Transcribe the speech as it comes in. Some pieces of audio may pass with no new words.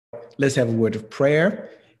Let's have a word of prayer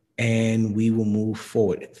and we will move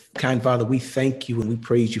forward. Kind Father, we thank you and we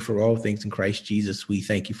praise you for all things in Christ Jesus. We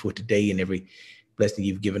thank you for today and every blessing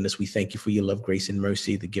you've given us. We thank you for your love, grace, and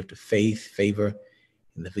mercy, the gift of faith, favor,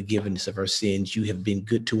 and the forgiveness of our sins. You have been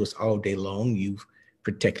good to us all day long. You've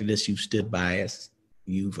protected us. You've stood by us.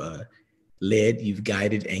 You've led, you've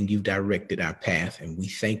guided, and you've directed our path. And we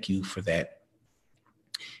thank you for that.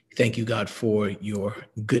 Thank you, God, for your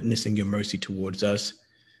goodness and your mercy towards us.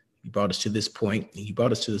 You brought us to this point, and you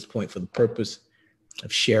brought us to this point for the purpose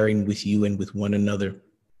of sharing with you and with one another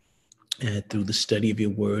through the study of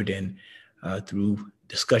your word and through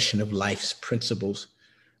discussion of life's principles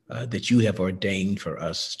that you have ordained for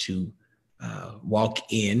us to walk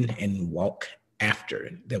in and walk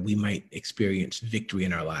after, that we might experience victory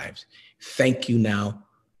in our lives. Thank you now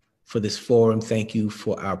for this forum. Thank you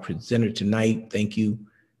for our presenter tonight. Thank you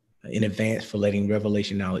in advance for letting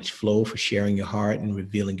revelation knowledge flow, for sharing your heart and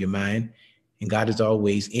revealing your mind. And God, as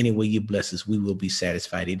always, any way you bless us, we will be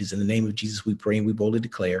satisfied. It is in the name of Jesus we pray and we boldly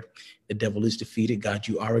declare the devil is defeated. God,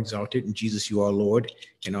 you are exalted, and Jesus, you are Lord.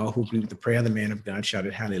 And all who believe the prayer of the man of God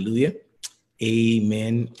shouted hallelujah.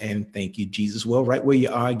 Amen. And thank you, Jesus. Well, right where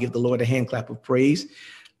you are, give the Lord a hand clap of praise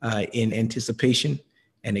in anticipation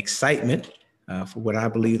and excitement for what I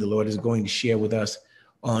believe the Lord is going to share with us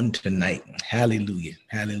on tonight. Hallelujah.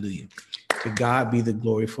 Hallelujah. To God be the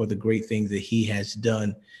glory for the great things that he has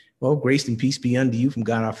done. Well, grace and peace be unto you from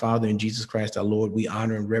God our Father and Jesus Christ our Lord. We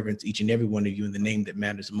honor and reverence each and every one of you in the name that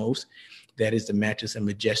matters most. That is the matchless and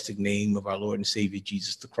majestic name of our Lord and Savior,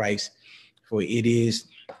 Jesus the Christ. For it is,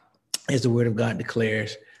 as the word of God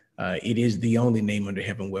declares, it is the only name under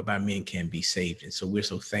heaven whereby men can be saved. And so we're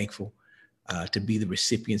so thankful to be the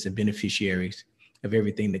recipients and beneficiaries of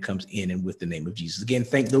everything that comes in and with the name of Jesus. Again,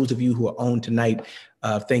 thank those of you who are on tonight.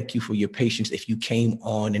 Thank you for your patience. If you came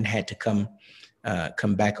on and had to come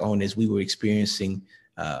back on as we were experiencing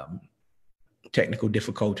technical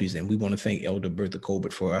difficulties, and we want to thank Elder Bertha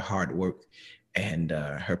Colbert for her hard work and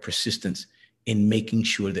her persistence in making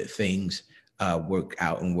sure that things work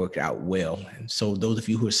out well. And so those of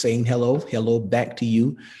you who are saying hello back to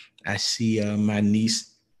you. I see my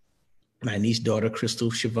niece, daughter,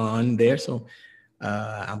 Crystal Siobhan there. So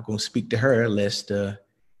I'm going to speak to her lest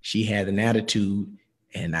she had an attitude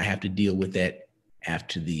and I have to deal with that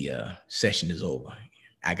after the session is over.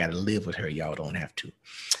 I got to live with her. Y'all don't have to.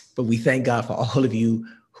 But we thank God for all of you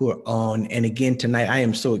who are on. And again, tonight, I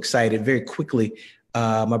am so excited. Very quickly,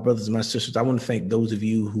 my brothers and my sisters, I want to thank those of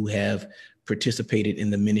you who have participated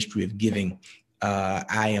in the ministry of giving.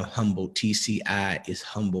 I am humbled. TCI is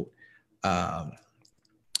humbled. Our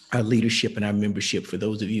leadership and our membership, for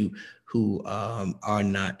those of you who are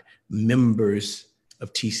not members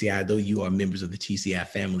of TCI, though you are members of the TCI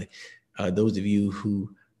family, those of you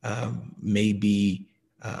who may be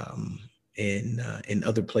in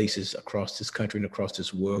other places across this country and across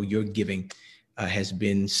this world, your giving has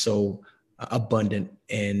been so abundant,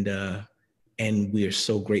 and we are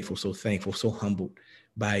so grateful, so thankful, so humbled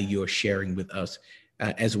by your sharing with us.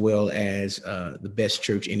 As well as the best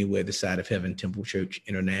church anywhere this side of heaven, Temple Church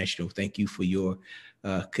International. Thank you for your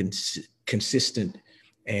consistent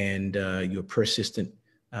and your persistent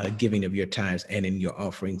giving of your tithes and in your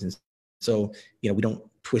offerings. And so, we don't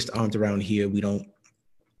twist arms around here. We don't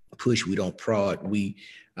push. We don't prod. We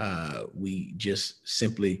just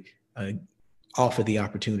simply offer the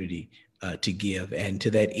opportunity to give. And to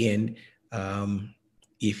that end,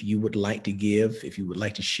 if you would like to give, if you would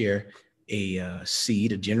like to share a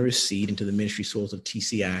generous seed into the ministry souls of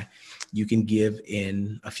TCI, you can give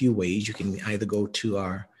in a few ways. You can either go to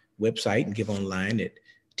our website and give online at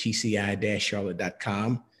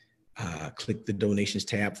tci-charlotte.com, click the donations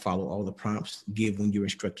tab, follow all the prompts, give when you're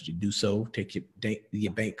instructed to do so, take your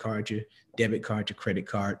bank card, your debit card, your credit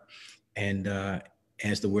card, and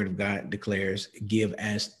as the word of God declares, give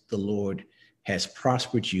as the Lord has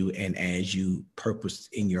prospered you and as you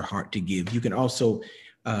purposed in your heart to give. You can also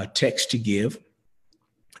text to give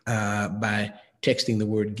by texting the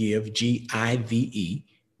word give, GIVE.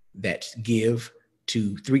 That's give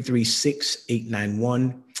to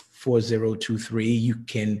 336-891-4023. You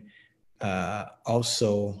can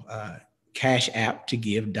also cash app to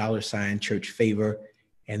give, $ church favor,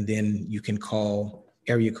 and then you can call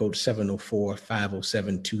area code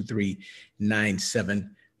 704-507-2397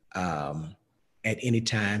 at any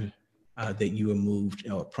time that you are moved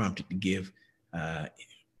or prompted to give.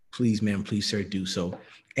 Please, ma'am, please, sir, do so.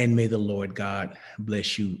 And may the Lord God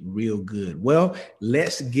bless you real good. Well,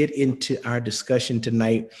 let's get into our discussion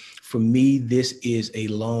tonight. For me, this is a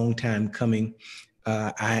long time coming.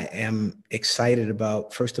 I am excited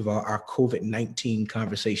about, first of all, our COVID-19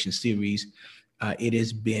 conversation series It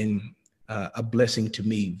has been a blessing to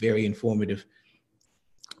me, very informative,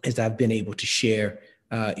 as I've been able to share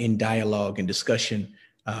in dialogue and discussion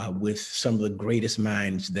with some of the greatest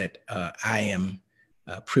minds that I am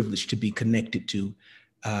privileged to be connected to.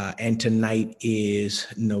 And tonight is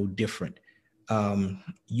no different.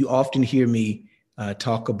 You often hear me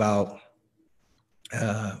talk about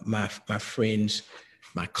my friends,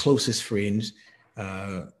 my closest friends,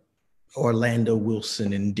 Orlando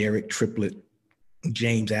Wilson and Derek Triplett,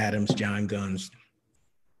 James Adams, John Guns.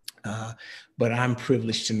 But I'm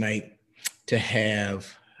privileged tonight to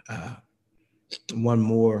have one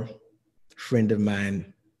more friend of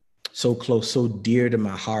mine, so close, so dear to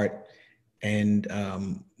my heart. And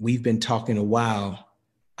we've been talking a while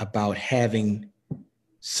about having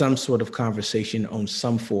some sort of conversation on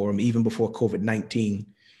some forum, even before COVID-19,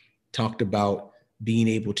 talked about being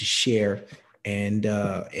able to share and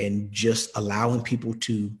just allowing people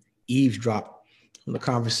to eavesdrop on the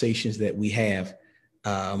conversations that we have.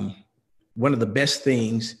 One of the best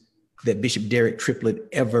things that Bishop Derek Triplett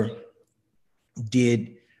ever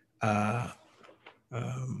did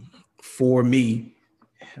for me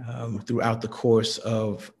throughout the course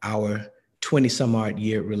of our 20 some odd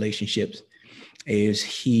year relationships is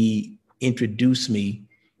he introduced me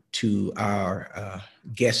to our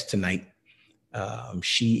guest tonight.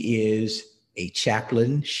 She is a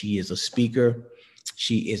chaplain. She is a speaker.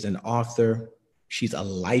 She is an author. She's a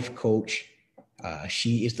life coach.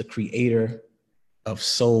 She is the creator of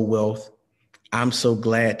Soul Wealth. I'm so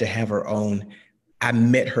glad to have her on. I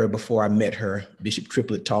met her before I met her. Bishop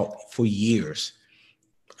Triplett talked for years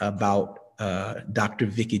about Dr.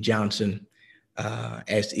 Vikki Johnson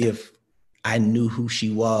as if I knew who she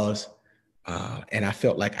was. And I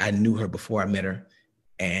felt like I knew her before I met her.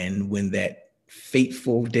 And when that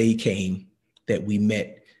fateful day came that we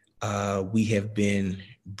met, we have been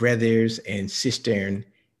brothers and sisters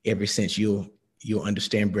ever since. You'll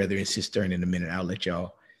understand brother and sister in a minute. I'll let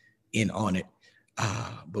y'all in on it.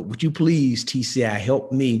 But would you please, TCI,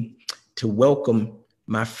 help me to welcome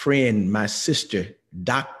my friend, my sister,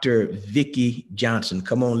 Dr. Vikki Johnson.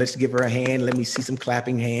 Come on, let's give her a hand. Let me see some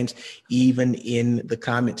clapping hands, even in the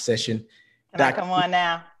comment session. Can I come on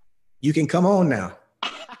now? You can come on now.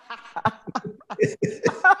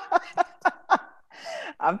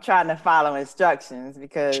 I'm trying to follow instructions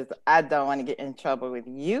because I don't want to get in trouble with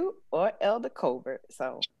you or Elder Colbert.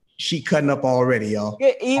 So she cutting up already, y'all.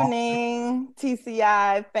 Good evening,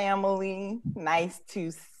 TCI family. Nice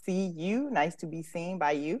to see you. Nice to be seen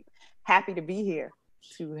by you. Happy to be here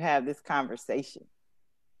to have this conversation.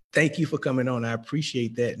 Thank you for coming on. I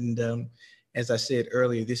appreciate that. And as I said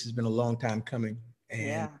earlier, this has been a long time coming.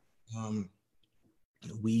 And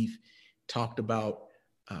we've talked about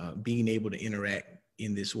being able to interact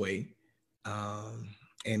in this way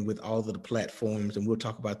and with all of the platforms, and we'll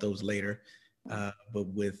talk about those later, but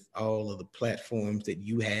with all of the platforms that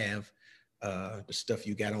you have, the stuff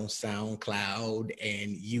you got on SoundCloud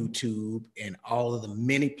and YouTube and all of the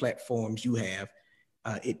many platforms you have,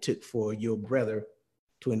 it took for your brother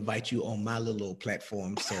to invite you on my little old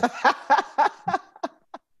platform. So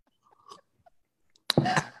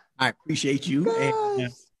I appreciate you.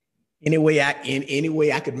 And any way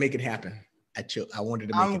I could make it happen, I wanted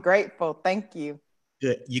to make it. I'm grateful. Thank you.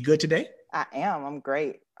 Good. You good today? I am. I'm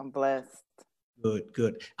great. I'm blessed.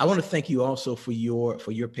 Good. I want to thank you also for your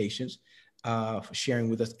patience, for sharing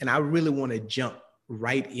with us. And I really want to jump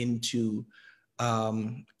right into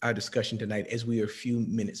our discussion tonight, as we are a few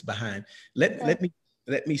minutes behind. Let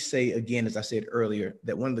me say again, as I said earlier,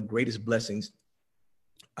 that one of the greatest blessings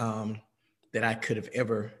that I could have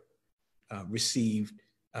ever received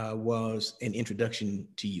was an introduction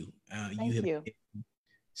to you. You have been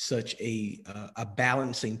such a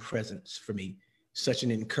balancing presence for me, such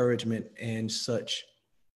an encouragement and such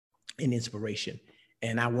an inspiration.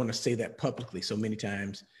 And I want to say that publicly. So many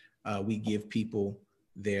times we give people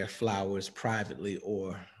their flowers privately,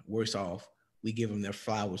 or worse off, we give them their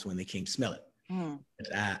flowers when they can't smell it.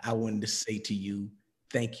 But I wanted to say to you,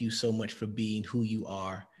 thank you so much for being who you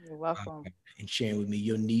are. You're welcome. And sharing with me.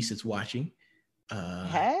 Your niece is watching.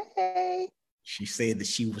 Hey. She said that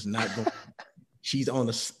she was not going. She's on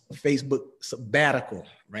a Facebook sabbatical,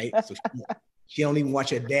 right? So she don't even watch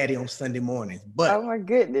her daddy on Sunday mornings. But oh my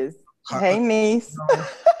goodness. Hey, niece.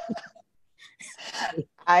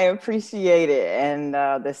 I appreciate it, and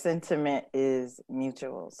the sentiment is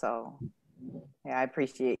mutual. So, yeah, I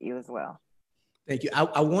appreciate you as well. Thank you.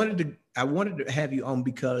 I wanted to have you on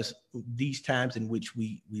because these times in which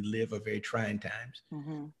we live are very trying times.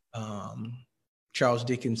 Mm-hmm. Charles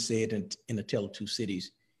Dickens said in A Tale of Two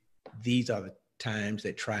Cities, these are the times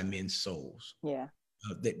that try men's souls. Yeah.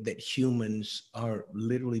 that humans are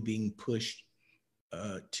literally being pushed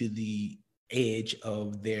to the edge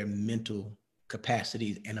of their mental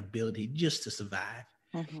capacities and ability just to survive.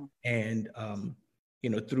 Mm-hmm. And,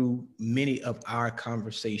 through many of our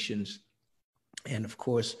conversations, and of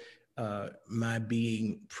course, my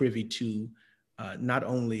being privy to not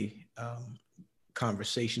only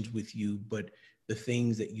conversations with you, but the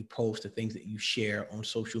things that you post, the things that you share on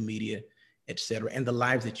social media, et cetera, and the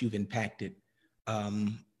lives that you've impacted,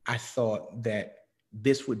 I thought that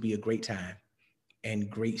this would be a great time and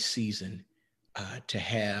great season to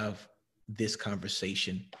have this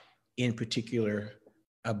conversation, in particular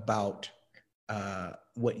about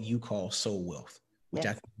what you call soul wealth, which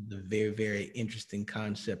I think is a very, very interesting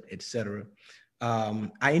concept, et cetera.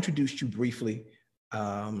 I introduced you briefly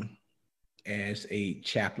as a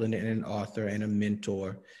chaplain and an author and a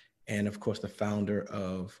mentor, and of course,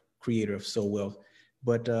 the creator of Soul Wealth.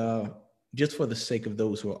 But just for the sake of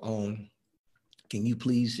those who are on, can you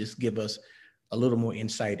please just give us a little more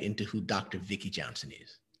insight into who Dr. Vikki Johnson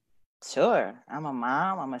is? Sure. I'm a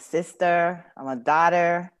mom, I'm a sister, I'm a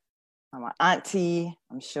daughter, I'm an auntie.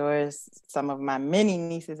 I'm sure some of my many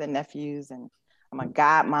nieces and nephews, and I'm a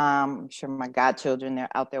godmom. I'm sure my godchildren, they're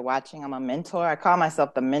out there watching. I'm a mentor. I call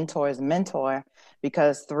myself the mentor's mentor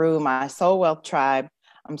because through my Soul Wealth tribe,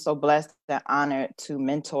 I'm so blessed and honored to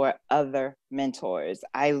mentor other mentors.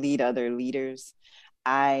 I lead other leaders.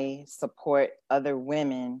 I support other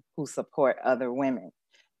women who support other women.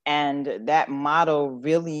 And that model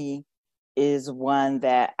really is one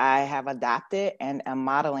that I have adopted and am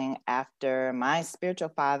modeling after my spiritual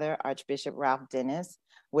father, Archbishop Ralph Dennis,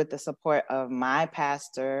 with the support of my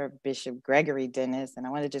pastor, Bishop Gregory Dennis. And I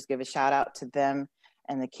want to just give a shout out to them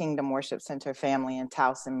and the Kingdom Worship Center family in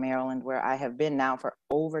Towson, Maryland, where I have been now for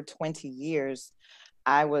over 20 years.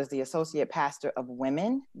 I was the associate pastor of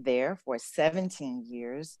women there for 17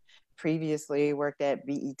 years. Previously worked at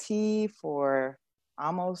BET for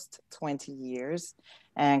almost 20 years,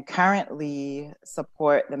 and currently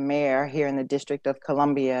support the mayor here in the District of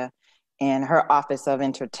Columbia in her Office of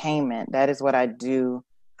Entertainment. That is what I do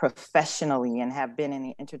professionally and have been in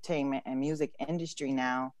the entertainment and music industry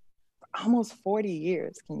now for almost 40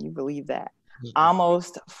 years. Can you believe that?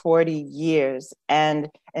 Almost 40 years. And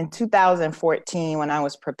in 2014, when I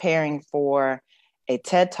was preparing for a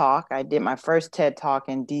TED Talk, I did my first TED Talk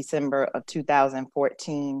in December of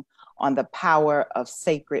 2014 on the power of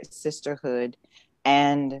sacred sisterhood.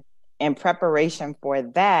 And in preparation for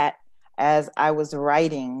that, as I was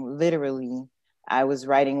writing, literally, I was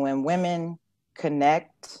writing, when women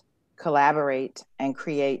connect, collaborate, and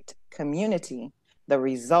create community, the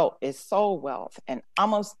result is soul wealth. And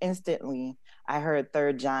almost instantly, I heard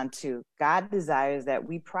 3 John 2. God desires that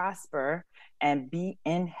we prosper and be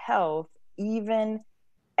in health, even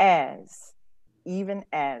as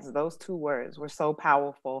those 2 words were so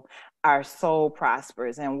powerful, our soul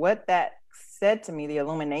prospers. And what that said to me, the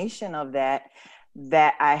illumination of that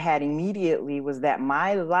I had immediately, was that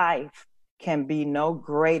my life can be no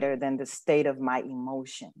greater than the state of my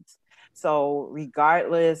emotions. So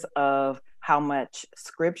regardless of how much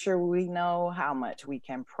scripture we know, how much we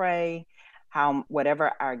can pray,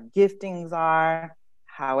 whatever our giftings are,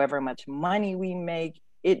 however much money we make,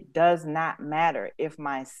 it does not matter. If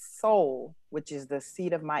my soul, which is the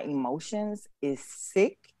seat of my emotions, is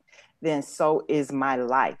sick, then so is my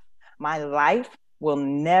life. My life will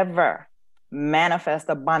never manifest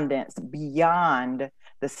abundance beyond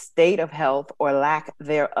the state of health or lack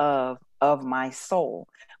thereof of my soul,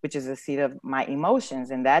 which is the seat of my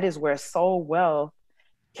emotions. And that is where soul wealth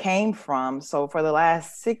came from. So for the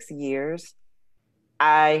last 6 years,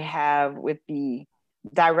 I have, with the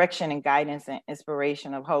direction and guidance and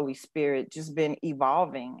inspiration of Holy Spirit, just been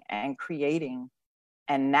evolving and creating,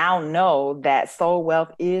 and now know that soul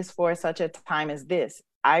wealth is for such a time as this.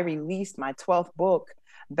 I released my 12th book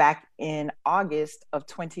back in August of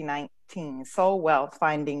 2019, Soul Wealth: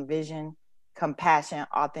 Finding Vision, Compassion,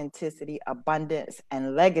 Authenticity, Abundance,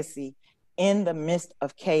 and Legacy in the Midst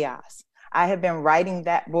of Chaos. I have been writing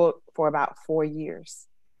that book for about 4 years.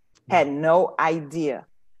 Had no idea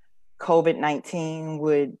COVID-19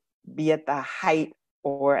 would be at the height,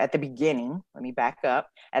 or at the beginning, let me back up,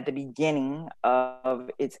 at the beginning of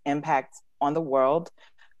its impact on the world.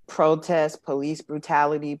 Protests, police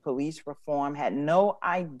brutality, police reform, had no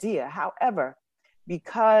idea. However,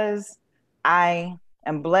 because I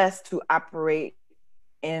am blessed to operate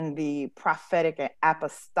in the prophetic and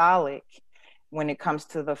apostolic when it comes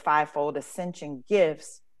to the fivefold ascension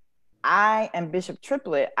gifts, I and Bishop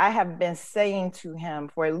Triplet, I have been saying to him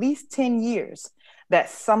for at least 10 years that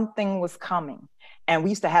something was coming. And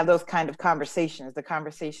we used to have those kind of conversations, the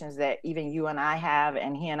conversations that even you and I have,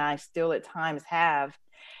 and he and I still at times have.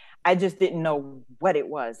 I just didn't know what it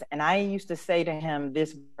was. And I used to say to him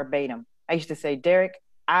this verbatim. I used to say, Derek,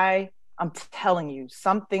 I'm telling you,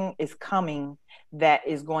 something is coming that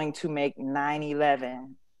is going to make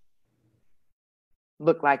 9/11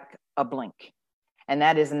 look like a blink. And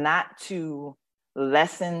that is not to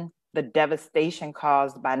lessen the devastation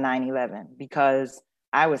caused by 9/11, because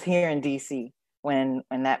I was here in DC when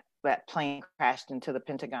that plane crashed into the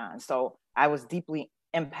Pentagon. So I was deeply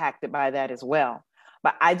impacted by that as well.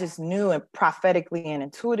 But I just knew prophetically and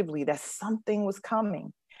intuitively that something was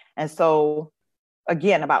coming. And so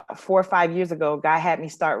again, about 4 or 5 years ago, God had me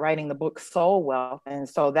start writing the book Soul Wealth. And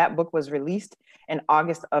so that book was released in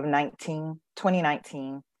August of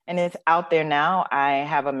 2019. And it's out there now. I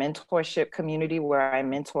have a mentorship community where I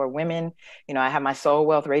mentor women. You know, I have my Soul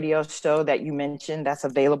Wealth radio show that you mentioned that's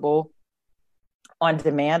available on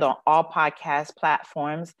demand on all podcast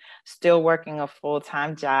platforms, still working a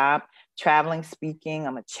full-time job, traveling, speaking.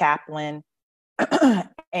 I'm a chaplain.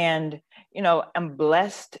 And, you know, I'm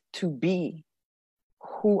blessed to be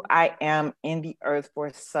who I am in the earth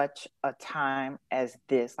for such a time as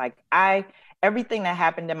this. Like everything that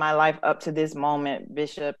happened in my life up to this moment,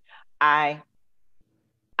 Bishop, I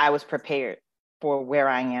was prepared for where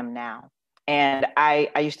I am now. And I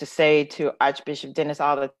used to say to Archbishop Dennis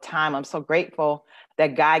all the time, I'm so grateful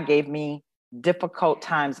that God gave me difficult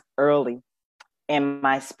times early in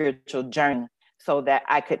my spiritual journey so that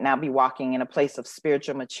I could now be walking in a place of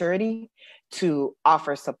spiritual maturity to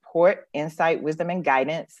offer support, insight, wisdom, and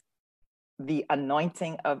guidance, the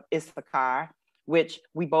anointing of Issachar, which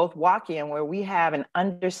we both walk in, where we have an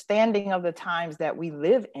understanding of the times that we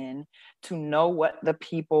live in to know what the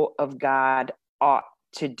people of God ought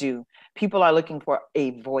to do. People are looking for a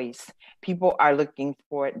voice. People are looking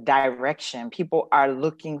for direction. People are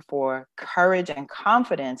looking for courage and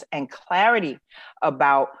confidence and clarity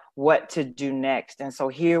about what to do next. And so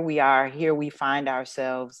here we are, here we find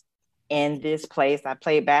ourselves in this place. I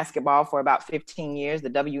played basketball for about 15 years. The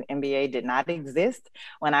WNBA did not exist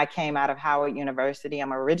when I came out of Howard University.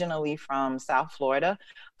 I'm originally from South Florida,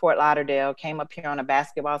 Fort Lauderdale, came up here on a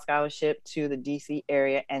basketball scholarship to the DC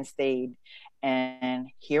area and stayed. And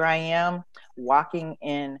here I am walking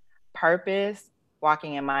in purpose,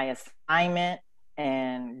 walking in my assignment,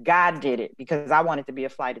 and God did it because I wanted to be a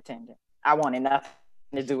flight attendant. I wanted nothing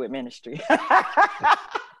to do with ministry.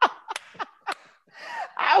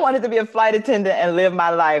 I wanted to be a flight attendant and live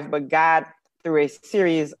my life, but God, through a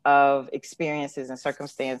series of experiences and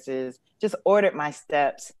circumstances, just ordered my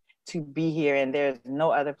steps to be here. And there's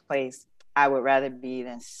no other place I would rather be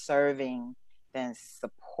than serving, than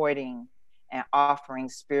supporting and offering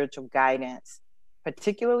spiritual guidance,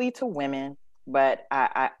 particularly to women, but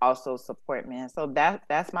I also support men. So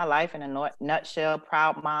that's my life in a nutshell.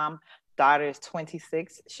 Proud mom. Daughter is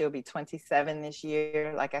 26. She'll be 27 this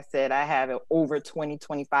year. Like I said, I have over 20,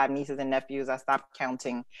 25 nieces and nephews. I stopped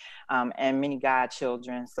counting, and many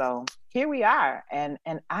godchildren. So here we are. And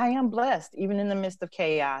I am blessed, even in the midst of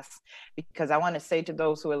chaos, because I want to say to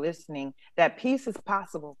those who are listening that peace is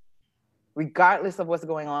possible, regardless of what's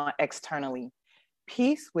going on externally.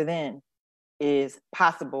 Peace within is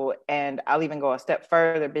possible. And I'll even go a step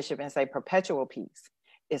further, Bishop, and say perpetual peace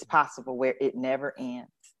is possible where it never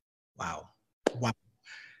ends. Wow.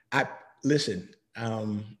 Listen,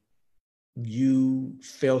 you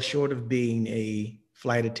fell short of being a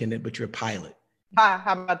flight attendant, but you're a pilot. How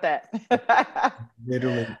about that?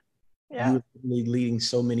 Literally, yeah. You're leading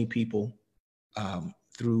so many people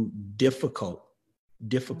through difficult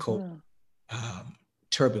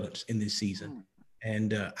turbulence in this season.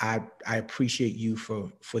 And I appreciate you for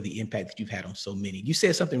the impact that you've had on so many. You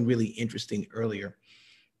said something really interesting earlier,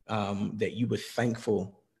 that you were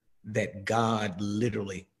thankful that God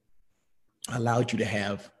literally allowed you to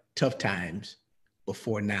have tough times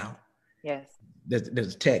before now. Yes.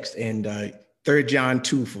 There's a text, and 3 John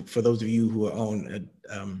 2, for those of you who are on,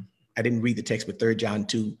 I didn't read the text, but 3 John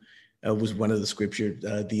 2 was one of the scriptures.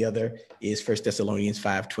 The other is 1 Thessalonians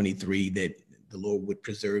 5:23, that the Lord would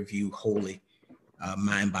preserve you wholly,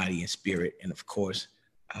 mind, body, and spirit. And of course,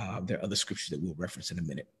 there are other scriptures that we'll reference in a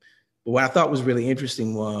minute. But what I thought was really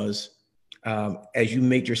interesting was, as you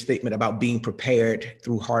made your statement about being prepared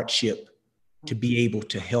through hardship to be able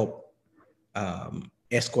to help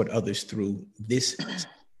escort others through this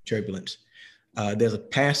turbulence. There's a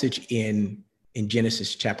passage in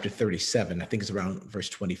Genesis chapter 37, I think it's around verse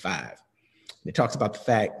 25. It talks about the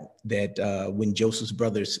fact that when Joseph's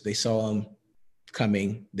brothers, they saw him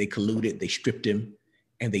coming, they colluded, they stripped him,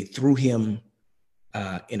 and they threw him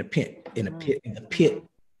in the pit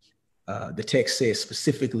the text says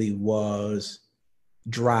specifically was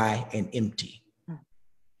dry and empty.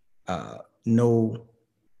 No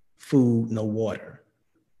food, no water.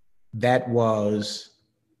 That was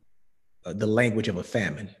the language of a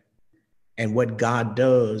famine. And what God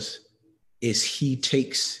does is he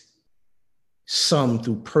takes some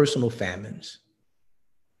through personal famines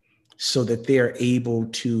so that they're able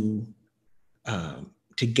to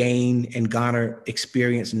gain and garner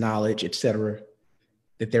experience, knowledge, etc.,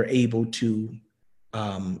 that they're able to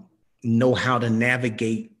know how to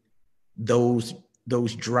navigate those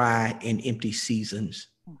dry and empty seasons,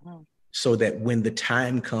 so that when the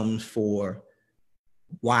time comes for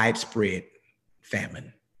widespread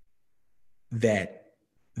famine, that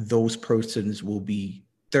those persons will be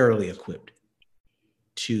thoroughly equipped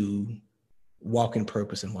to walk in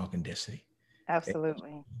purpose and walk in destiny.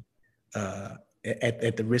 Absolutely.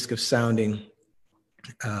 At the risk of sounding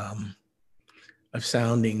a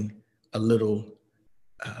little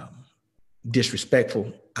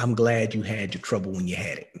disrespectful, I'm glad you had your trouble when you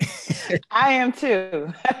had it. I am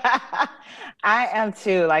too. I am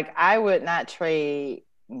too. Like, I would not trade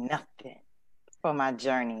nothing for my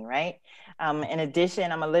journey, right? In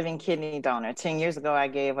addition, I'm a living kidney donor. 10 years ago, I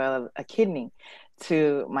gave a kidney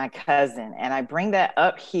to my cousin. And I bring that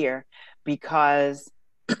up here because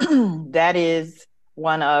that is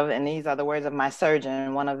one of, and these are the words of my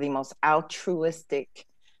surgeon, one of the most altruistic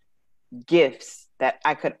gifts that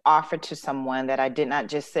I could offer to someone, that I did not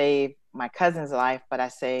just save my cousin's life, but I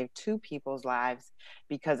saved two people's lives,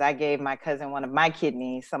 because I gave my cousin one of my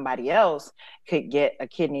kidneys. Somebody else could get a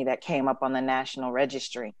kidney that came up on the national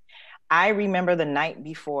registry. I remember the night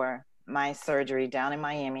before my surgery down in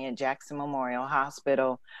Miami at Jackson Memorial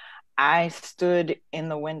Hospital, I stood in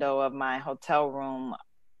the window of my hotel room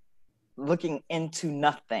looking into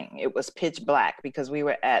nothing. It was pitch black because we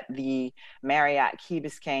were at the Marriott Key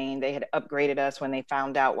Biscayne. They had upgraded us when they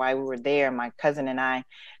found out why we were there. My cousin and I,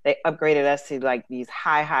 they upgraded us to like these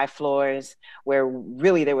high floors where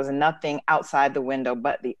really there was nothing outside the window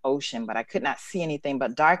but the ocean. But I could not see anything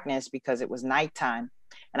but darkness because it was nighttime.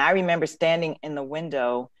 And I remember standing in the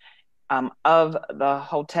window of the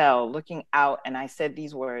hotel looking out, and I said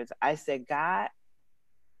these words. I said, God,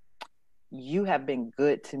 you have been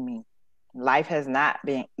good to me. Life has not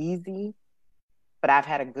been easy, but I've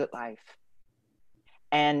had a good life.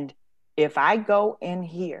 And if I go in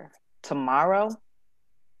here tomorrow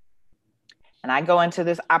and I go into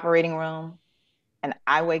this operating room and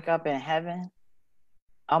I wake up in heaven,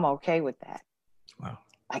 I'm okay with that. Wow.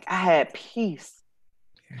 Like, I had peace.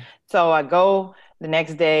 Yeah. So I go the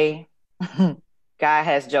next day. God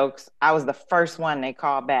has jokes. I was the first one they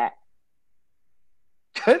called back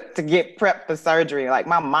to get prepped for surgery. Like,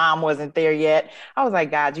 my mom wasn't there yet. I was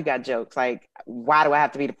like, God, you got jokes. Like, why do I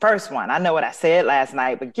have to be the first one? I know what I said last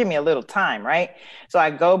night, but give me a little time, right? So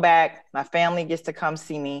I go back, my family gets to come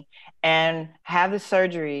see me and have the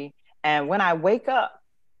surgery. And when I wake up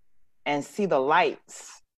and see the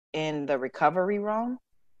lights in the recovery room,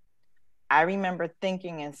 I remember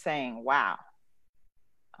thinking and saying, wow,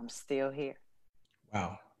 I'm still here.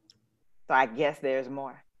 Wow. So I guess there's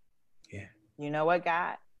more. Yeah. You know what,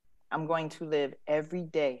 God? I'm going to live every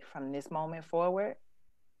day from this moment forward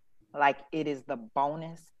like it is the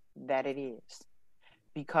bonus that it is.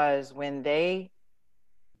 Because when they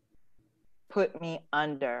put me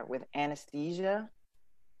under with anesthesia,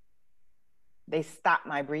 they stopped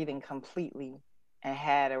my breathing completely and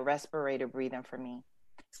had a respirator breathing for me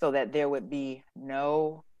so that there would be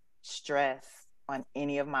no stress on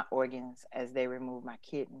any of my organs as they removed my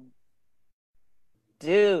kidney.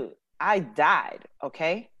 Dude, I died,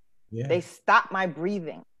 okay? Yeah. They stopped my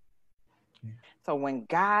breathing. Yeah. So when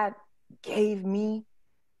God gave me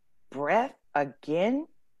breath again,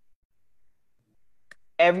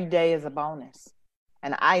 every day is a bonus.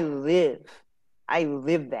 And I live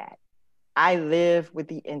that. I live with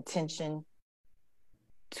the intention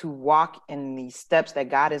to walk in the steps that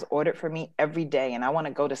God has ordered for me every day. And I want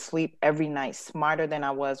to go to sleep every night smarter than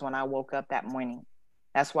I was when I woke up that morning.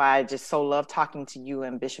 That's why I just so love talking to you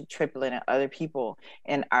and Bishop Triplett and other people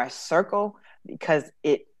in our circle, because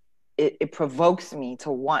it provokes me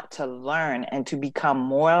to want to learn and to become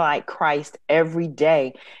more like Christ every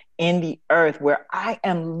day in the earth, where I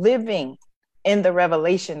am living in the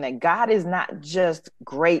revelation that God is not just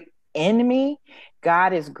great in me,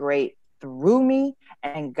 God is great through me,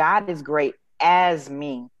 and God is great as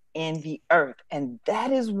me in the earth. And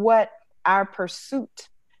that is what our pursuit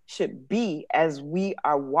should be as we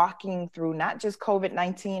are walking through not just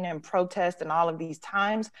COVID-19 and protest and all of these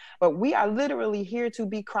times, but we are literally here to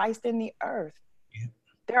be Christ in the earth. Yeah.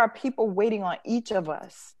 There are people waiting on each of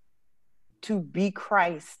us to be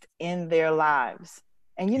Christ in their lives.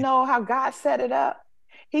 And you know how God set it up?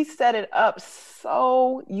 He set it up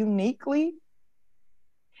so uniquely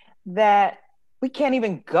that we can't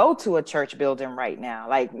even go to a church building right now.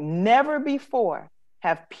 Like never before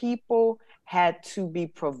have people had to be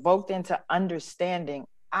provoked into understanding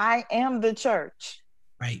I am the church.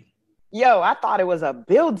 Right. Yo, I thought it was a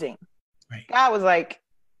building. Right. God was like,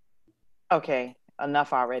 okay,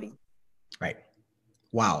 enough already. Right.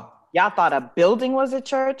 Wow. Y'all thought a building was a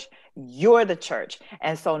church. You're the church.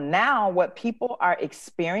 And so now what people are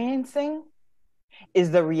experiencing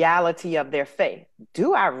is the reality of their faith.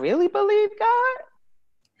 Do I really believe God?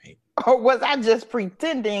 Right. Or was I just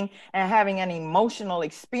pretending and having an emotional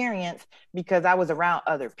experience because I was around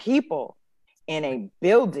other people in a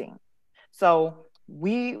building? So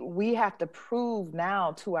we have to prove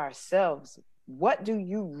now to ourselves, what do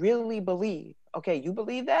you really believe? Okay, you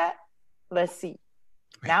believe that? Let's see.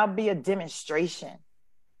 Right. Now be a demonstration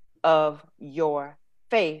of your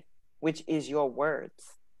faith, which is your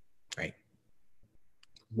words. Right.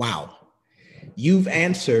 Wow. You've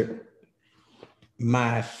answered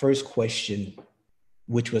my first question,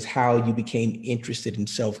 which was how you became interested in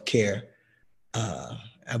self-care.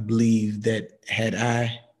 I believe that had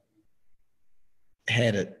I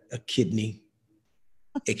had a kidney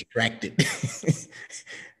extracted,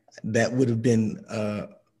 that would have been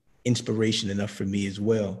inspiration enough for me as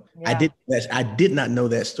well. Yeah. I did not know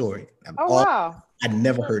that story. Wow. I'd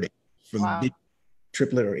never heard it from Big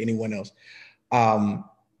Triplet or anyone else.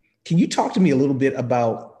 Can you talk to me a little bit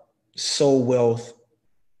about soul wealth,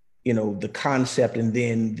 you know, the concept, and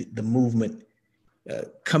then the movement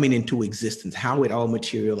coming into existence, how it all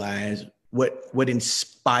materialized, what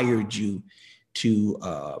inspired you to,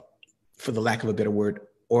 for the lack of a better word,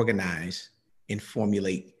 organize and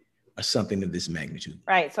formulate something of this magnitude?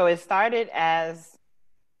 Right. So it started as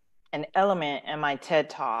an element in my TED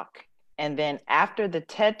Talk. And then after the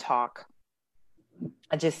TED Talk,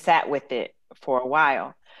 I just sat with it for a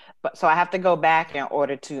while. But so I have to go back in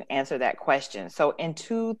order to answer that question. So in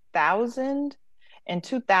 2000,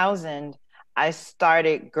 I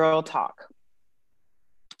started Girl Talk.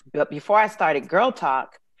 But before I started Girl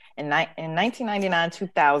Talk, in 1999,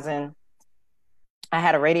 2000, I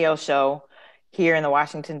had a radio show here in the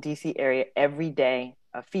Washington, D.C. area every day,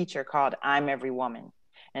 a feature called I'm Every Woman.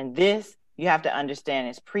 And this, you have to understand,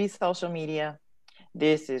 is pre-social media.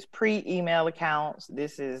 This is pre-email accounts.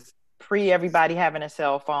 This is pre-everybody having a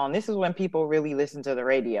cell phone. This is when people really listened to the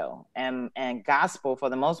radio. And gospel, for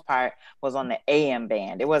the most part, was on the AM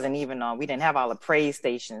band. It wasn't even on, we didn't have all the praise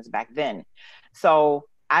stations back then. So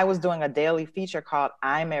I was doing a daily feature called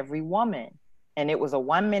I'm Every Woman. And it was a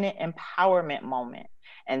 1-minute empowerment moment.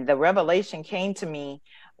 And the revelation came to me,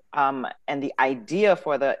 and the idea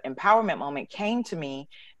for the empowerment moment came to me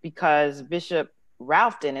because Bishop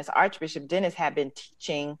Ralph Dennis, Archbishop Dennis, had been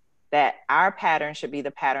teaching that our pattern should be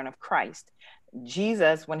the pattern of Christ.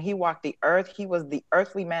 Jesus, when he walked the earth, he was the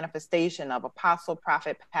earthly manifestation of apostle,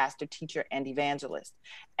 prophet, pastor, teacher, and evangelist.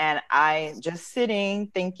 And I just sitting,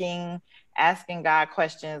 thinking, asking God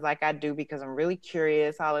questions like I do because I'm really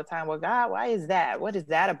curious all the time. Well, God, why is that? What is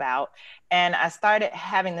that about? And I started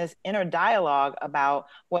having this inner dialogue about,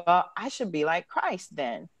 well, I should be like Christ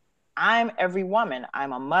then. I'm every woman.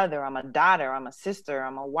 I'm a mother, I'm a daughter, I'm a sister,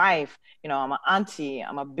 I'm a wife, you know, I'm an auntie,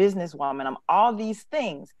 I'm a businesswoman, I'm all these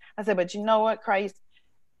things. I said, but you know what, Christ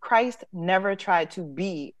never tried to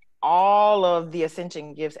be all of the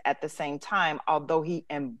ascension gifts at the same time. Although he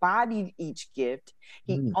embodied each gift,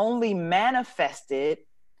 he only manifested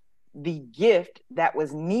the gift that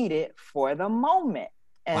was needed for the moment.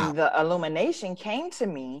 And the illumination came to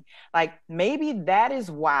me, like maybe that is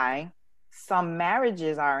why some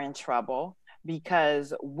marriages are in trouble,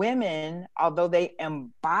 because women, although they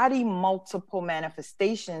embody multiple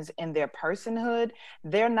manifestations in their personhood,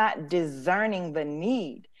 they're not discerning the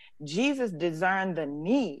need. Jesus discerned the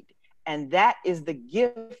need, and that is the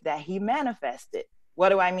gift that he manifested. What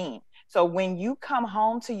do I mean? So when you come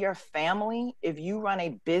home to your family, if you run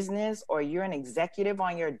a business or you're an executive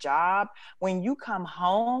on your job, when you come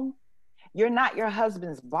home, you're not your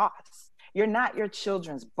husband's boss. You're not your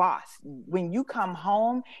children's boss. When you come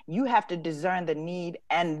home, you have to discern the need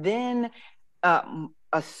and then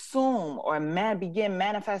assume or begin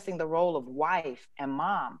manifesting the role of wife and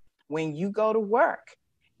mom. When you go to work,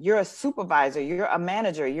 you're a supervisor, you're a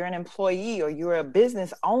manager, you're an employee, or you're a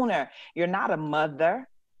business owner. You're not a mother,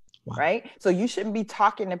 right? So you shouldn't be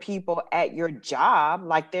talking to people at your job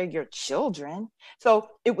like they're your children. So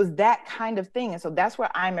it was that kind of thing. And so that's where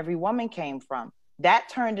I'm Every Woman came from. That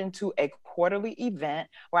turned into a quarterly event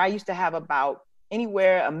where I used to have about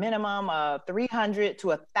anywhere, a minimum of 300 to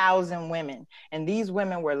 1,000 women. And these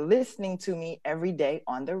women were listening to me every day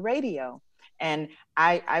on the radio. And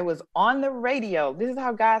I was on the radio. This is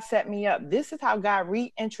how God set me up. This is how God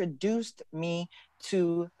reintroduced me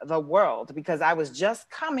to the world, because I was just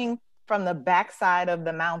coming from the backside of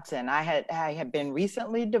the mountain. I had been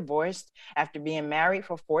recently divorced after being married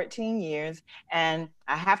for 14 years. And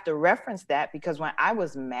I have to reference that because when I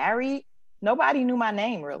was married, nobody knew my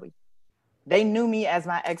name really. They knew me as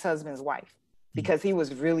my ex-husband's wife because he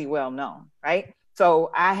was really well known, right?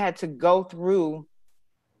 So I had to go through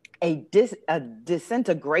a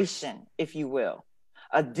disintegration, if you will,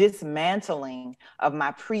 a dismantling of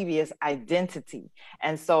my previous identity.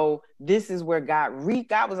 And so this is where God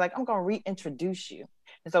was like, I'm going to reintroduce you.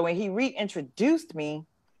 And so when he reintroduced me,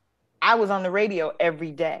 I was on the radio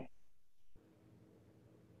every day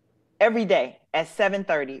at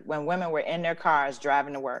 7:30 when women were in their cars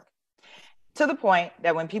driving to work, to the point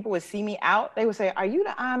that when people would see me out, they would say, are you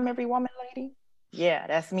the I'm Every Woman lady? Yeah,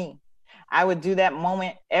 that's me. I would do that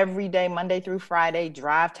moment every day, Monday through Friday,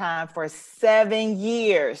 drive time for 7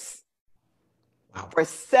 years. Wow. For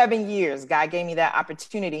 7 years, God gave me that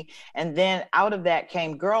opportunity. And then out of that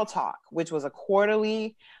came Girl Talk, which was a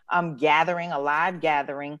quarterly gathering, a live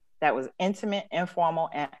gathering that was intimate, informal,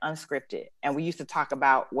 and unscripted. And we used to talk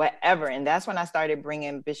about whatever. And that's when I started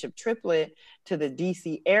bringing Bishop Triplett to the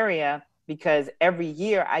DC area, because every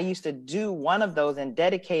year I used to do one of those and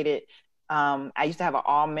dedicate it. I used to have an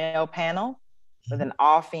all-male panel with an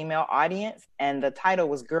all-female audience, and the title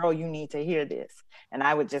was Girl, You Need to Hear This. And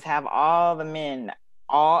I would just have all the men,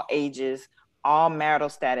 all ages, all marital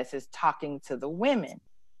statuses talking to the women.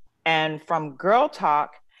 And from Girl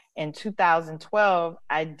Talk in 2012,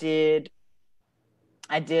 I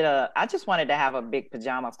just wanted to have a big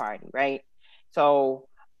pajama party, right? So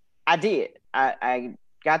I did. I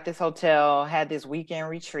got this hotel, had this weekend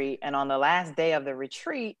retreat, and on the last day of the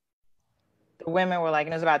retreat, the women were like,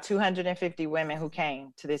 and there's about 250 women who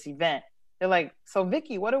came to this event. They're like, so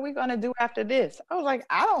Vikki, what are we going to do after this? I was like,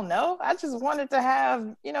 I don't know. I just wanted to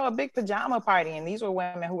have, a big pajama party. And these were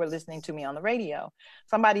women who were listening to me on the radio.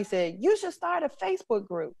 Somebody said, you should start a Facebook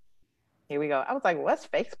group. Here we go. I was like, what's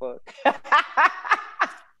Facebook?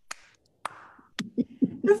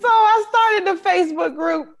 So I started the Facebook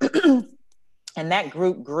group and that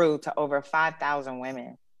group grew to over 5,000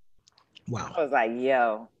 women. Wow. I was like,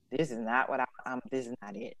 yo, this is not what this is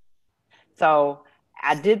not it. So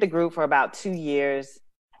I did the group for about 2 years.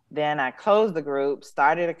 Then I closed the group,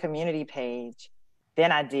 started a community page.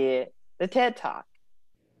 Then I did the TED Talk.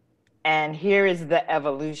 And here is the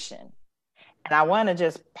evolution. And I want to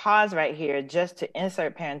just pause right here just to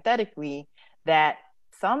insert parenthetically that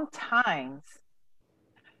sometimes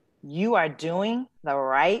you are doing the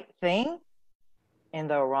right thing in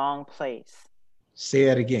the wrong place. Say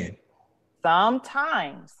it again.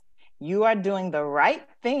 Sometimes you are doing the right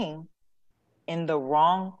thing in the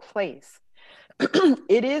wrong place.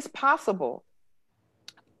 It is possible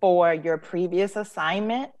for your previous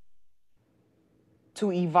assignment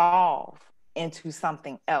to evolve into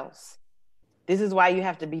something else. This is why you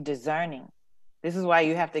have to be discerning. This is why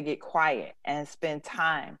you have to get quiet and spend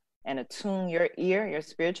time and attune your ear, your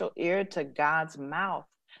spiritual ear, to God's mouth,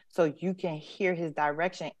 so you can hear his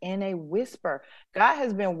direction in a whisper. God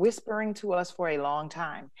has been whispering to us for a long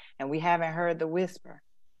time, and we haven't heard the whisper.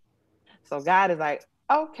 So God is like,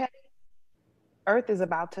 okay, earth is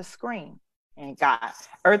about to scream. And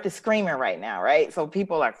earth is screaming right now, right? So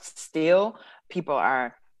people are still, people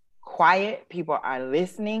are quiet, people are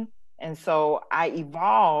listening. And so I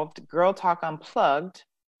evolved Girl Talk Unplugged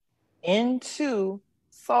into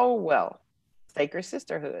Soul Wealth, Sacred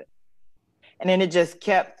Sisterhood. And then it just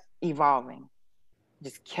kept evolving,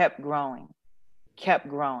 just kept growing.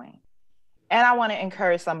 And I want to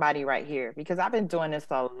encourage somebody right here, because I've been doing this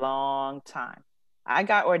a long time. I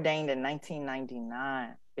got ordained in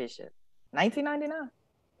 1999, Bishop. 1999,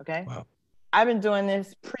 okay? Wow. I've been doing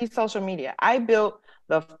this pre-social media. I built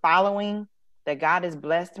the following that God has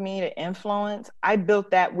blessed me to influence. I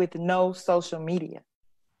built that with no social media.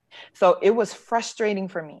 So it was frustrating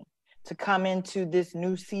for me to come into this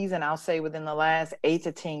new season, I'll say within the last 8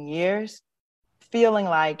 to 10 years, feeling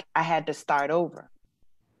like I had to start over.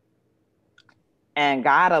 And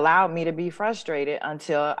God allowed me to be frustrated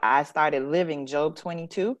until I started living Job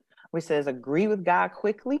 22, which says, agree with God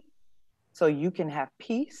quickly so you can have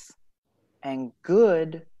peace and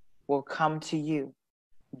good will come to you.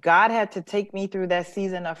 God had to take me through that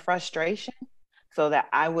season of frustration so that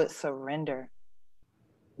I would surrender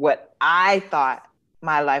what I thought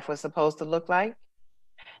my life was supposed to look like.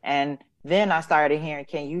 And then I started hearing,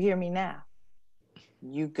 can you hear me now?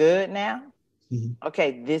 You good now?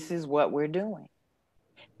 Okay, this is what we're doing.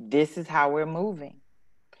 This is how we're moving.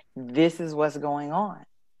 This is what's going on.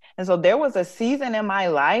 And so there was a season in my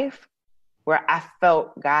life where I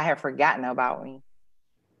felt God had forgotten about me.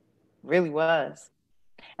 Really was.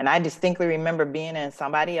 And I distinctly remember being in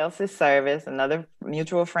somebody else's service, another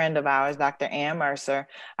mutual friend of ours, Dr. Ann Mercer.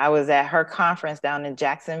 I was at her conference down in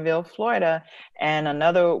Jacksonville, Florida, and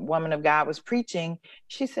another woman of God was preaching.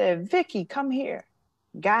 She said, Vikki, come here.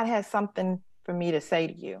 God has something for me to say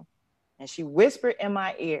to you. And she whispered in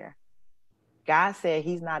my ear, God said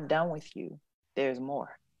he's not done with you. There's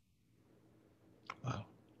more. Wow.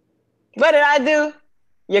 What did I do?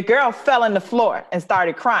 Your girl fell on the floor and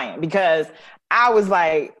started crying because I was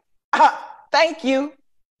like, thank you.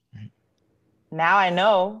 Now I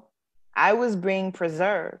know I was being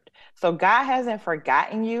preserved. So God hasn't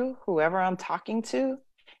forgotten you, whoever I'm talking to.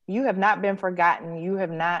 You have not been forgotten. You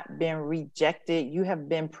have not been rejected. You have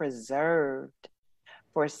been preserved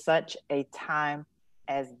for such a time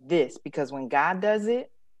as this. Because when God does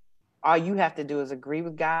it, all you have to do is agree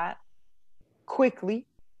with God quickly,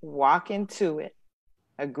 walk into it,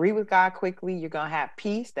 agree with God quickly. You're going to have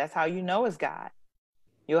peace. That's how you know it's God.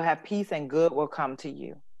 You'll have peace and good will come to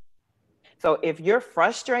you. So if you're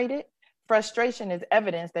frustrated, frustration is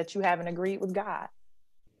evidence that you haven't agreed with God.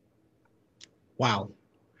 Wow.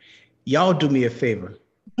 Y'all do me a favor.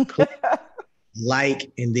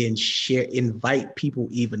 Like and then share, invite people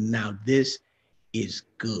even now. This is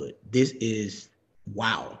good. This is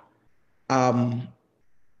wow. I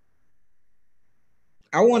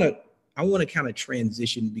want to kind of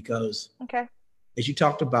transition because as you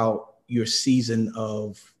talked about your season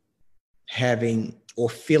of having or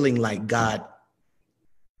feeling like God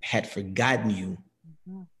had forgotten you,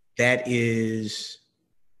 that's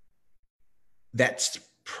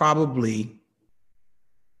probably,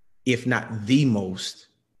 if not the most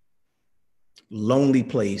lonely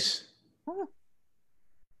place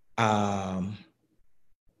in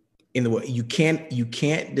the world. You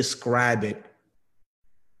can't describe it.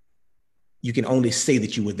 You can only say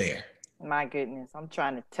that you were there. My goodness, I'm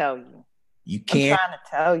trying to tell you. You can't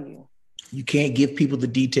give people the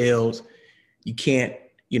details. You can't,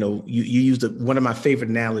 you used one of my favorite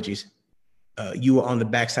analogies. You were on the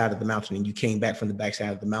backside of the mountain and you came back from the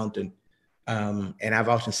backside of the mountain. And I've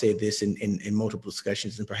often said this in multiple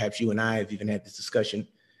discussions, and perhaps you and I have even had this discussion.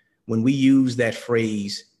 When we use that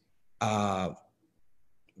phrase, there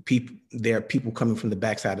are people coming from the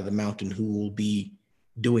backside of the mountain who will be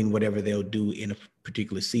doing whatever they'll do in a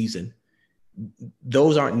particular season.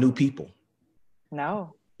 Those aren't new people.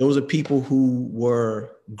 No. Those are people who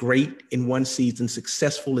were great in one season,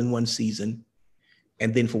 successful in one season,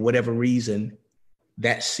 and then for whatever reason,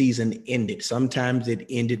 that season ended. Sometimes it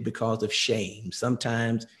ended because of shame.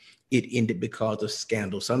 Sometimes it ended because of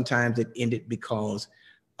scandal. Sometimes it ended because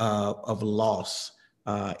of loss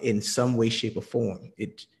in some way, shape, or form.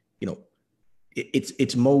 It's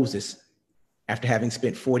Moses, after having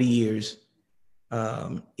spent 40 years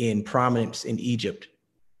in prominence in Egypt,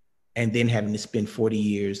 and then having to spend 40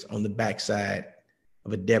 years on the backside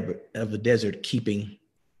of a desert keeping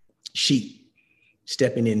sheep,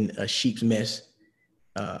 stepping in a sheep's mess.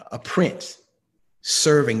 A prince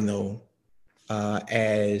serving though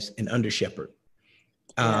as an under shepherd.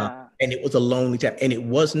 And it was a lonely time. And it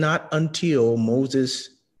was not until Moses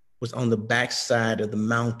was on the backside of the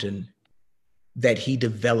mountain that he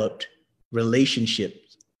developed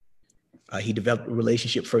relationships. He developed a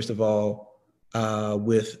relationship, first of all,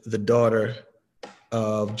 with the daughter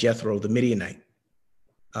of Jethro, the Midianite.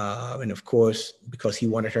 And of course, because he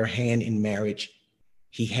wanted her hand in marriage,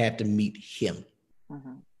 he had to meet him.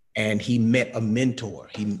 And he met a mentor.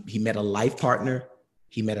 He met a life partner.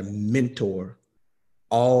 He met a mentor,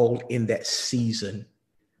 all in that season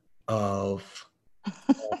of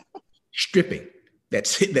stripping. That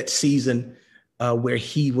season where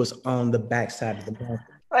he was on the backside of the mountain.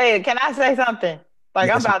 Wait, can I say something? Like,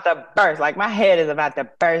 yes. I'm about to burst. Like, my head is about to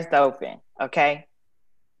burst open. Okay.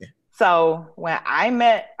 Yeah. So when I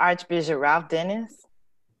met Archbishop Ralph Dennis,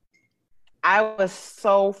 I was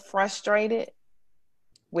so frustrated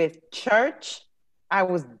with church. I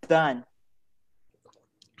was done.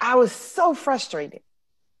 I was so frustrated.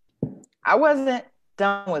 I wasn't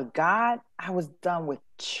done with God. I was done with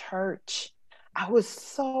church. I was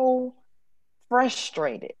so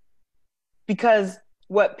frustrated because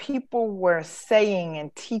what people were saying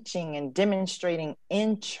and teaching and demonstrating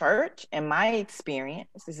in church, in my experience,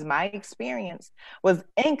 this is my experience, was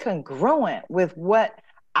incongruent with what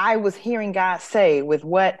I was hearing God say, with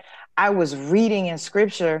what I was reading in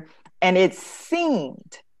scripture. And it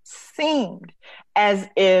seemed as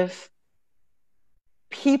if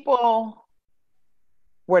people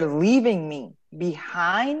were leaving me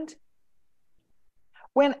behind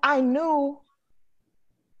when I knew,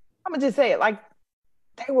 I'm gonna just say it, like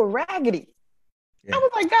they were raggedy. Yeah. I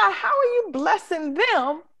was like, God, how are you blessing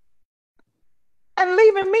them and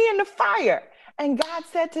leaving me in the fire? And God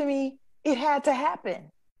said to me, it had to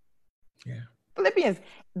happen. Yeah. Philippians,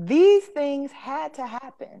 these things had to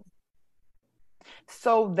happen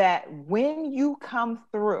so that when you come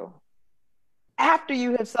through, after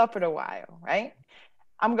you have suffered a while, right?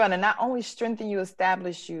 I'm going to not only strengthen you,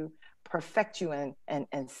 establish you, perfect you,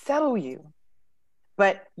 and settle you,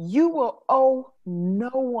 but you will owe no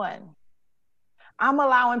one. I'm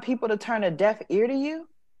allowing people to turn a deaf ear to you.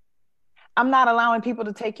 I'm not allowing people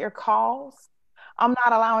to take your calls. I'm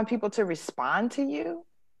not allowing people to respond to you.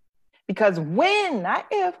 Because when, not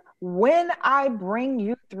if, when I bring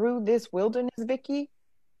you through this wilderness, Vikki,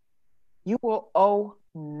 you will owe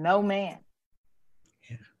no man.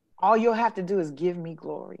 Yeah. All you'll have to do is give me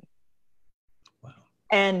glory. Wow.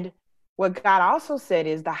 And what God also said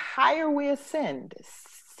is the higher we ascend,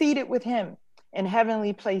 seated with him in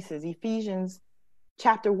heavenly places, Ephesians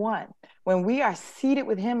chapter 1, when we are seated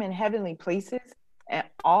with him in heavenly places and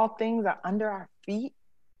all things are under our feet,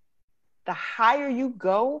 the higher you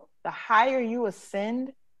go, the higher you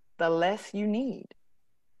ascend, the less you need.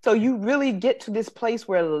 So you really get to this place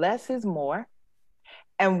where less is more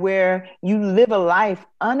and where you live a life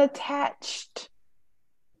unattached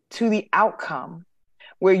to the outcome,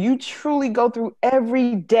 where you truly go through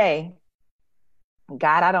every day.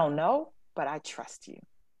 God, I don't know, but I trust you.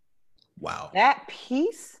 Wow. That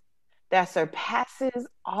peace that surpasses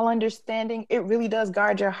all understanding, it really does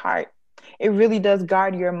guard your heart. It really does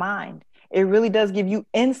guard your mind. It really does give you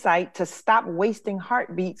insight to stop wasting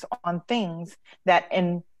heartbeats on things that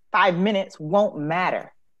in 5 minutes won't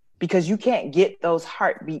matter because you can't get those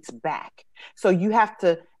heartbeats back. So you have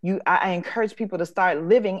to, I encourage people to start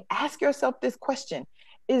living. Ask yourself this question.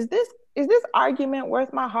 Is this argument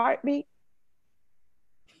worth my heartbeat?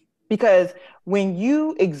 Because when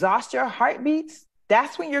you exhaust your heartbeats,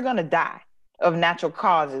 that's when you're going to die of natural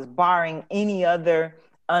causes, barring any other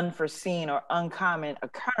unforeseen or uncommon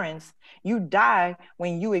occurrence. You die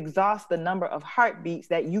when you exhaust the number of heartbeats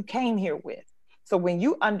that you came here with. So when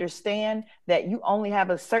you understand that you only have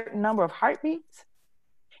a certain number of heartbeats,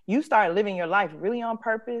 you start living your life really on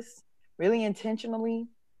purpose, really intentionally.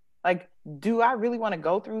 Like, do I really want to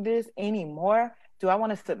go through this anymore? Do I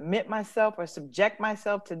want to submit myself or subject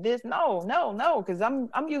myself to this? No, because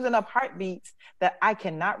I'm using up heartbeats that I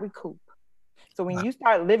cannot recoup. So when you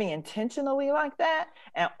start living intentionally like that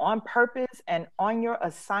and on purpose and on your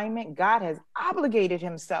assignment, God has obligated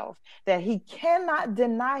himself that he cannot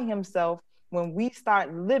deny himself when we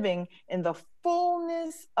start living in the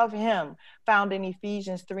fullness of him found in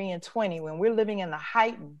Ephesians 3:20, when we're living in the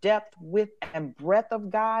height, depth, width, and breadth of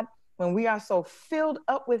God, when we are so filled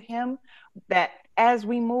up with him that as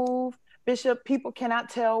we move, Bishop, people cannot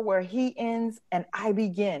tell where he ends and I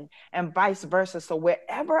begin, and vice versa. So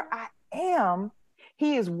wherever I am,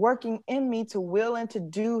 he is working in me to will and to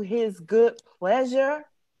do his good pleasure,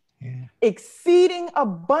 exceeding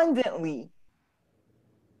abundantly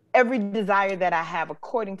every desire that I have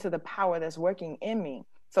according to the power that's working in me.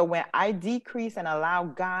 So when I decrease and allow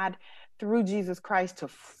God through Jesus Christ to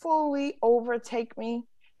fully overtake me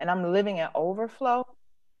and I'm living in overflow,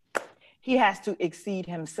 he has to exceed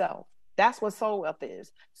himself. That's what soul wealth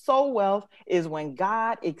is. Soul wealth is when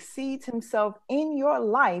God exceeds himself in your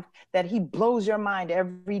life, that he blows your mind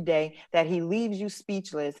every day, that he leaves you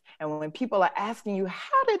speechless. And when people are asking you,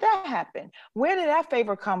 how did that happen? Where did that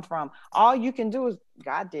favor come from? All you can do is,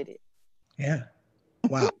 God did it. Yeah.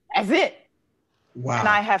 Wow. That's it. Wow. And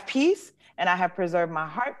I have peace and I have preserved my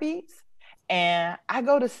heartbeats and I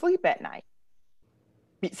go to sleep at night.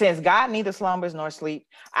 Since God neither slumbers nor sleep,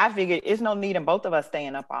 I figured it's no need in both of us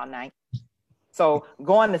staying up all night. So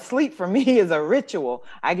going to sleep for me is a ritual.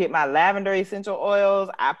 I get my lavender essential oils.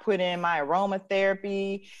 I put in my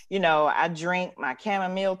aromatherapy. I drink my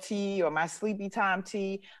chamomile tea or my sleepy time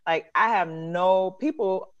tea. Like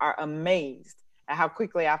people are amazed at how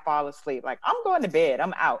quickly I fall asleep. Like, I'm going to bed.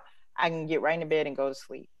 I'm out. I can get right into bed and go to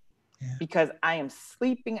sleep because I am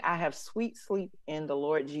sleeping. I have sweet sleep in the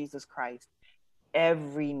Lord Jesus Christ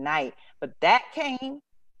every night. But that came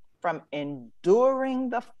from enduring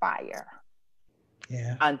the fire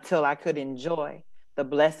until I could enjoy the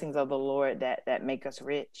blessings of the Lord that make us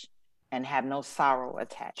rich and have no sorrow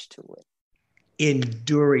attached to it.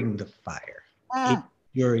 Enduring the fire,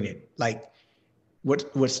 enduring it. Like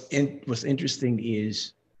what's interesting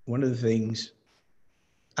is one of the things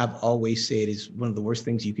I've always said is one of the worst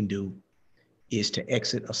things you can do is to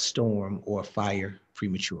exit a storm or a fire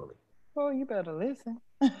prematurely. Well, you better listen.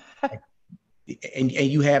 And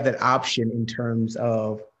you have that option in terms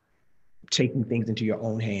of taking things into your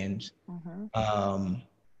own hands,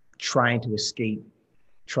 trying to escape,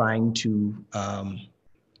 trying to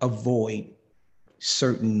avoid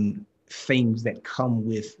certain things that come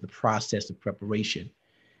with the process of preparation.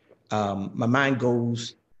 My mind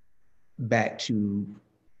goes back to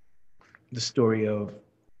the story of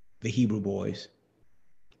the Hebrew boys,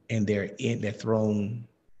 and they're thrown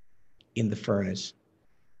in the furnace.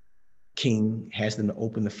 King has them to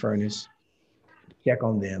open the furnace, check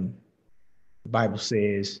on them. The Bible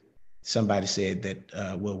says, somebody said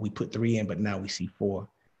that, well, we put 3 in, but now we see 4.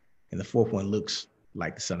 And the 4th one looks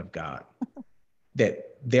like the Son of God.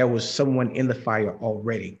 That there was someone in the fire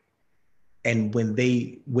already. And when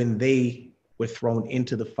they were thrown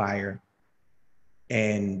into the fire,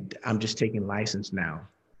 and I'm just taking license now,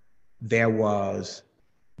 there was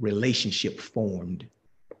relationship formed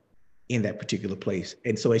in that particular place.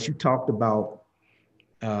 And so as you talked about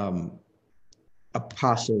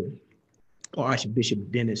Apostle or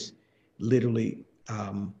Archbishop Dennis literally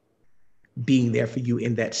being there for you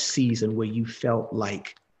in that season where you felt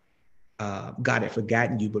like God had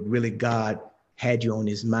forgotten you, but really God had you on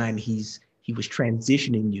his mind. He was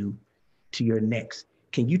transitioning you to your next.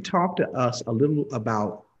 Can you talk to us a little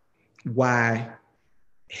about why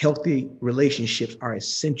healthy relationships are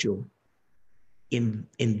essential in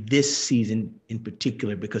this season in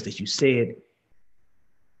particular? Because as you said,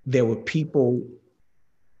 there were people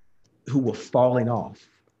who were falling off,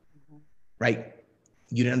 right?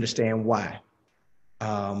 You didn't understand why.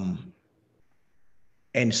 And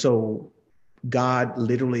so God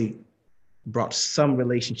literally brought some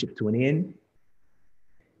relationship to an end,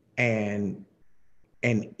 and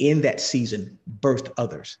in that season birthed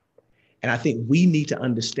others. And I think we need to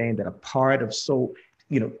understand that a part of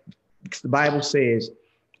the Bible says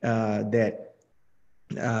that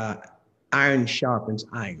iron sharpens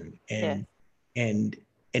iron, and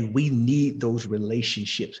we need those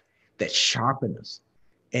relationships that sharpen us.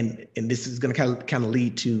 And this is going to kind of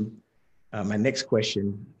lead to my next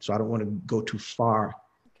question. So I don't want to go too far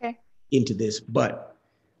into this, but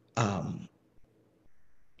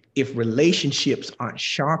if relationships aren't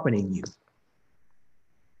sharpening you,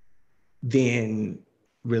 then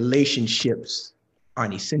relationships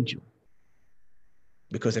aren't essential.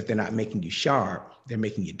 Because if they're not making you sharp, they're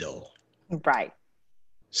making you dull. Right.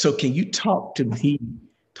 So can you talk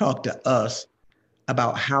to us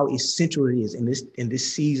about how essential it is in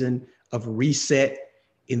this season of reset,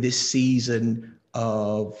 in this season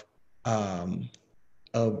of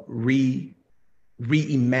reimagining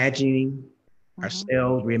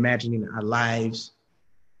ourselves, reimagining our lives?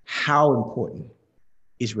 How important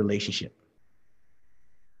is relationship?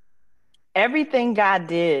 Everything God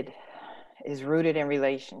did is rooted in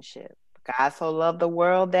relationship. God so loved the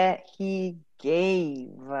world that he gave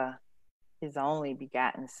his only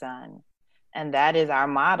begotten son. And that is our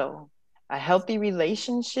motto. A healthy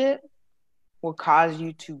relationship will cause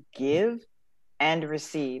you to give and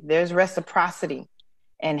receive. There's reciprocity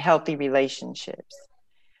in healthy relationships.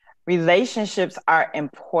 Relationships are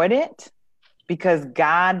important because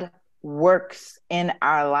God works in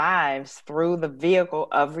our lives through the vehicle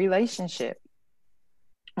of relationship.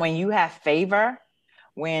 When you have favor,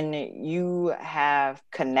 when you have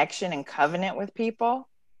connection and covenant with people,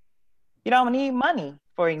 you don't need money,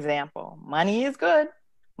 for example. Money is good.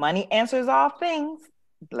 Money answers all things.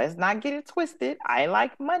 Let's not get it twisted. I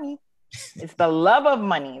like money. It's the love of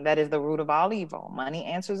money that is the root of all evil. Money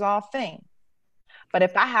answers all things. But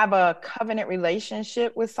if I have a covenant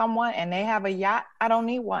relationship with someone and they have a yacht, I don't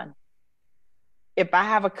need one. If I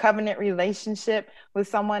have a covenant relationship with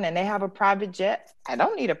someone and they have a private jet, I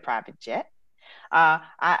don't need a private jet.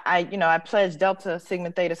 I pledged Delta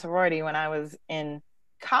Sigma Theta sorority when I was in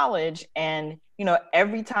college, and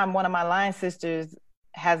every time one of my line sisters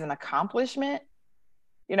has an accomplishment,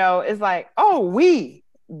 it's like, oh, we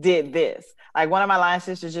did this. Like one of my line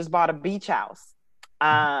sisters just bought a beach house,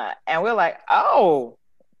 and we're like, oh,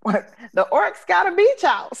 the Orcs got a beach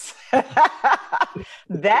house.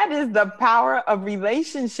 That is the power of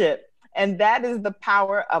relationship, and that is the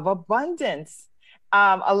power of abundance.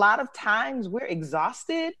 A lot of times we're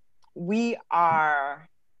exhausted, we are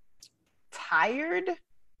tired,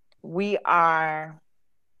 we are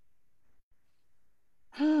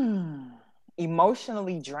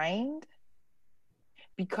emotionally drained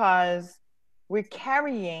because we're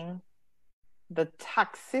carrying the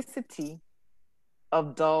toxicity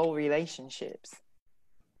of dull relationships.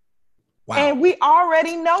 Wow. And we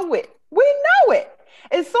already know it. We know it.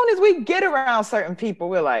 As soon as we get around certain people,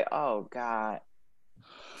 we're like, oh God.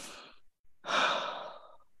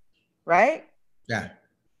 right? Yeah.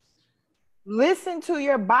 Listen to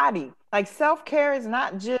your body. Like self-care is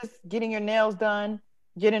not just getting your nails done,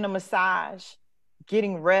 getting a massage,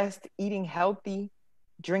 getting rest, eating healthy,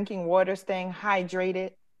 drinking water, staying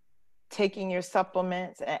hydrated, taking your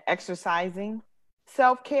supplements and exercising.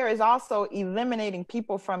 Self-care is also eliminating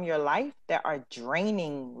people from your life that are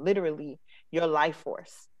draining literally your life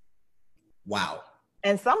force. Wow.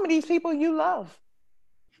 And some of these people you love.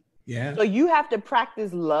 Yeah. So you have to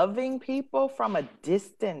practice loving people from a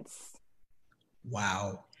distance.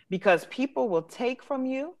 Wow. Because people will take from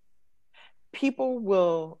you. People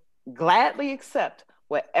will gladly accept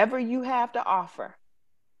whatever you have to offer,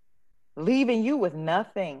 leaving you with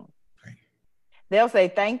nothing. Right. They'll say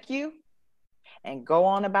thank you and go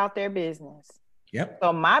on about their business. Yep.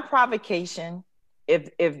 So my provocation, if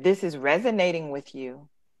this is resonating with you,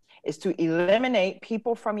 is to eliminate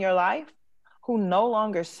people from your life who no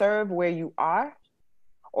longer serve where you are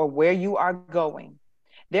or where you are going.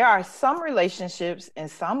 There are some relationships in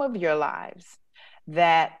some of your lives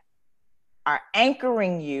that are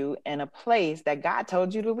anchoring you in a place that God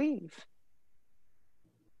told you to leave.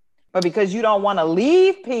 But because you don't want to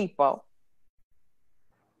leave people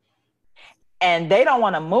and they don't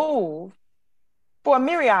want to move for a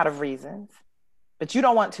myriad of reasons, but you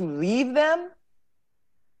don't want to leave them,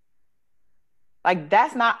 like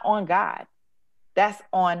that's not on God. That's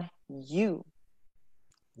on you.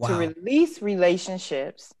 Wow. To release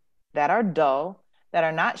relationships that are dull, that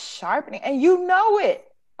are not sharpening, and you know it.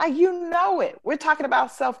 Like you know it. We're talking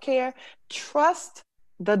about self-care. Trust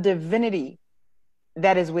the divinity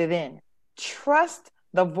that is within. Trust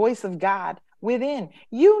the voice of God within.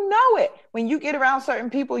 You know it. When you get around certain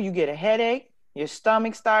people, you get a headache, your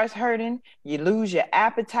stomach starts hurting, you lose your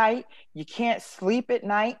appetite, you can't sleep at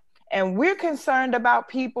night. And we're concerned about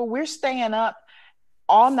people. We're staying up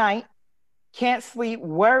all night, can't sleep,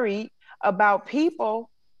 worried about people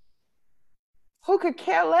who could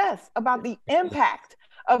care less about the impact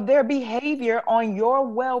of their behavior on your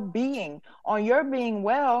well-being, on your being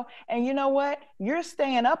well. And you know what? You're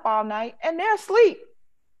staying up all night and they're asleep.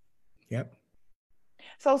 Yep.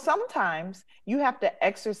 So sometimes you have to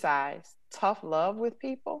exercise tough love with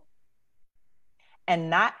people and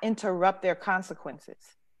not interrupt their consequences.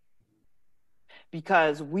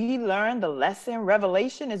 Because we learn the lesson,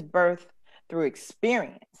 revelation is birthed through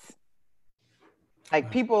experience.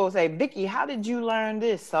 Like people will say, Vikki, how did you learn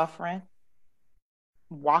this? Suffering,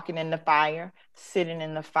 walking in the fire, sitting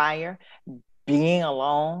in the fire, being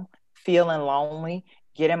alone, feeling lonely,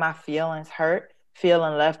 getting my feelings hurt,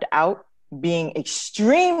 feeling left out, being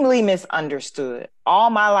extremely misunderstood all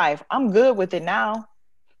my life. I'm good with it now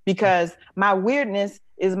because my weirdness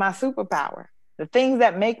is my superpower. The things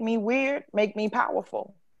that make me weird make me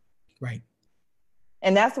powerful. Right.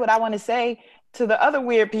 And that's what I want to say to the other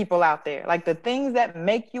weird people out there. Like the things that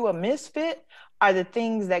make you a misfit are the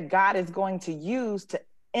things that God is going to use to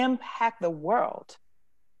impact the world.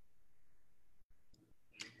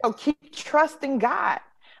 So keep trusting God.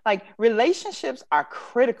 Like relationships are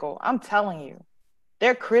critical. I'm telling you,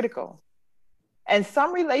 they're critical. And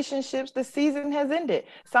some relationships, the season has ended.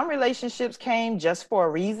 Some relationships came just for a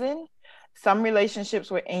reason. Some relationships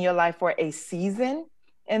were in your life for a season.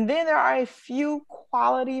 And then there are a few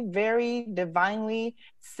quality, very divinely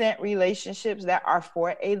sent relationships that are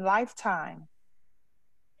for a lifetime.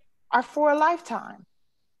 Are for a lifetime.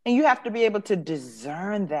 And you have to be able to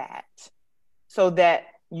discern that so that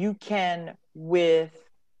you can, with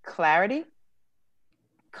clarity,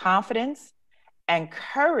 confidence, and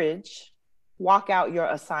courage, walk out your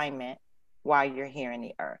assignment while you're here in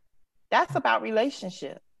the earth. That's about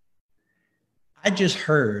relationship. I just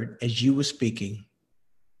heard as you were speaking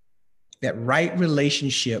that right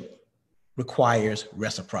relationship requires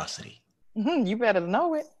reciprocity. Mm-hmm, you better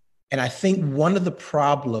know it. And I think one of the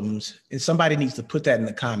problems, and somebody needs to put that in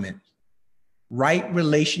the comment, right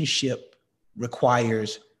relationship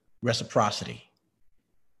requires reciprocity.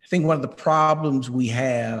 I think one of the problems we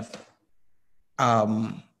have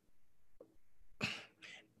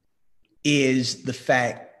is the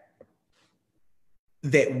fact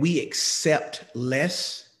that we accept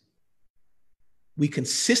less. We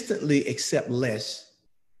consistently accept less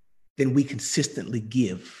than we consistently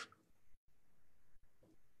give.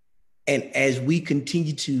 And as we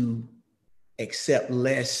continue to accept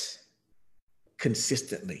less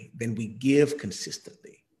consistently than we give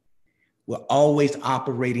consistently, we're always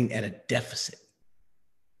operating at a deficit.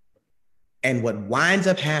 And what winds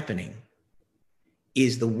up happening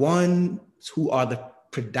is the ones who are the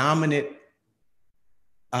predominant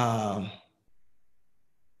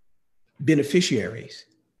beneficiaries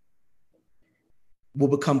will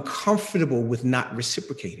become comfortable with not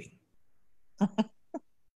reciprocating.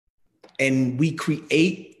 And we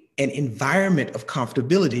create an environment of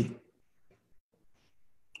comfortability,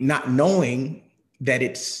 not knowing that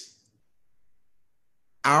it's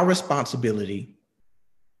our responsibility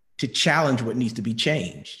to challenge what needs to be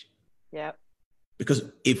changed. Yep. Because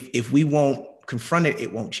if we won't confront it,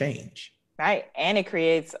 it won't change. Right. And it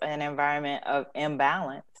creates an environment of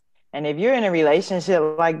imbalance. And if you're in a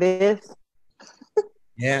relationship like this,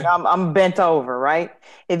 yeah, I'm bent over, right?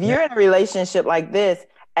 If you're in a relationship like this,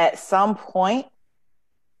 at some point,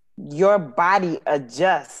 your body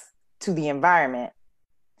adjusts to the environment.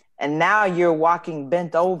 And now you're walking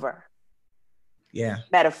bent over. Yeah.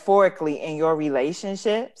 Metaphorically in your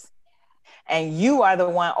relationships. And you are the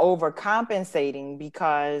one overcompensating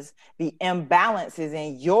because the imbalance is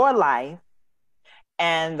in your life,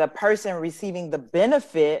 and the person receiving the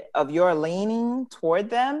benefit of your leaning toward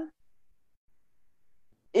them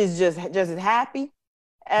is just as happy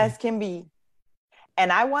as can be.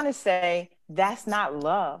 And I want to say that's not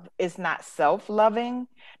love. It's not self-loving.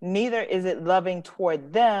 Neither is it loving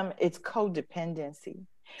toward them. It's codependency.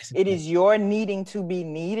 It is your needing to be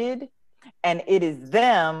needed, and it is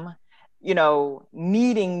them,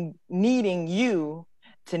 needing you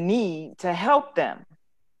to need to help them.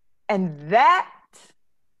 And that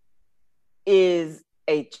is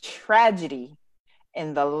a tragedy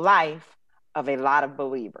in the life of a lot of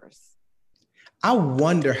believers. I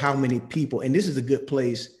wonder how many people, and this is a good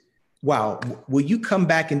place. Wow. Will you come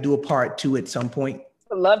back and do a part 2 at some point?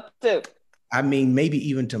 I'd love to. I mean, maybe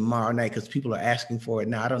even tomorrow night, because people are asking for it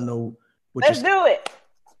now. I don't know what Let's do it.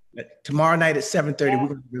 Tomorrow night at 7:30, we're going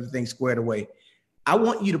to get everything squared away. I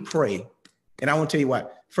want you to pray. And I want to tell you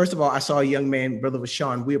what. First of all, I saw a young man, Brother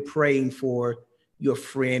Vashawn. We're praying for your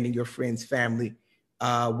friend and your friend's family.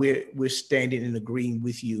 We're standing and agreeing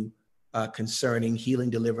with you concerning healing,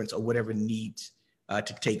 deliverance, or whatever needs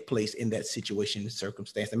to take place in that situation and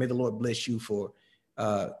circumstance. And may the Lord bless you for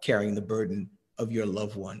carrying the burden of your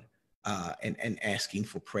loved one and asking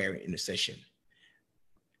for prayer and intercession.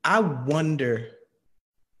 I wonder,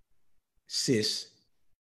 sis,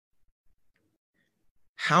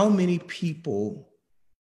 how many people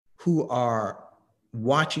who are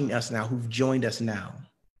watching us now, who've joined us now,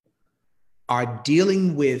 are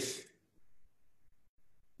dealing with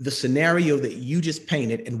the scenario that you just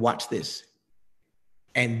painted, and watch this.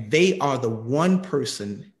 And they are the one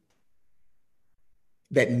person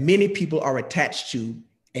that many people are attached to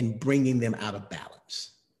and bringing them out of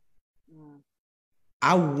balance.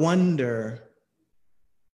 I wonder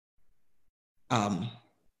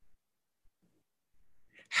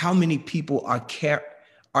how many people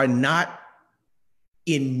are not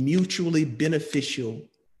in mutually beneficial,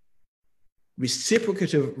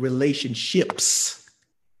 reciprocative relationships.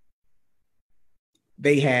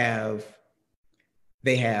 They have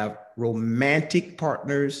romantic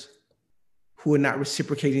partners who are not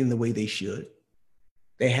reciprocating the way they should.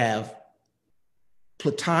 They have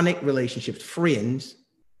platonic relationships, friends.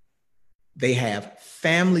 They have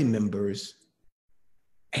family members,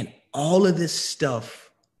 and all of this stuff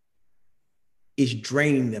is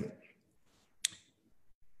draining them.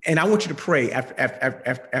 And I want you to pray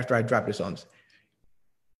after I drop this on us.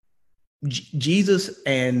 Jesus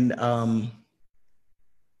and the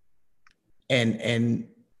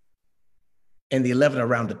 11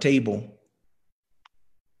 around the table,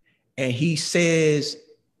 and he says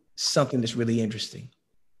something that's really interesting.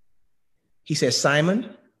 He says,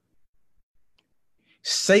 Simon,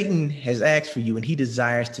 Satan has asked for you, and he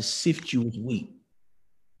desires to sift you as wheat.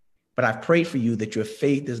 But I've prayed for you that your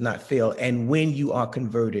faith does not fail. And when you are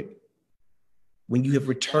converted, when you have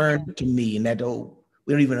returned to me, and we don't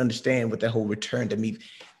even understand what that whole return to me,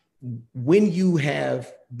 when you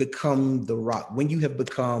have become the rock, when you have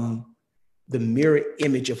become the mirror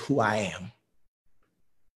image of who I am,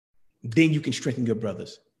 then you can strengthen your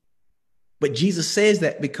brothers. But Jesus says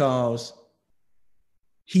that because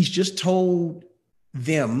he's just told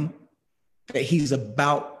them that he's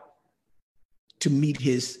about to meet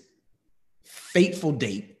his fateful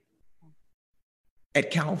date at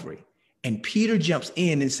Calvary. And Peter jumps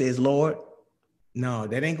in and says, Lord, no,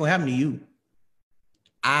 that ain't gonna happen to you.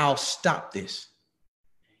 I'll stop this.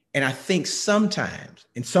 And I think sometimes,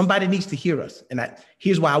 and somebody needs to hear us, and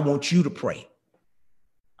here's why I want you to pray.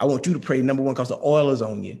 I want you to pray, number one, because the oil is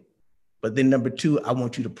on you. But then number two, I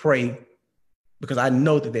want you to pray because I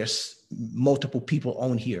know that there's multiple people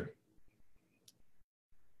on here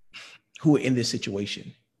who are in this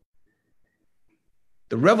situation.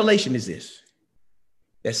 The revelation is this,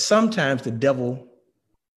 that sometimes the devil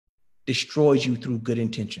destroys you through good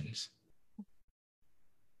intentions.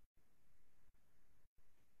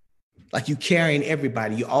 Like you carrying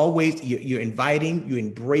everybody. You're inviting, you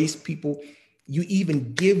embrace people. You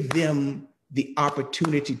even give them the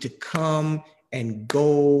opportunity to come and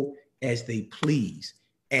go as they please.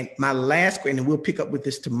 And my last question, and we'll pick up with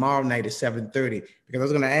this tomorrow night at 7:30, because I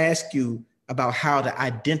was going to ask you about how to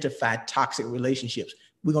identify toxic relationships.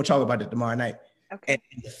 We're going to talk about it tomorrow night. Okay.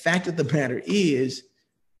 And the fact of the matter is,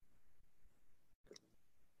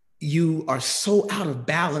 you are so out of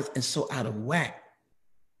balance and so out of whack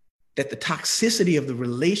that the toxicity of the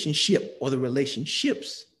relationship or the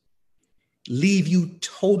relationships leave you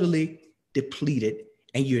totally depleted,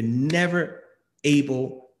 and you're never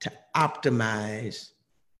able to optimize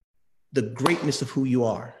the greatness of who you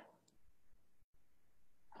are.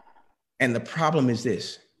 And the problem is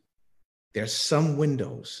this: there's some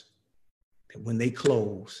windows that when they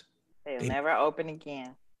close, they'll never open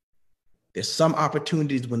again. There's some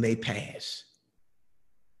opportunities when they pass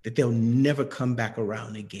that they'll never come back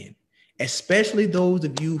around again, especially those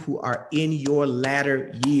of you who are in your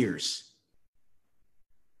latter years.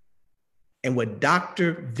 And what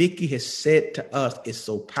Dr. Vikki has said to us is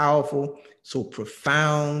so powerful, so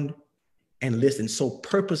profound, and listen, so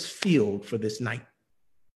purpose-filled for this night,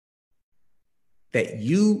 that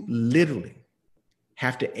you literally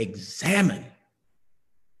have to examine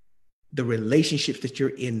the relationships that you're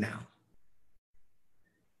in now.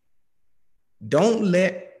 Don't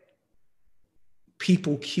let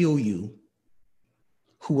people kill you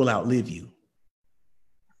who will outlive you.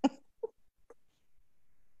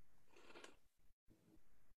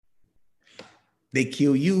 They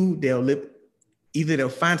kill you, they'll live. Either they'll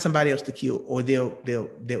find somebody else to kill, or they'll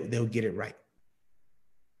get it right.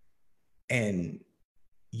 And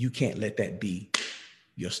you can't let that be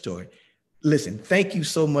your story. Listen, thank you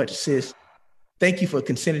so much, sis. Thank you for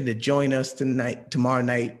consenting to join us tomorrow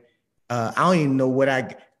night. I don't even know what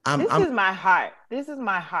This is my heart. This is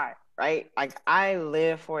my heart, right? Like, I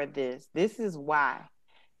live for this. This is why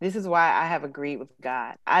I have agreed with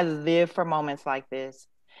God. I live for moments like this.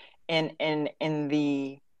 In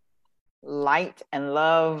the light and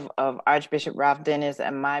love of Archbishop Ralph Dennis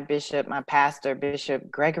and my pastor, Bishop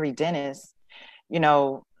Gregory Dennis,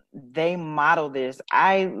 they model this.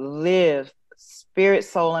 I live spirit,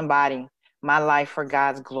 soul, and body, my life for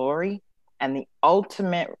God's glory. And the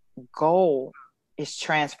ultimate goal is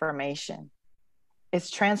transformation. It's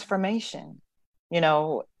transformation.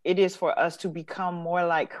 It is for us to become more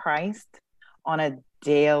like Christ on a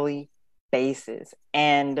daily basis.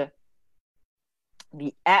 And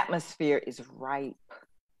the atmosphere is ripe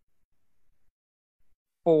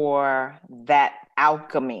for that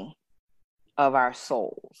alchemy of our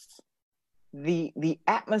souls. The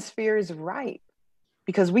atmosphere is ripe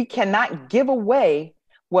because we cannot give away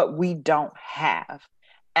what we don't have.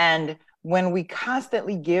 And when we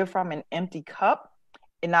constantly give from an empty cup,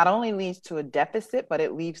 it not only leads to a deficit, but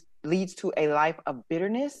it leads to a life of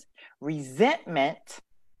bitterness, resentment,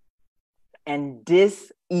 and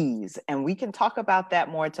dis-ease. And we can talk about that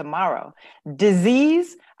more tomorrow.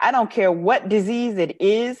 Disease, I don't care what disease it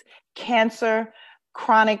is, cancer,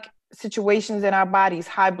 chronic situations in our bodies,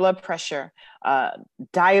 high blood pressure,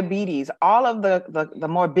 diabetes, all of the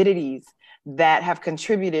morbidities that have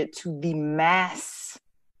contributed to the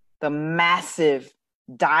massive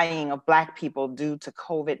dying of Black people due to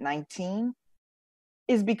COVID-19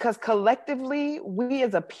 is because collectively, we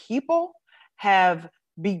as a people have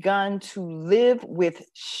begun to live with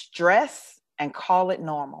stress and call it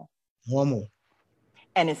normal.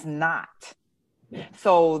 And it's not.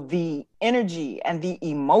 So the energy and the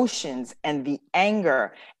emotions and the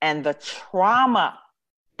anger and the trauma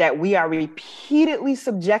that we are repeatedly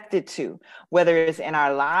subjected to, whether it's in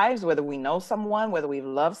our lives, whether we know someone, whether we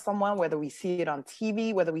love someone, whether we see it on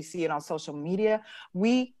TV, whether we see it on social media,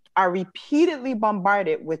 we are repeatedly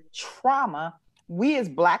bombarded with trauma. We as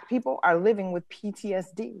Black people are living with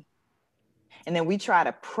PTSD. And then we try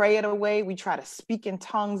to pray it away. We try to speak in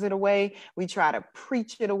tongues it away. We try to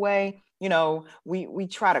preach it away. We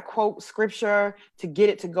try to quote scripture to get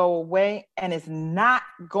it to go away. And it's not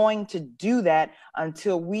going to do that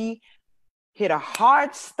until we hit a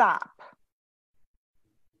hard stop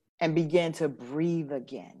and begin to breathe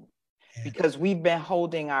again. Because we've been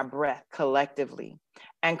holding our breath collectively.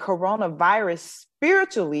 And coronavirus,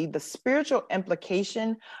 spiritually, the spiritual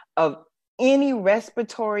implication of any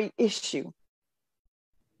respiratory issue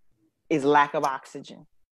is lack of oxygen.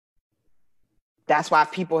 That's why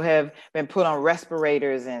people have been put on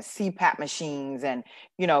respirators and CPAP machines. And,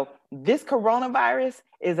 this coronavirus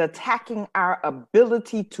is attacking our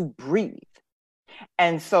ability to breathe.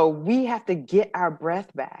 And so we have to get our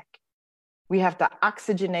breath back. We have to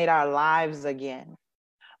oxygenate our lives again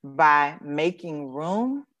by making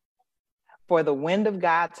room for the wind of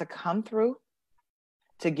God to come through,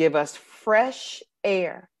 to give us fresh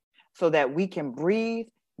air so that we can breathe,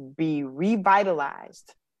 be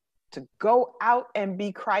revitalized, to go out and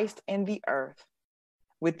be Christ in the earth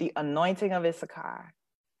with the anointing of Issachar,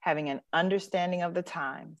 having an understanding of the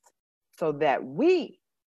times so that we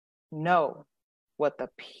know what the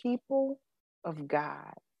people of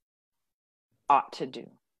God ought to do.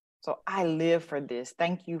 So I live for this.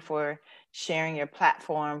 Thank you for sharing your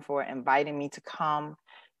platform, for inviting me to come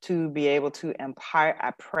to be able to impart.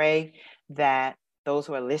 I pray that those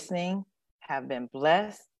who are listening have been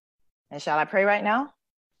blessed. And shall I pray right now?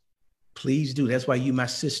 Please do. That's why you my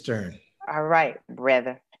sister. All right,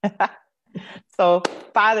 brother. So,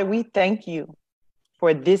 Father, we thank you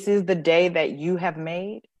for this is the day that you have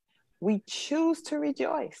made. We choose to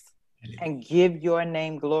rejoice and give your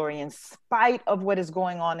name glory in spite of what is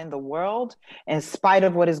going on in the world, in spite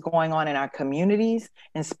of what is going on in our communities,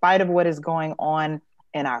 in spite of what is going on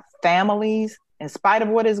in our families, in spite of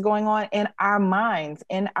what is going on in our minds,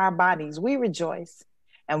 in our bodies. We rejoice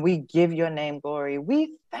and we give your name glory.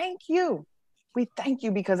 We thank you. We thank you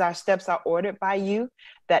because our steps are ordered by you,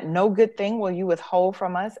 that no good thing will you withhold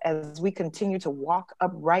from us as we continue to walk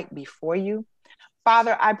upright before you.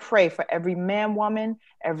 Father, I pray for every man, woman,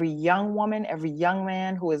 every young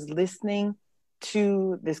man who is listening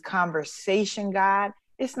to this conversation, God.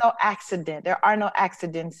 It's no accident. There are no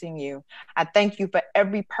accidents in you. I thank you for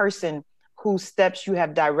every person whose steps you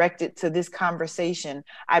have directed to this conversation.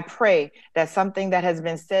 I pray that something that has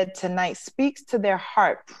been said tonight speaks to their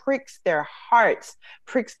heart, pricks their hearts,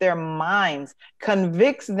 pricks their minds,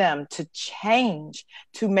 convicts them to change,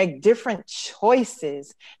 to make different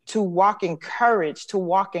choices, to walk in courage, to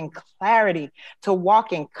walk in clarity, to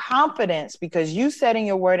walk in confidence, because you said in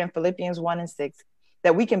your word in Philippians 1:6,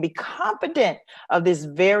 that we can be confident of this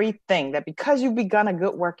very thing, that because you've begun a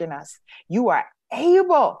good work in us, you are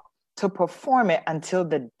able to perform it until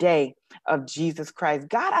the day of Jesus Christ.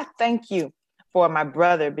 God, I thank you for my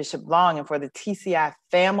brother, Bishop Long, and for the TCI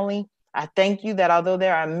family. I thank you that although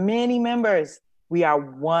there are many members, we are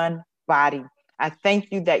one body. I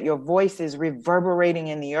thank you that your voice is reverberating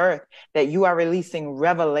in the earth, that you are releasing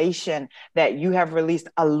revelation, that you have released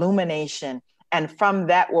illumination. And from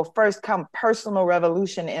that will first come personal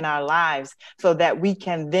revolution in our lives so that we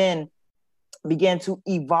can then begin to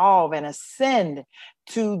evolve and ascend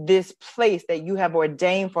to this place that you have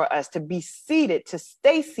ordained for us to be seated, to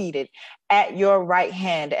stay seated at your right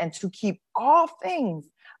hand and to keep all things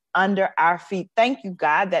under our feet. Thank you,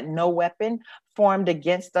 God, that no weapon formed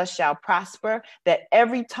against us shall prosper, that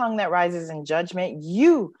every tongue that rises in judgment,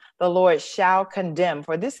 you, the Lord, shall condemn.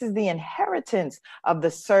 For this is the inheritance of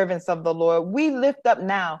the servants of the Lord. We lift up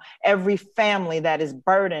now every family that is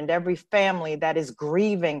burdened, every family that is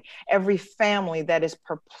grieving, every family that is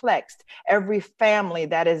perplexed, every family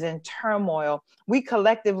that is in turmoil. We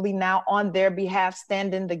collectively now on their behalf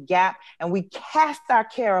stand in the gap and we cast our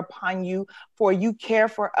care upon you, for you care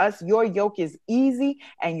for us. Your yoke is easy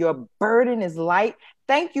and your burden is light.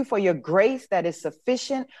 Thank you for your grace that is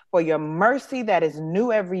sufficient, for your mercy that is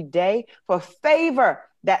new every day, for favor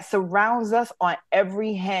that surrounds us on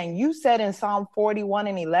every hand. You said in Psalm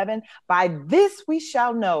 41:11, by this we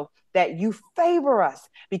shall know that you favor us,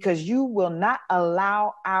 because you will not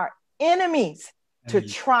allow our enemies to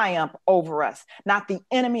triumph over us. Not the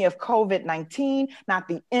enemy of COVID-19, not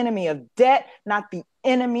the enemy of debt, not the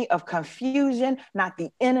enemy of confusion, not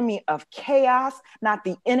the enemy of chaos, not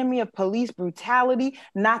the enemy of police brutality,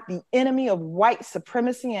 not the enemy of white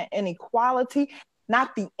supremacy and inequality,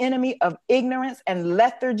 not the enemy of ignorance and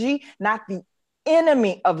lethargy, not the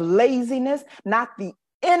enemy of laziness, not the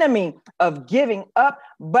enemy of giving up.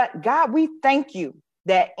 But God, we thank you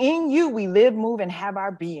that in you we live, move, and have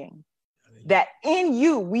our being. That in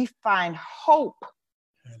you we find hope,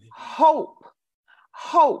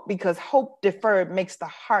 because hope deferred makes the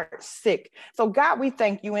heart sick. So God, we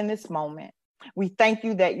thank you in this moment. We thank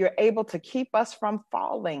you that you're able to keep us from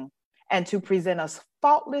falling and to present us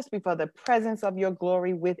faultless before the presence of your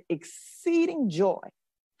glory with exceeding joy.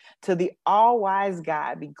 To the all-wise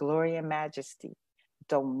God be glory and majesty,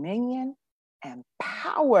 dominion and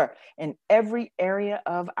power in every area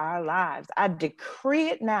of our lives. I decree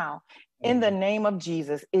it now in the name of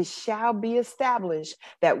Jesus. It shall be established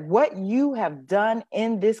that what you have done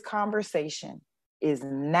in this conversation is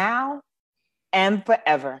now and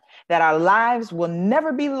forever, that our lives will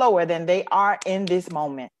never be lower than they are in this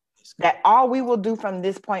moment, that all we will do from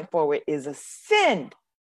this point forward is ascend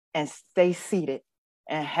and stay seated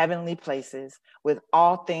in heavenly places with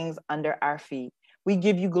all things under our feet. We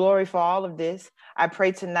give you glory for all of this. I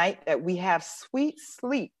pray tonight that we have sweet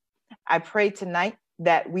sleep. I pray tonight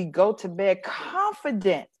that we go to bed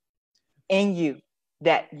confident in you,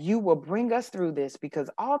 that you will bring us through this, because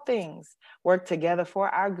all things work together for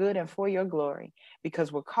our good and for your glory,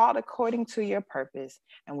 because we're called according to your purpose,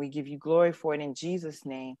 and we give you glory for it in Jesus'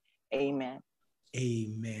 name. Amen.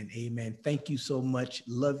 Amen. Amen. Thank you so much.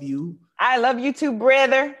 Love you. I love you too,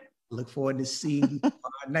 brother. Look forward to seeing you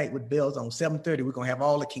tomorrow night with bells on 7:30. We're going to have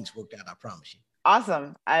all the kinks worked out, I promise you.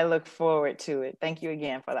 Awesome. I look forward to it. Thank you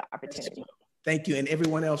again for the opportunity. Thank you. And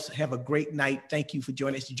everyone else, have a great night. Thank you for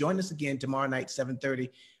joining us. Join us again tomorrow night, 7:30,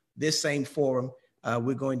 this same forum.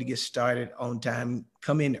 We're going to get started on time.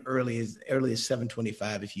 Come in early as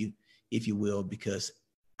 7:25 if you will, because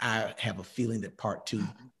I have a feeling that part 2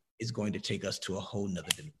 is going to take us to a whole nother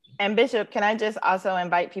dimension. And Bishop, can I just also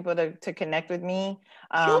invite people to connect with me?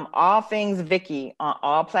 Sure. All things Vikki on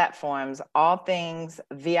all platforms, all things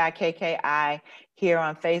VIKKI here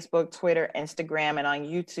on Facebook, Twitter, Instagram, and on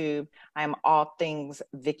YouTube. I am all things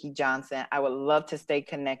Vikki Johnson. I would love to stay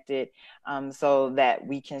connected so that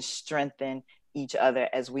we can strengthen each other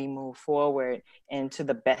as we move forward into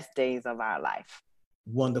the best days of our life.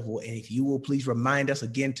 Wonderful. And if you will please remind us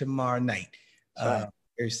again tomorrow night. Sure.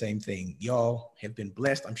 Very same thing. Y'all have been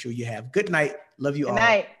blessed. I'm sure you have. Good night. Love you all. Good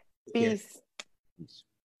night. Peace. Peace.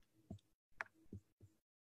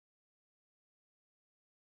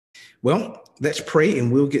 Well, let's pray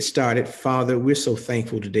and we'll get started. Father, we're so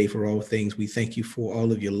thankful today for all things. We thank you for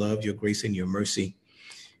all of your love, your grace, and your mercy,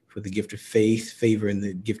 for the gift of faith, favor, and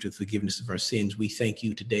the gift of forgiveness of our sins. We thank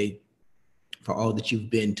you today for all that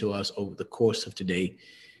you've been to us over the course of today,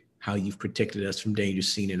 how you've protected us from danger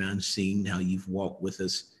seen and unseen, how you've walked with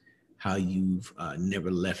us, how you've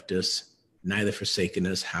never left us, neither forsaken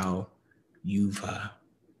us, how you've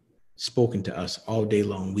spoken to us all day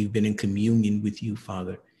long. We've been in communion with you,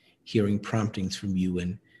 Father, hearing promptings from you.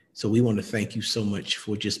 And so we want to thank you so much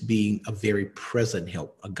for just being a very present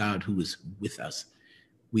help, a God who is with us.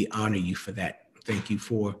 We honor you for that. Thank you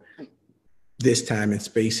for this time and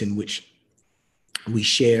space in which we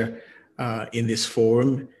share in this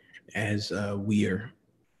forum, as we are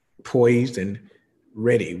poised and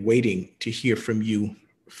ready, waiting to hear from you,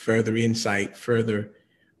 further insight, further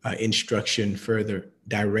instruction, further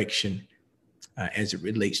direction as it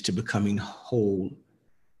relates to becoming whole,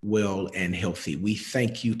 well, and healthy. We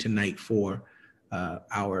thank you tonight for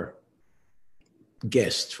our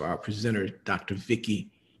guest, for our presenter, Dr.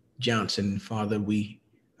 Vikki Johnson. Father, we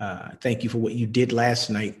thank you for what you did last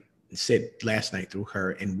night, said last night through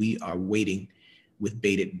her, and we are waiting with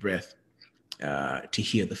bated breath to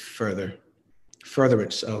hear the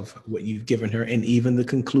furtherance of what you've given her, and even the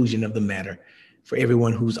conclusion of the matter. For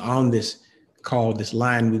everyone who's on this call, this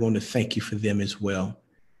line, we want to thank you for them as well.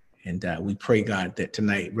 And we pray, God, that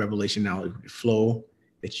tonight revelation knowledge would flow,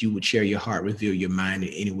 that you would share your heart, reveal your mind,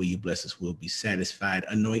 and any way you bless us, we'll be satisfied.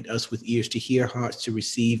 Anoint us with ears to hear, hearts to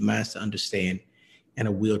receive, minds to understand, and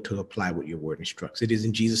a will to apply what your word instructs. It is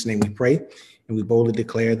in Jesus' name we pray, and we boldly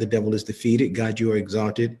declare the devil is defeated. God, you are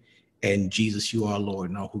exalted, and Jesus, you are Lord.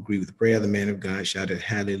 And all who agree with the prayer, the man of God shouted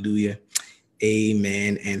hallelujah,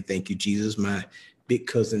 amen, and thank you, Jesus. My big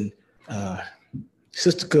cousin,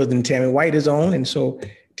 sister cousin Tammy White is on, and so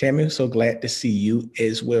Tammy, so glad to see you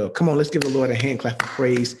as well. Come on, let's give the Lord a hand clap of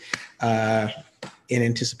praise in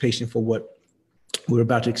anticipation for what we're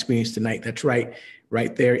about to experience tonight. That's right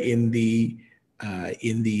there in the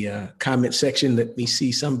comment section. Let me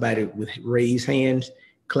see somebody with raised hands,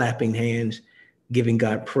 clapping hands, giving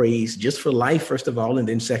God praise just for life, first of all, and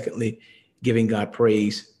then secondly, giving God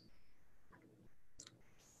praise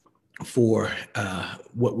for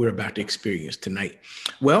what we're about to experience tonight.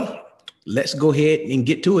 Well, let's go ahead and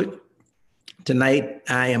get to it. Tonight,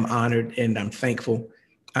 I am honored and I'm thankful.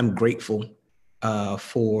 I'm grateful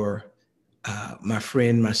for my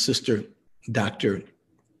friend, my sister, Dr.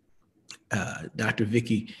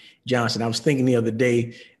 Vikki Johnson. I was thinking the other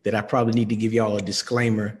day that I probably need to give y'all a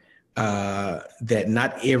disclaimer that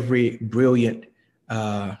not every brilliant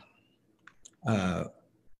and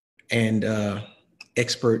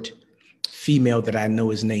expert female that I know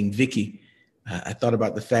is named Vikki. I thought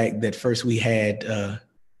about the fact that first we had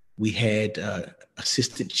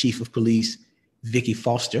Assistant Chief of Police Vicky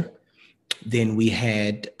Foster. Then we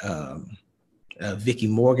had Vicky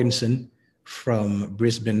Morganson from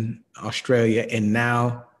Brisbane, Australia. And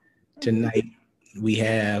now tonight we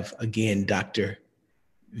have again, Dr.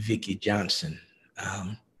 Vikki Johnson.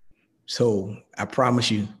 So I promise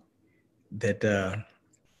you that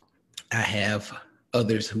I have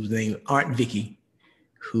others whose names aren't Vicky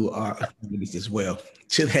who are authorities as well.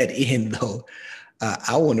 To that end, though,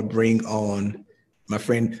 I want to bring on my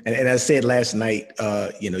friend, and I said last night,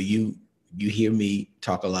 you you hear me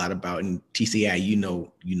talk a lot about in TCI, you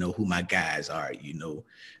know who my guys are,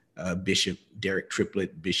 Bishop Derek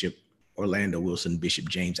Triplett, Bishop Orlando Wilson, Bishop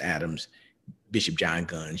James Adams, Bishop John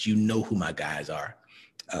Guns, you know who my guys are.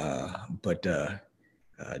 But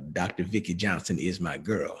Dr. Vikki Johnson is my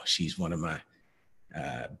girl. She's one of my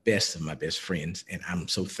best friends, and I'm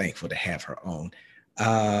so thankful to have her on.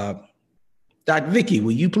 Dr. Vikki,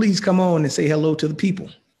 will you please come on and say hello to the people?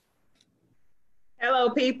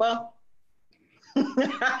 Hello, people. What's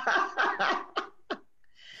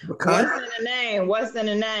in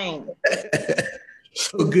the name?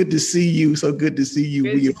 So good to see you. Good to see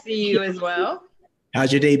you as well.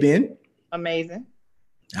 How's your day been? Amazing.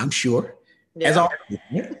 I'm sure. Yeah. As always.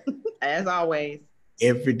 As always.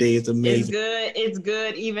 Every day is amazing. It's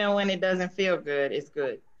good. Even when it doesn't feel good, it's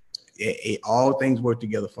good. All things work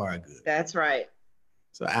together for our good. That's right.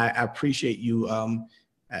 So I appreciate you.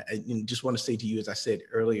 I just want to say to you, as I said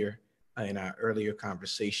earlier in our earlier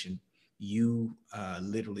conversation, you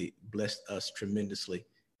literally blessed us tremendously,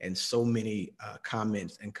 and so many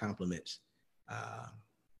comments and compliments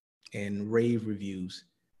and rave reviews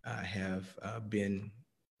have been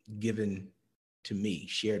given to me,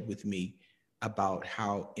 shared with me about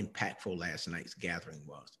how impactful last night's gathering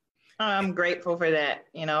was. I'm grateful for that.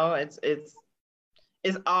 It's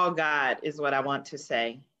all God is what I want to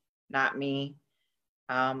say, not me.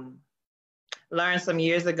 Learned some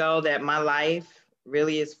years ago that my life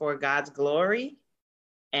really is for God's glory,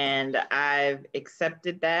 and I've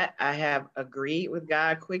accepted that. I have agreed with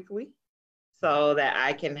God quickly so that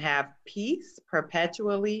I can have peace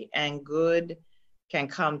perpetually, and good can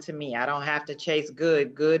come to me. I don't have to chase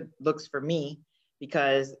good. Good looks for me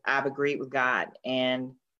because I've agreed with God.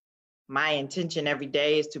 And my intention every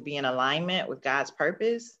day is to be in alignment with God's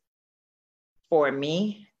purpose for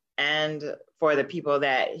me and for the people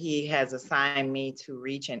that he has assigned me to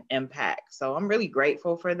reach and impact. So I'm really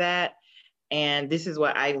grateful for that. And this is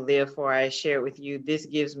what I live for. I share with you. This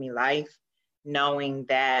gives me life, knowing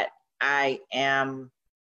that I am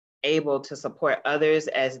able to support others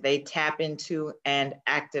as they tap into and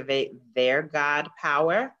activate their God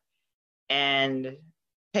power and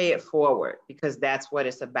pay it forward, because that's what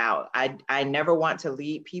it's about. I never want to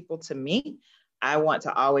lead people to me. I want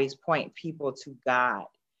to always point people to God.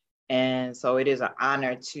 And so it is an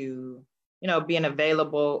honor to, be an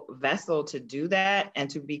available vessel to do that, and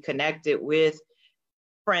to be connected with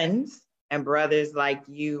friends and brothers like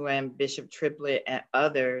you and Bishop Triplett and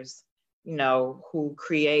others, who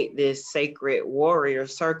create this sacred warrior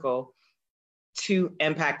circle to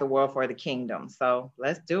impact the world for the kingdom. So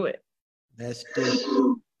let's do it. Let's do it.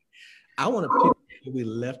 I want to pick where we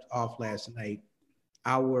left off last night.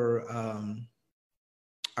 Our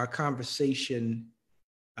conversation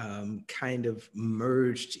kind of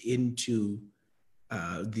merged into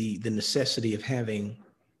the necessity of having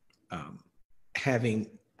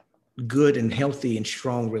good and healthy and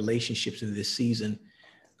strong relationships in this season.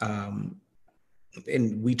 And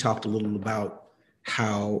we talked a little about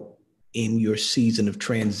how in your season of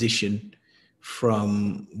transition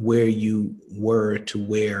from where you were to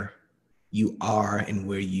where you are and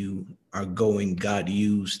where you are going, God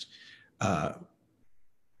used a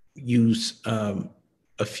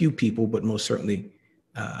few people, but most certainly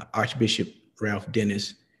Archbishop Ralph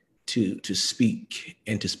Dennis to speak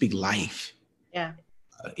life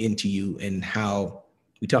into you, and how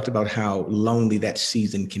we talked about how lonely that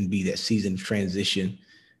season can be, that season of transition,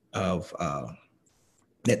 of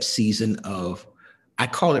that season of, I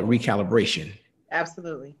call it recalibration.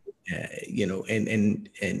 Absolutely.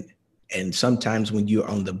 And sometimes when you're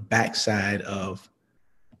on the backside of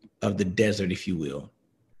the desert, if you will,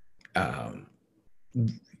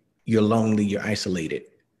 you're lonely, you're isolated,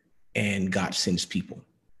 and God sends people.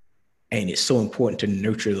 And it's so important to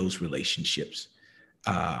nurture those relationships,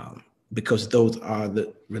 because those are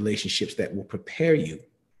the relationships that will prepare you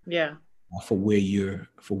for where you're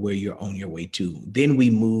on your way to. Then we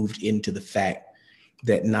moved into the fact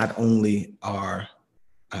that not only are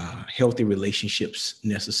healthy relationships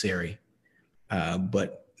necessary,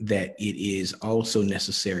 but that it is also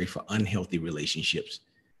necessary for unhealthy relationships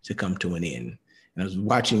to come to an end. And I was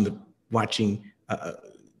watching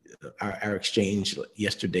our exchange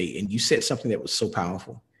yesterday, and you said something that was so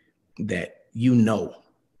powerful, that you know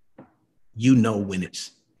when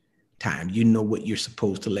it's time. You know what you're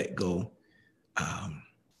supposed to let go.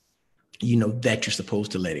 You know that you're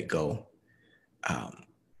supposed to let it go.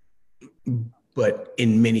 But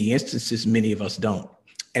in many instances, many of us don't.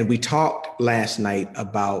 And we talked last night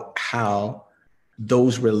about how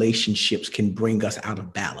those relationships can bring us out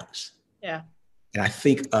of balance. Yeah. And I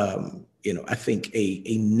think, I think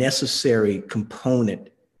a necessary component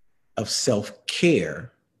of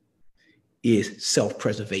self-care is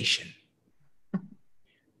self-preservation,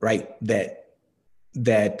 right? That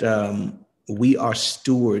we are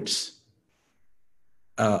stewards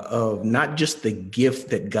of not just the gift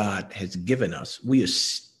that God has given us, we are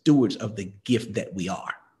stewards of the gift that we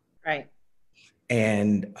are. Right.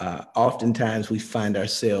 And oftentimes we find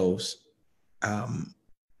ourselves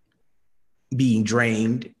being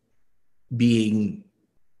drained, being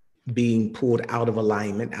pulled out of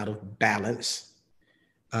alignment, out of balance,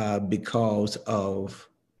 because of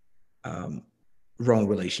wrong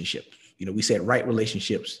relationships. You know, we said right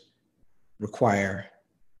relationships require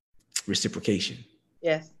reciprocation.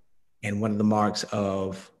 Yes. And one of the marks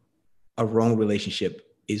of a wrong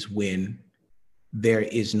relationship is when there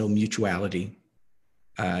is no mutuality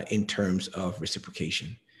in terms of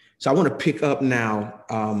reciprocation. So I want to pick up now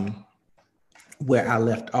where I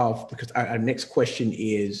left off, because our next question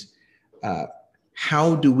is,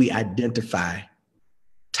 how do we identify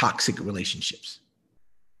toxic relationships?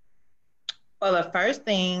 Well, the first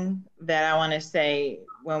thing that I want to say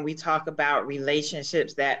when we talk about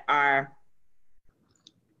relationships that are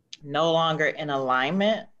no longer in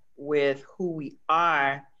alignment with who we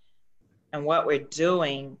are and what we're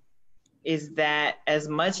doing is that as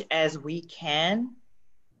much as we can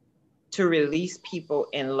to release people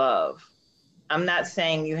in love. I'm not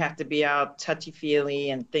saying you have to be all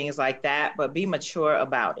touchy-feely and things like that, but be mature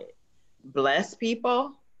about it. Bless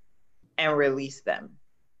people and release them,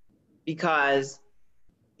 because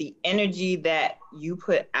the energy that you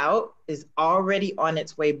put out is already on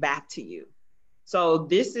its way back to you. So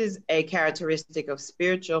this is a characteristic of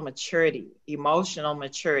spiritual maturity, emotional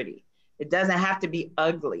maturity. It doesn't have to be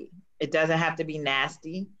ugly. It doesn't have to be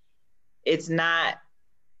nasty. It's not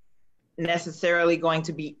necessarily going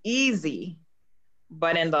to be easy,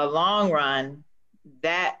 but in the long run,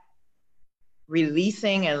 that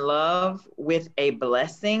releasing and love with a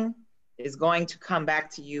blessing is going to come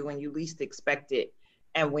back to you when you least expect it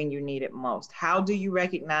and when you need it most. How do you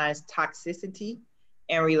recognize toxicity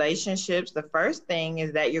in relationships? The first thing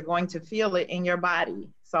is that you're going to feel it in your body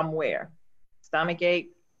somewhere. Stomach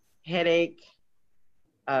ache, headache,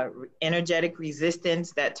 energetic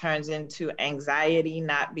resistance that turns into anxiety,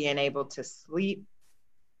 not being able to sleep,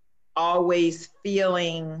 always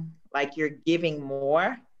feeling like you're giving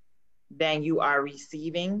more than you are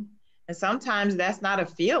receiving. And sometimes that's not a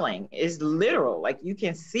feeling, it's literal, like you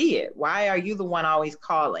can see it. Why are you the one always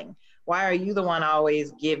calling? Why are you the one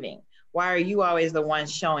always giving? Why are you always the one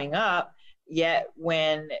showing up? Yet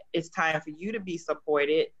when it's time for you to be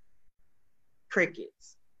supported,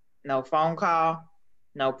 crickets, no phone call,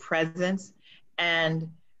 no presence. And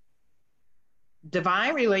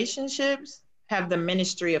divine relationships have the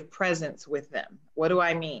ministry of presence with them. What do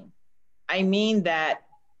I mean? I mean that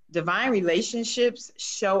divine relationships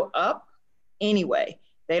show up anyway.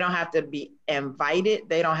 They don't have to be invited.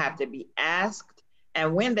 They don't have to be asked.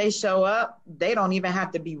 And when they show up, they don't even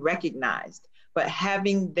have to be recognized. But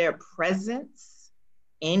having their presence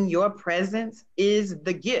in your presence is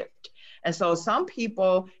the gift. And so some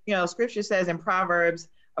people, you know, scripture says in Proverbs,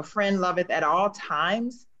 a friend loveth at all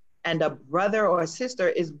times, and a brother or a sister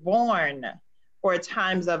is born for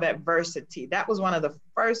times of adversity. That was one of the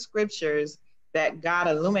first scriptures that God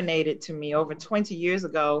illuminated to me over 20 years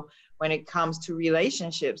ago when it comes to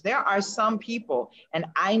relationships. There are some people, and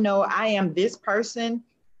I know I am this person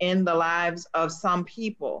in the lives of some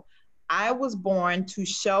people. I was born to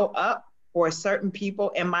show up for certain people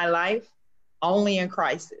in my life only in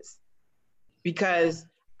crisis, because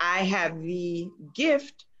I have the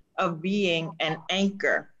gift of being an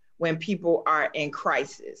anchor when people are in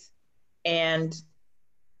crisis. And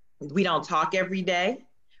we don't talk every day.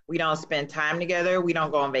 We don't spend time together. We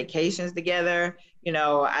don't go on vacations together. You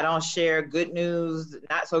know, I don't share good news,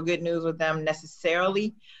 not so good news with them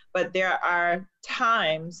necessarily, but there are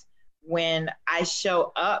times when I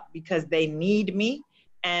show up because they need me,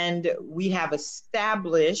 and we have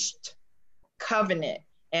established covenant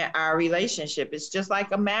in our relationship. It's just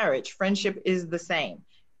like a marriage. Friendship is the same.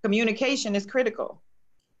 Communication is critical,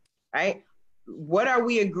 right? What are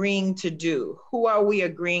we agreeing to do? Who are we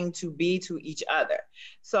agreeing to be to each other?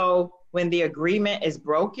 So when the agreement is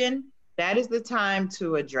broken, that is the time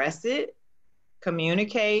to address it,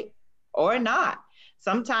 communicate, or not.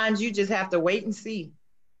 Sometimes you just have to wait and see.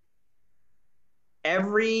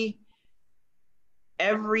 Every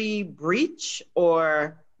breach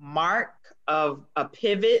or mark of a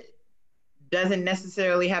pivot doesn't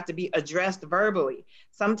necessarily have to be addressed verbally.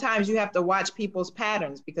 Sometimes you have to watch people's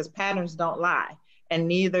patterns, because patterns don't lie, and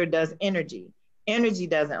neither does energy. Energy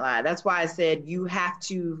doesn't lie. That's why I said you have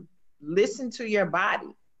to listen to your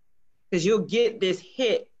body, because you'll get this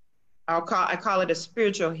hit I call it a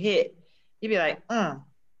spiritual hit. You'd be like,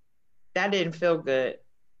 that didn't feel good.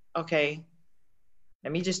 Okay,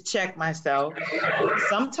 let me just check myself.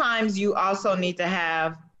 Sometimes you also need to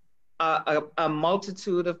have a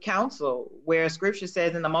multitude of counsel, where scripture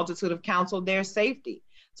says in the multitude of counsel, there's safety.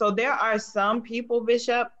 So there are some people,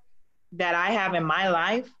 Bishop, that I have in my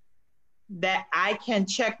life that I can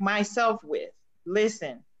check myself with.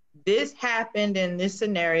 Listen, this happened in this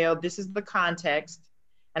scenario. This is the context.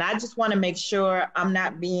 And I just want to make sure I'm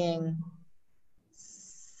not being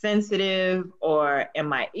sensitive or in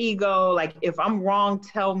my ego. Like, if I'm wrong,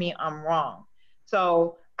 tell me I'm wrong.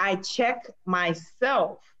 So I check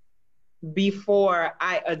myself before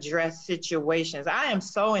I address situations. I am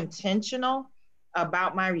so intentional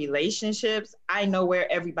about my relationships. I know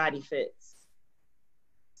where everybody fits.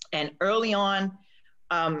 And early on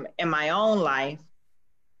in my own life,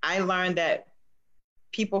 I learned that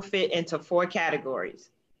people fit into 4 categories.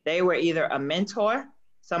 They were either a mentor,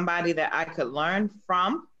 somebody that I could learn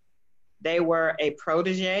from. They were a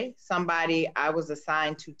protege, somebody I was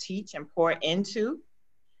assigned to teach and pour into.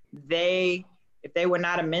 If they were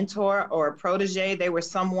not a mentor or a protege, they were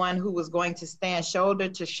someone who was going to stand shoulder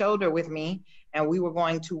to shoulder with me, and we were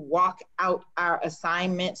going to walk out our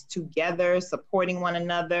assignments together, supporting one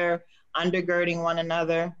another, undergirding one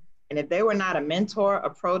another. And if they were not a mentor, a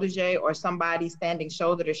protege, or somebody standing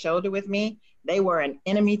shoulder to shoulder with me, they were an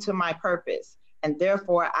enemy to my purpose. And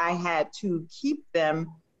therefore, I had to keep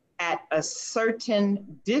them at a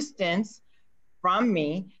certain distance from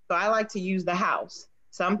me. So I like to use the house.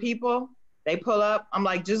 Some people, they pull up, I'm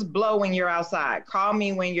like, just blow when you're outside. Call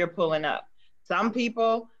me when you're pulling up. Some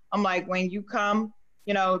people, I'm like, when you come,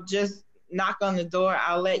 just knock on the door,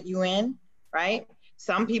 I'll let you in, right?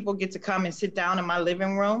 Some people get to come and sit down in my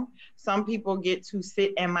living room. Some people get to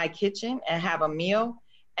sit in my kitchen and have a meal.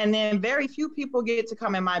 And then very few people get to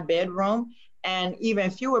come in my bedroom, and even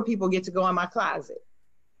fewer people get to go in my closet,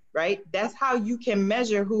 right? That's how you can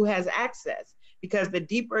measure who has access, because the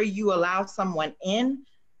deeper you allow someone in,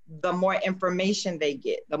 the more information they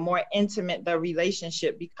get, the more intimate the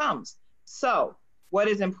relationship becomes. So what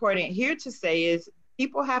is important here to say is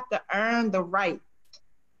people have to earn the right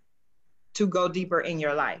to go deeper in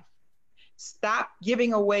your life. Stop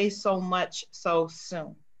giving away so much so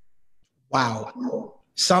soon. Wow.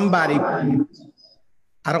 Somebody,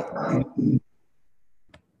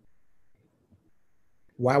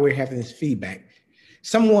 while we're having this feedback,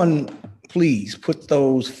 someone please put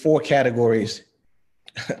those 4 categories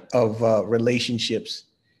of relationships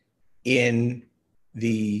in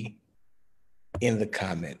the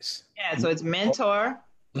comments. Yeah, so it's mentor,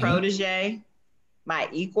 protege, my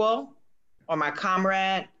equal, or my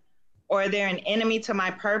comrade, or they're an enemy to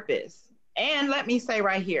my purpose. And let me say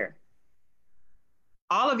right here,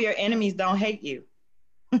 all of your enemies don't hate you.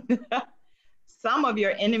 Some of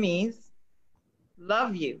your enemies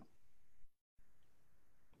love you.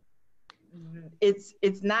 It's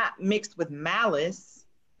not mixed with malice.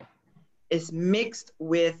 It's mixed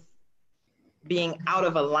with being out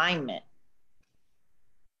of alignment.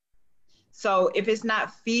 So if it's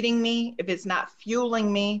not feeding me, if it's not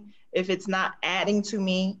fueling me, if it's not adding to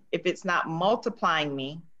me, if it's not multiplying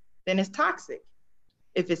me, then it's toxic.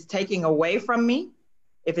 If it's taking away from me,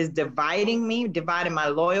 if it's dividing me, dividing my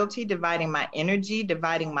loyalty, dividing my energy,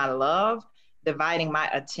 dividing my love, dividing my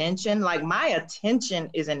attention, like my attention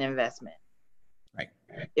is an investment. Right.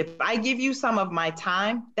 If I give you some of my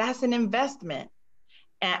time, that's an investment.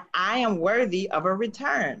 And I am worthy of a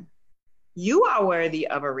return. You are worthy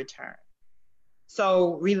of a return.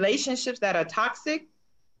 So relationships that are toxic,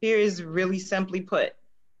 here is really simply put,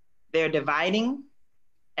 they're dividing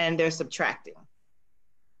and they're subtracting.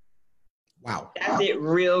 Wow. That's it,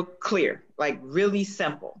 real clear, like really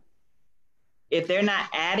simple. If they're not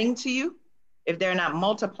adding to you, if they're not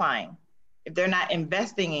multiplying, if they're not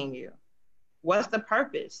investing in you, what's the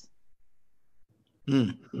purpose?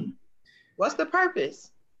 What's the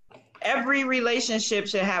purpose? Every relationship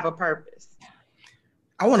should have a purpose.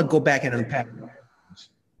 I want to go back and unpack.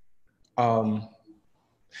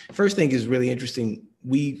 First thing is really interesting.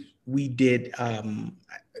 We did, I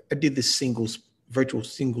did this virtual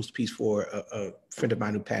singles piece for a friend of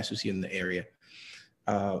mine who pastors here in the area.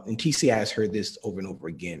 And TCI has heard this over and over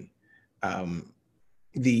again.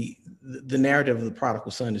 The narrative of the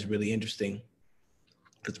prodigal son is really interesting,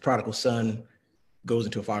 because the prodigal son goes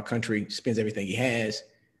into a far country, spends everything he has,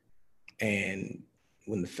 and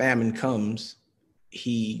when the famine comes,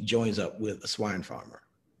 he joins up with a swine farmer.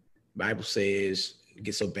 The Bible says it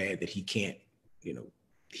gets so bad that he can't,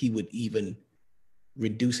 he would even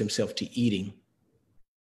reduce himself to eating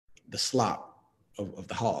the slop of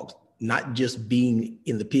the hogs, not just being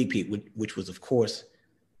in the pig pit, which was, of course,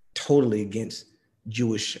 totally against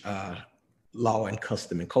Jewish law and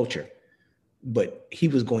custom and culture, but he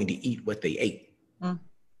was going to eat what they ate.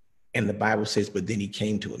 And the Bible says, but then he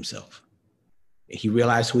came to himself. He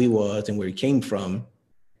realized who he was and where he came from.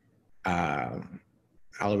 I'll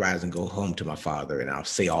arise and go home to my father, and I'll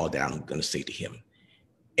say all that I'm going to say to him.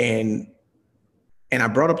 And I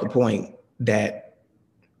brought up the point that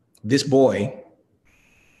this boy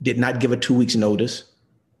did not give a 2 weeks notice.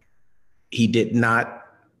 He did not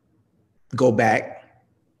go back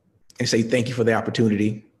and say, thank you for the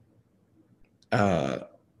opportunity to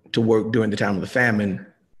work during the time of the famine.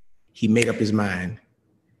 He made up his mind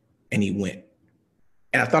and he went.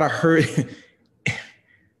 And I thought I heard,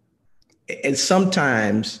 and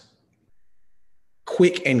sometimes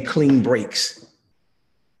quick and clean breaks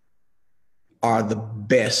are the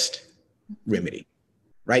best remedy,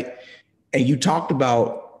 right? And you talked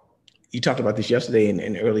about this yesterday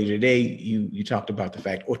and earlier today. You talked about the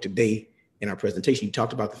fact, or today in our presentation, you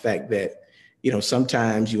talked about the fact that,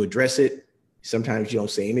 sometimes you address it, sometimes you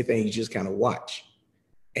don't say anything, you just kind of watch.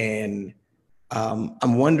 And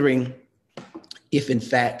I'm wondering if, in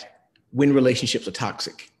fact, when relationships are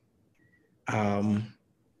toxic,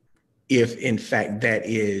 if in fact that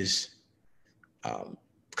is,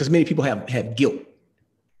 because many people have guilt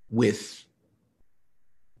with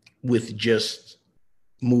just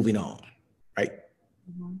moving on, right?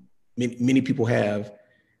 Mm-hmm. Many people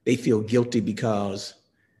they feel guilty because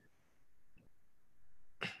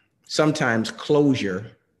sometimes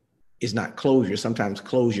closure is not closure. Sometimes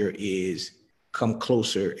closure is come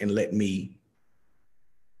closer and let me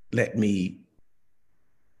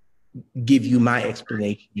give you my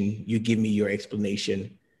explanation. You give me your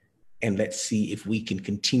explanation, and let's see if we can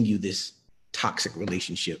continue this toxic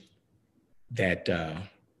relationship that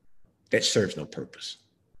serves no purpose.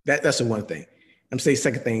 That's the one thing. I'm saying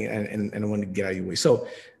second thing, and I want to get out of your way. So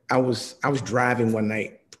I was driving one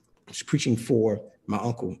night. I was preaching for my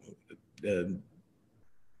uncle,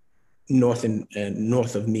 north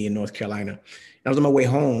of me in North Carolina. And I was on my way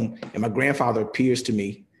home, and my grandfather appears to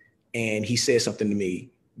me, and he says something to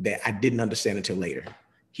me that I didn't understand until later.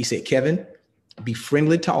 He said, "Kevin, be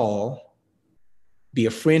friendly to all, be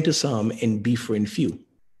a friend to some, and befriend few."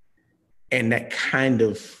 And that kind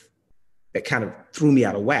of threw me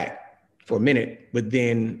out of whack for a minute. But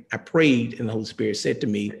then I prayed, and the Holy Spirit said to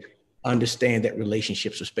me, understand that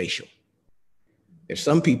relationships are spatial. There's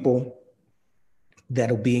some people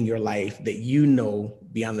that'll be in your life that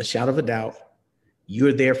beyond the shadow of a doubt,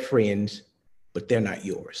 you're their friends, but they're not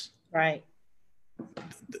yours. Right.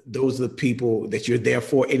 Those are the people that you're there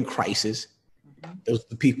for in crisis. Mm-hmm. Those are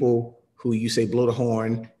the people who you say, blow the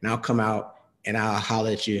horn, and I'll come out and I'll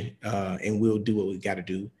holler at you, and we'll do what we got to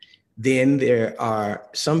do. Then there are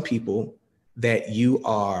some people that you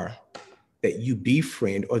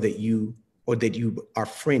befriend or that you are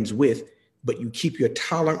friends with, but you keep your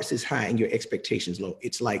tolerances high and your expectations low.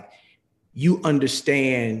 It's like you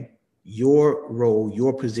understand your role,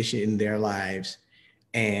 your position in their lives,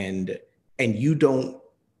 and you don't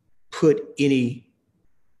put any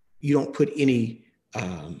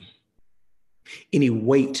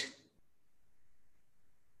weight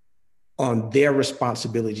on their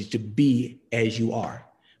responsibility to be as you are.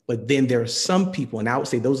 But then there are some people, and I would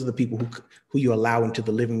say those are the people who you allow into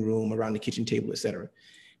the living room, around the kitchen table, et cetera.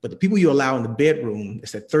 But the people you allow in the bedroom,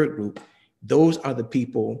 it's that third group, those are the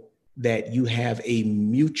people that you have a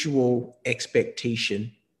mutual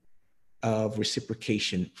expectation of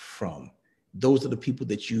reciprocation from. Those are the people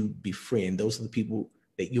that you befriend. Those are the people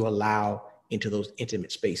that you allow into those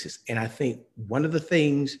intimate spaces. And I think one of the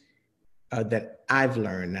things that I've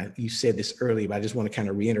learned, now you said this earlier, but I just want to kind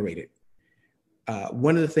of reiterate it.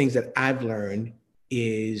 One of the things that I've learned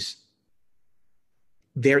is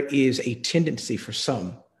there is a tendency for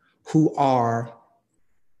some who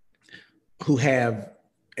have,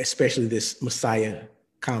 especially this Messiah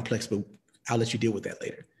complex, but I'll let you deal with that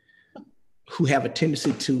later, who have a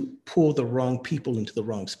tendency to pull the wrong people into the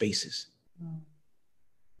wrong spaces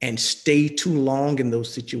and stay too long in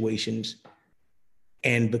those situations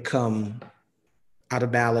and become out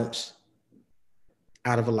of balance,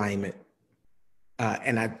 out of alignment.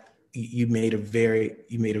 And you made a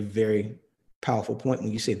very powerful point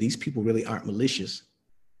when you said these people really aren't malicious.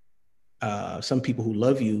 Some people who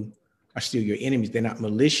love you are still your enemies. They're not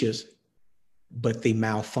malicious, but they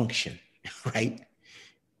malfunction, right?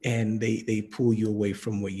 And they pull you away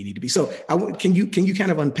from where you need to be. So can you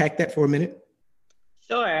kind of unpack that for a minute?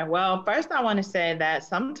 Sure. Well, first I want to say that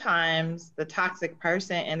sometimes the toxic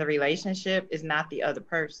person in the relationship is not the other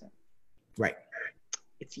person. Right.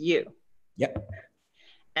 It's you. Yep.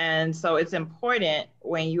 And so it's important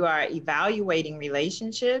when you are evaluating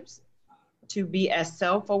relationships to be as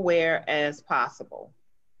self-aware as possible.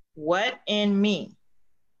 What in me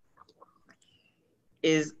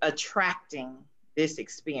is attracting this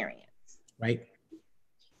experience? Right.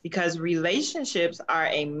 Because relationships are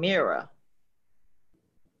a mirror.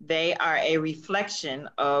 They are a reflection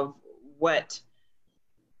of what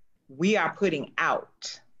we are putting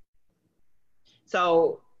out.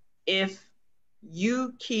 So if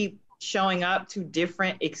you keep showing up to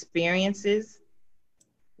different experiences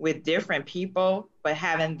with different people, but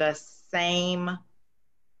having the same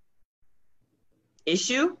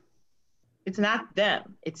issue, it's not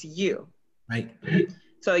them, it's you. Right.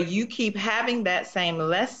 So you keep having that same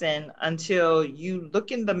lesson until you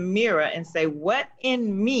look in the mirror and say, what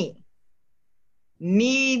in me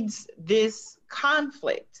needs this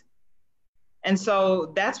conflict? And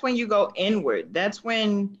so that's when you go inward. That's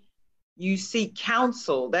when you seek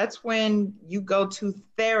counsel. That's when you go to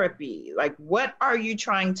therapy. Like, what are you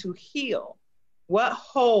trying to heal? What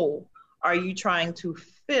hole are you trying to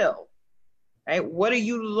fill? Right? What are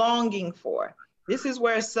you longing for? This is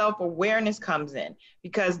where self-awareness comes in,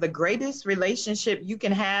 because the greatest relationship you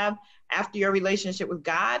can have after your relationship with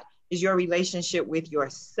God is your relationship with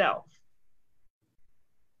yourself.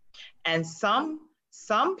 And some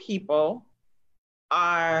people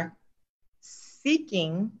are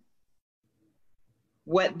seeking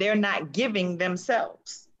what they're not giving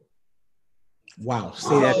themselves. Wow.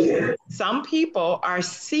 Say that. Some people are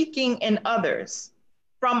seeking in others,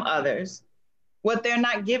 from others, what they're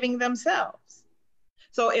not giving themselves.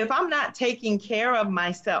 So if I'm not taking care of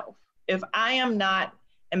myself, if I am not,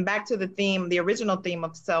 and back to the theme, the original theme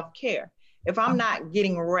of self-care, if I'm not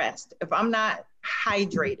getting rest, if I'm not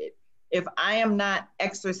hydrated, if I am not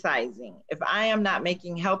exercising, if I am not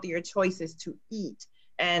making healthier choices to eat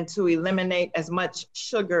and to eliminate as much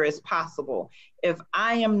sugar as possible, if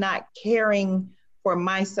I am not caring for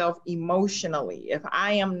myself emotionally, if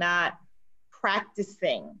I am not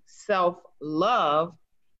practicing self-love,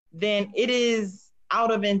 then it is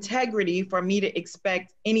out of integrity for me to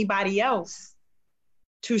expect anybody else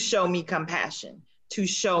to show me compassion, to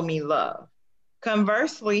show me love.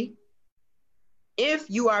 Conversely, if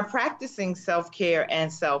you are practicing self-care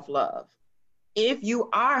and self-love, if you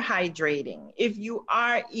are hydrating, if you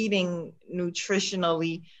are eating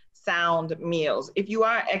nutritionally sound meals, if you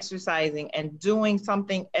are exercising and doing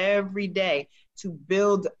something every day to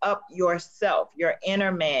build up yourself, your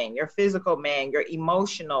inner man, your physical man, your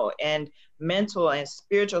emotional and mental and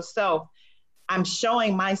spiritual self, I'm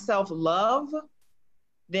showing myself love,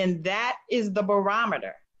 then that is the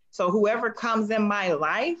barometer. So whoever comes in my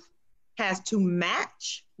life has to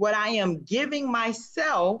match what I am giving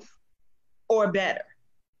myself or better.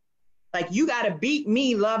 Like, you got to beat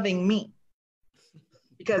me loving me,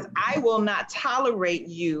 because I will not tolerate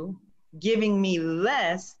you giving me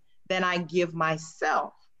less than I give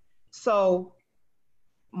myself. So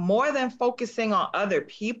more than focusing on other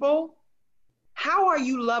people, how are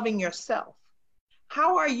you loving yourself?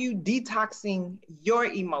 How are you detoxing your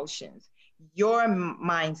emotions, your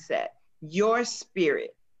mindset, your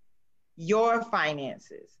spirit, your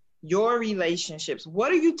finances, your relationships?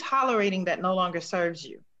 What are you tolerating that no longer serves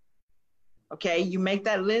you? Okay, you make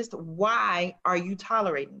that list. Why are you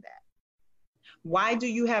tolerating that? Why do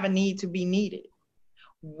you have a need to be needed?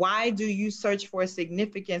 Why do you search for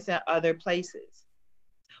significance in other places?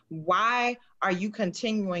 Why are you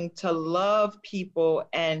continuing to love people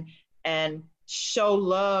and show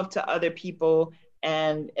love to other people,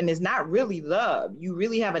 and it's not really love? You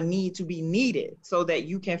really have a need to be needed so that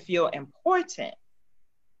you can feel important.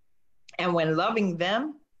 And when loving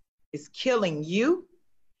them is killing you,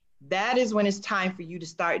 that is when it's time for you to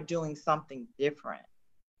start doing something different.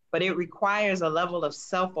 But it requires a level of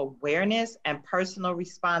self-awareness and personal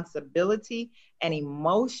responsibility and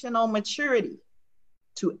emotional maturity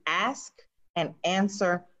to ask and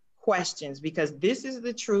answer questions, because this is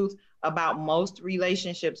the truth about most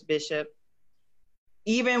relationships, Bishop.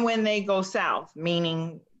 Even when they go south,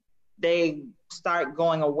 meaning they start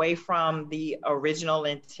going away from the original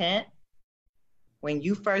intent, when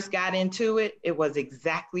you first got into it, it was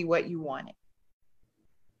exactly what you wanted.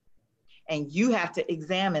 And you have to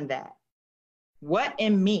examine that. What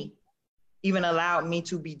in me even allowed me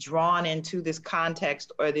to be drawn into this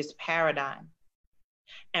context or this paradigm?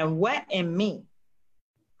 And what in me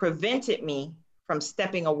prevented me from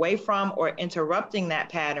stepping away from or interrupting that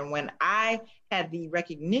pattern when I had the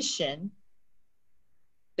recognition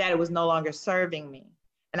that it was no longer serving me?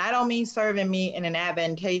 And I don't mean serving me in an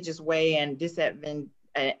advantageous way and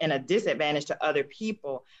in a disadvantage to other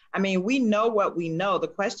people. I mean, we know what we know. The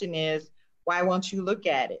question is, Why won't you look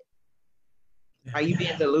at it? Are you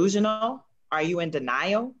being delusional? Are you in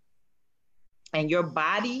denial? And your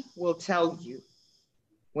body will tell you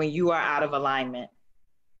when you are out of alignment.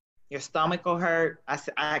 Your stomach will hurt.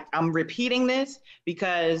 I'm repeating this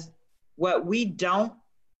because what we don't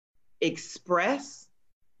express,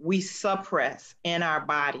 we suppress in our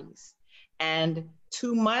bodies. And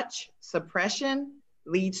too much suppression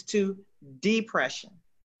leads to depression.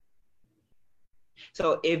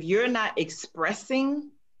 So if you're not expressing,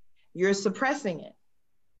 you're suppressing it.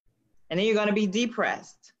 And then you're going to be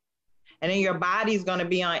depressed. And then your body's going to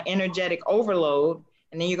be on energetic overload.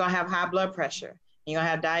 And then you're going to have high blood pressure. And you're going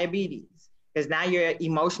to have diabetes. Because now you're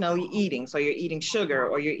emotionally eating. So you're eating sugar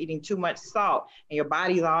or you're eating too much salt. And your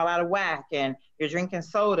body's all out of whack. And you're drinking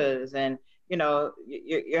sodas. And, you know,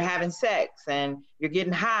 you're having sex. And you're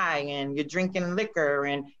getting high. And you're drinking liquor.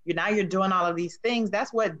 And now you're doing all of these things.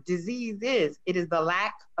 That's what disease is. It is the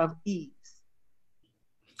lack of ease.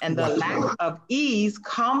 And the lack of ease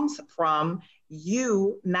comes from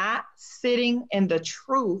you not sitting in the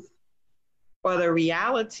truth or the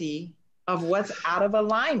reality of what's out of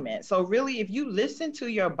alignment. So really, if you listen to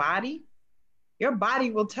your body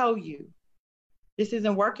will tell you, this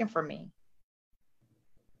isn't working for me.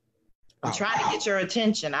 I'm trying to get your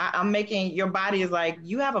attention. I'm making your body is like,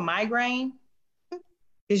 you have a migraine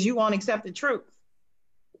because you won't accept the truth.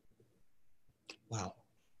 Wow.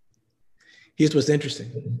 Here's what's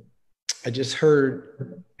interesting. I just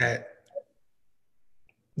heard that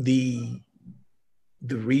the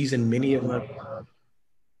reason many of us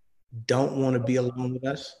don't want to be alone with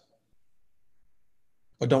us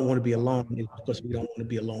or don't want to be alone is because we don't want to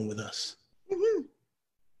be alone with us. Mm-hmm.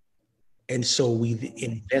 And so we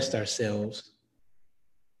invest ourselves,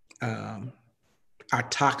 our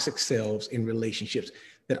toxic selves in relationships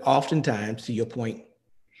that oftentimes, to your point,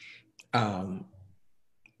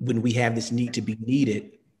 when we have this need to be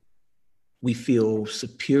needed, we feel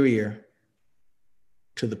superior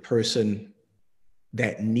to the person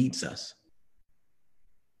that needs us.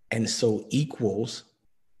 And so equals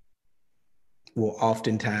will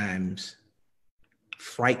oftentimes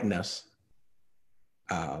frighten us,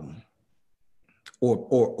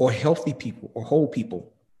 or healthy people or whole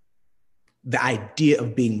people. The idea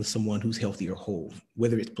of being with someone who's healthy or whole,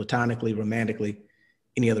 whether it's platonically, romantically,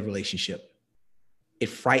 any other relationship, it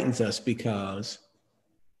frightens us because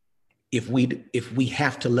if we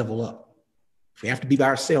have to level up, if we have to be by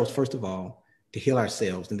ourselves, first of all, to heal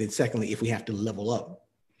ourselves, and then secondly, if we have to level up,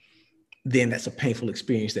 then that's a painful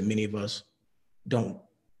experience that many of us don't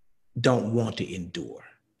want to endure.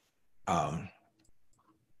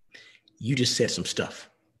 You just said some stuff.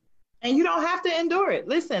 And you don't have to endure it.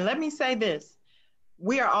 Listen, let me say this.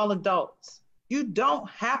 We are all adults. You don't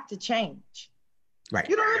have to change. Right.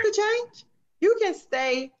 You don't have to change. You can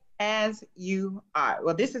stay as you are.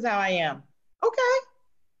 Well, this is how I am. Okay.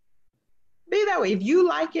 Be that way. If you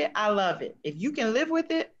like it, I love it. If you can live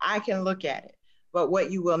with it, I can look at it. But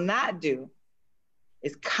what you will not do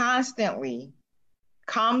is constantly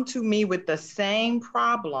come to me with the same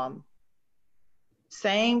problem,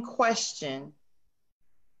 same question.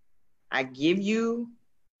 I give you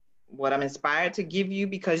what I'm inspired to give you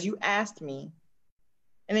because you asked me.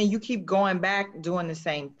 And then you keep going back doing the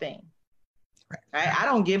same thing. Right? I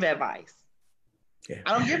don't give advice. Yeah.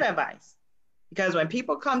 I don't give advice. Because when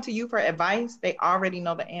people come to you for advice, they already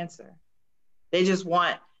know the answer. They just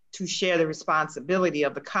want to share the responsibility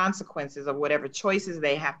of the consequences of whatever choices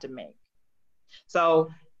they have to make. So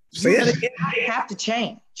you have to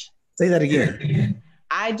change. Say that again.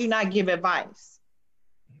 I do not give advice.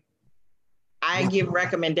 I give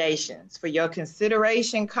recommendations for your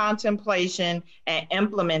consideration, contemplation, and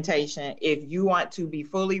implementation if you want to be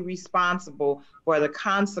fully responsible for the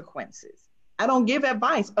consequences. I don't give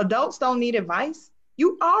advice. Adults don't need advice.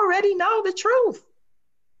 You already know the truth.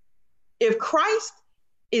 If Christ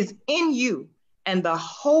is in you and the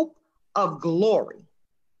hope of glory,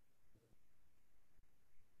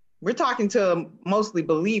 we're talking to mostly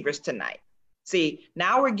believers tonight. See,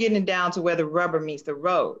 now we're getting down to where the rubber meets the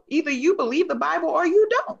road. Either you believe the Bible or you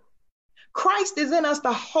don't. Christ is in us,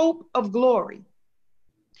 the hope of glory.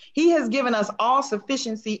 He has given us all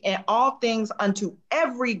sufficiency in all things unto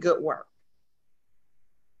every good work.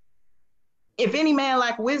 If any man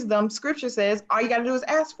lack wisdom, scripture says, all you got to do is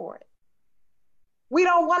ask for it. We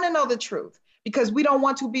don't want to know the truth because we don't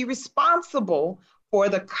want to be responsible for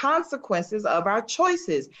the consequences of our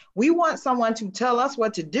choices. We want someone to tell us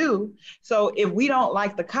what to do. So if we don't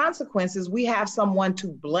like the consequences, we have someone to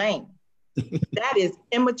blame. That is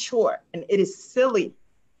immature and it is silly.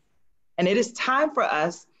 And it is time for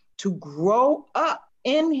us to grow up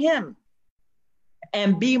in him.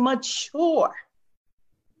 and be mature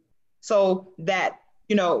so that,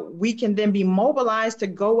 we can then be mobilized to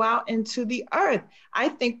go out into the earth. I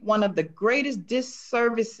think one of the greatest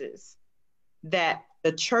disservices that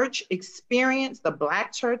the church experience, the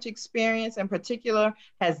Black church experience in particular,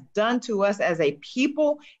 has done to us as a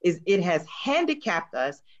people is it has handicapped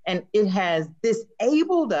us and it has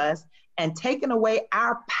disabled us and taken away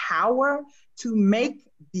our power to make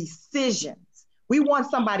decisions. We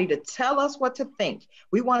want somebody to tell us what to think.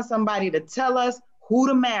 We want somebody to tell us who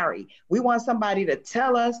to marry. We want somebody to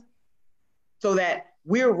tell us so that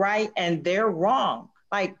we're right and they're wrong.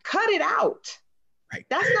 Like, cut it out. Right.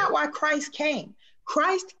 That's not why Christ came.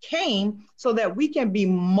 Christ came so that we can be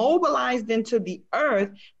mobilized into the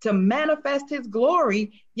earth to manifest his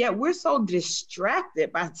glory, yet we're so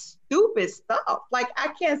distracted by stupid stuff. Like,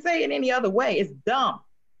 I can't say it any other way. It's dumb.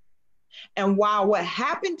 And while what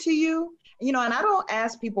happened to you, and I don't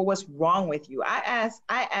ask people what's wrong with you. I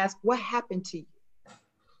ask what happened to you?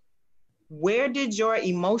 Where did your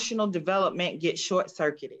emotional development get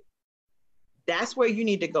short-circuited? That's where you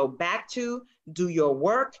need to go back to, do your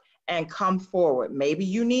work, and come forward. Maybe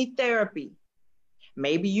you need therapy.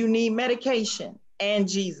 Maybe you need medication and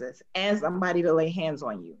Jesus and somebody to lay hands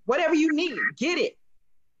on you. Whatever you need, get it.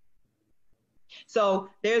 So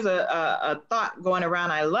there's a thought going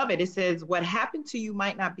around. I love it. It says, what happened to you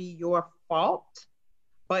might not be your fault,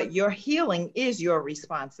 but your healing is your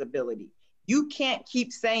responsibility. You can't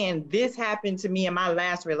keep saying this happened to me in my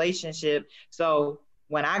last relationship, so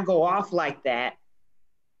when I go off like that,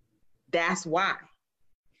 that's why.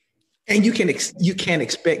 And you can't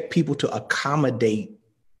expect people to accommodate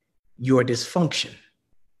your dysfunction.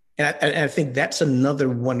 And I think that's another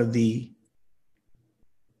one of the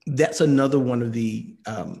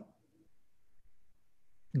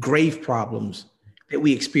grave problems that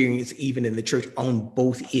we experience even in the church on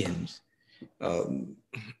both ends.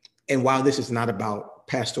 And while this is not about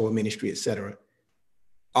pastoral ministry, et cetera,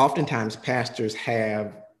 oftentimes pastors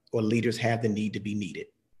have, or leaders have, the need to be needed.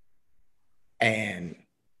 And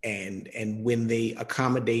when they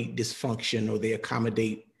accommodate dysfunction, or they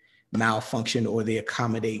accommodate malfunction, or they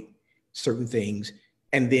accommodate certain things,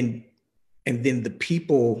 and then the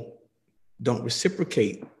people don't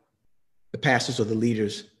reciprocate, the pastors or the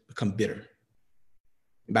leaders become bitter.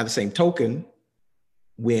 And by the same token,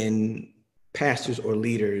 when pastors or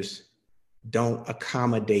leaders don't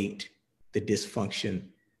accommodate the dysfunction,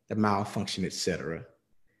 the malfunction, et cetera,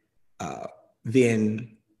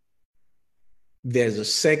 then there's a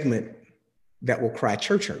segment that will cry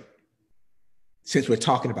church hurt, since we're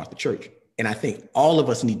talking about the church. And I think all of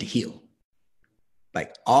us need to heal.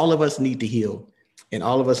 Like, all of us need to heal, and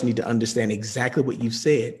all of us need to understand exactly what you've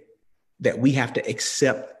said, that we have to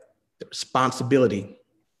accept the responsibility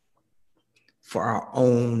for our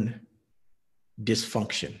own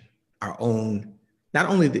dysfunction, our own, not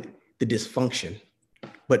only the dysfunction,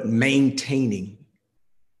 but maintaining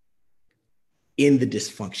in the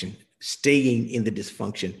dysfunction, staying in the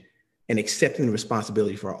dysfunction, and accepting the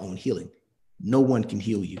responsibility for our own healing. No one can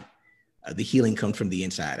heal you. The healing comes from the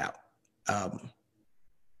inside out.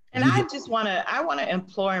 And I just want to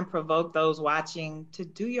implore and provoke those watching to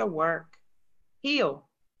do your work, heal.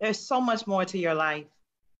 There's so much more to your life.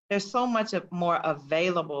 There's so much more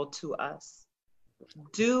available to us.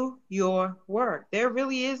 Do your work. There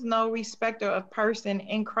really is no respecter of person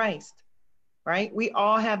in Christ, right? We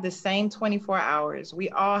all have the same 24 hours. We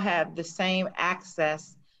all have the same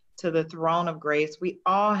access to the throne of grace. We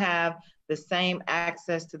all have the same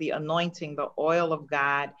access to the anointing, the oil of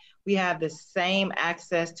God. We have the same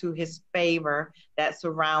access to his favor that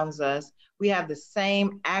surrounds us. We have the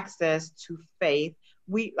same access to faith.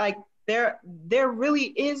 There really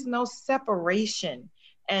is no separation.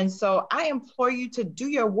 And so I implore you to do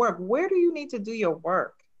your work. Where do you need to do your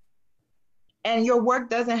work? And your work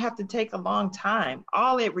doesn't have to take a long time.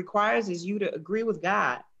 All it requires is you to agree with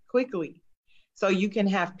God quickly, so you can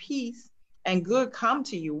have peace and good come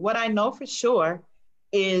to you. What I know for sure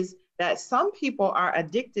is that some people are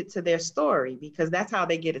addicted to their story, because that's how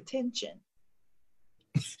they get attention.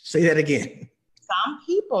 Say that again. Some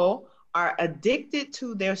people are addicted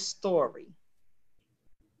to their story.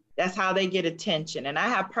 That's how they get attention. And I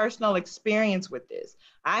have personal experience with this.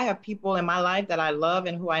 I have people in my life that I love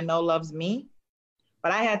and who I know loves me,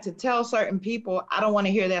 but I had to tell certain people, I don't want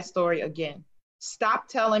to hear that story again. Stop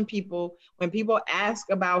telling people, when people ask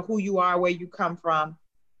about who you are, where you come from,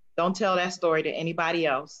 don't tell that story to anybody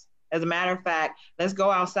else. As a matter of fact, let's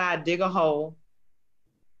go outside, dig a hole.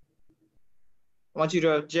 I want you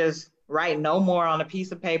to just write no more on a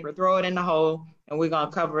piece of paper, throw it in the hole, and we're going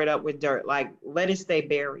to cover it up with dirt. Like, let it stay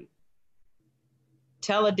buried.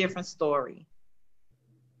 Tell a different story.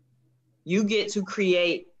 You get to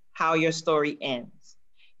create how your story ends.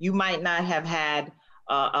 You might not have had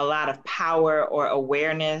a lot of power or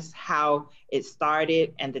awareness how it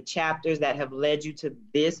started and the chapters that have led you to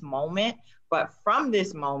this moment. But from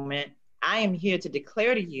this moment, I am here to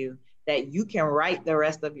declare to you that you can write the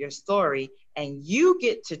rest of your story, and you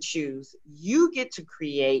get to choose, you get to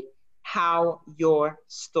create how your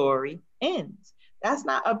story ends. That's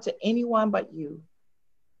not up to anyone but you.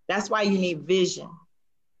 That's why you need vision,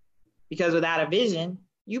 because without a vision,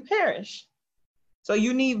 you perish. So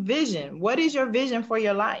you need vision. What is your vision for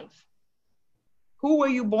your life? Who were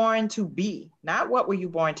you born to be? Not what were you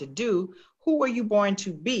born to do, who were you born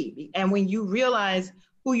to be? And when you realize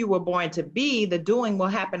who you were born to be, the doing will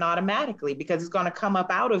happen automatically because it's going to come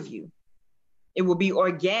up out of you. It will be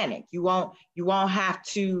organic. You won't have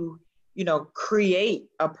to, create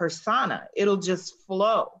a persona. It'll just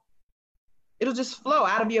flow. It'll just flow.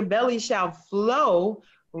 Out of your belly shall flow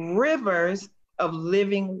rivers of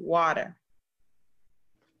living water.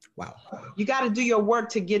 Wow. You got to do your work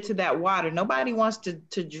to get to that water. Nobody wants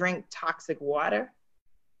to drink toxic water.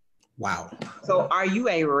 Wow. So are you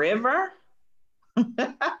a river?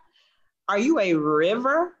 Are you a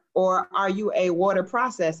river, or are you a water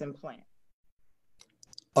processing plant?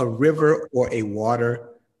 A river or a water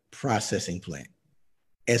processing plant,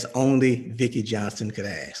 as only Vikki Johnson could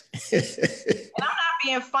ask. And I'm not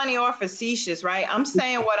being funny or facetious, right? I'm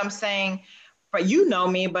saying what I'm saying. But you know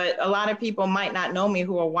me, but a lot of people might not know me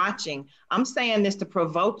who are watching. I'm saying this to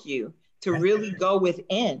provoke you to really go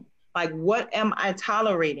within. Like, what am I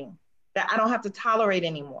tolerating that I don't have to tolerate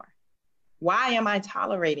anymore? Why am I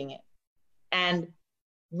tolerating it? And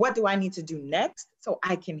what do I need to do next so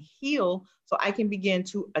I can heal, so I can begin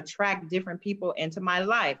to attract different people into my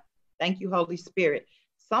life? Thank you, Holy Spirit.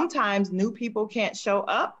 Sometimes new people can't show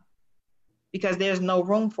up because there's no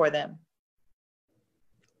room for them.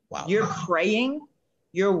 Wow. You're praying,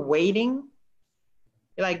 you're waiting.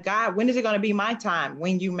 You're like, God, when is it going to be my time?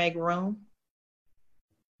 When you make room.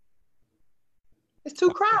 It's too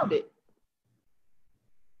crowded.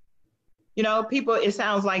 People, it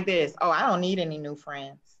sounds like this. Oh, I don't need any new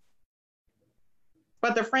friends.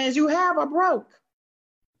 But the friends you have are broke.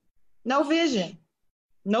 No vision,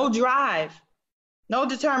 no drive, no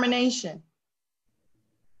determination.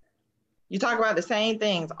 You talk about the same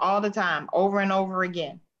things all the time, over and over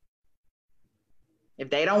again. If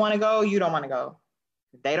they don't want to go, you don't want to go.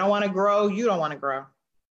 If they don't want to grow, you don't want to grow.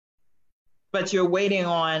 But you're waiting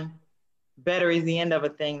on better is the end of a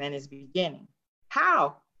thing than its beginning.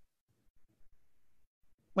 How?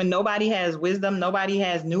 When nobody has wisdom, nobody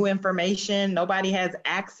has new information, nobody has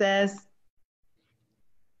access.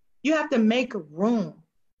 You have to make room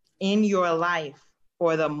in your life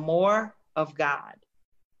for the more of God.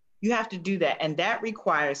 You have to do that. And that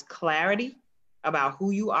requires clarity about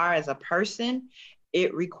who you are as a person.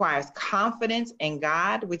 It requires confidence in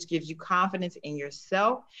God, which gives you confidence in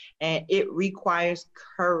yourself. And it requires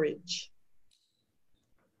courage.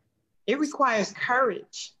 It requires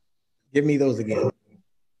courage. Give me those again.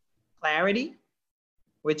 Clarity,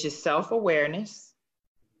 which is self-awareness.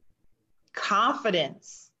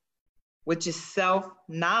 Confidence, which is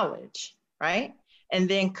self-knowledge, right? And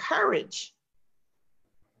then courage,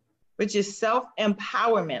 which is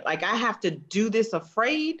self-empowerment. Like, I have to do this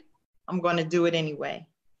afraid, I'm going to do it anyway.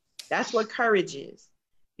 That's what courage is,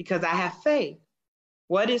 because I have faith.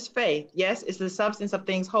 What is faith? Yes, it's the substance of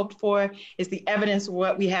things hoped for. It's the evidence of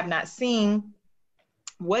what we have not seen.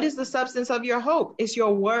 What is the substance of your hope? It's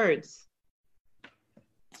your words.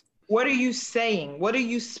 What are you saying? What are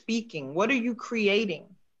you speaking? What are you creating?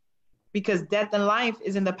 Because death and life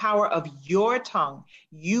is in the power of your tongue.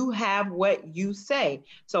 You have what you say.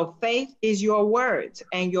 So faith is your words,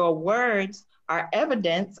 and your words are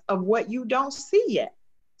evidence of what you don't see yet.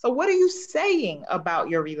 So what are you saying about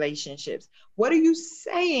your relationships? What are you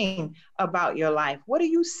saying about your life? What are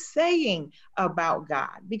you saying about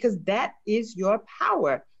God? Because that is your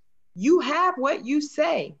power. You have what you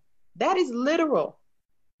say. That is literal.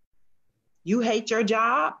 You hate your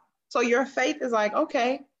job, so your faith is like,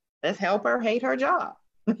 okay, let's help her hate her job.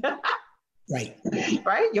 Right.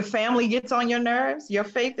 Right? Your family gets on your nerves. Your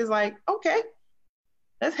faith is like, okay,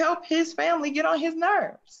 let's help his family get on his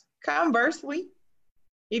nerves. Conversely,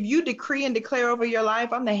 if you decree and declare over your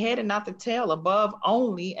life, I'm the head and not the tail, above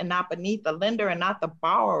only and not beneath, the lender and not the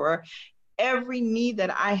borrower. Every need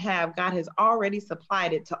that I have, God has already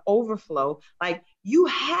supplied it to overflow. Like, you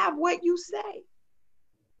have what you say.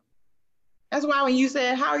 That's why when you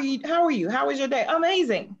said, how are you? How was your day?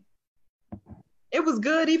 Amazing. It was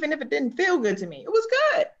good, even if it didn't feel good to me. It was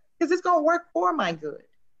good, because it's going to work for my good.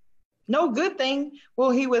 No good thing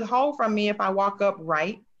will he withhold from me if I walk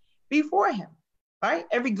upright, before him, right?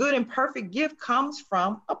 Every good and perfect gift comes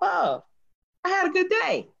from above. I had a good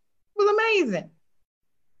day. It was amazing.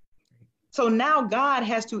 So now God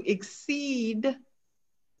has to exceed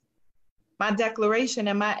my declaration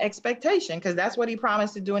and my expectation, because that's what he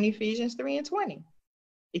promised to do in Ephesians 3:20.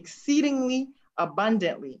 Exceedingly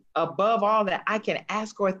abundantly, above all that I can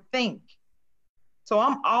ask or think. So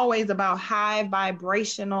I'm always about high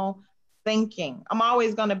vibrational thinking. I'm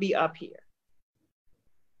always going to be up here.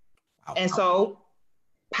 And so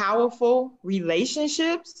powerful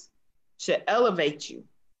relationships should elevate you,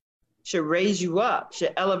 should raise you up,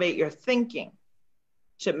 should elevate your thinking,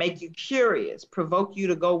 should make you curious, provoke you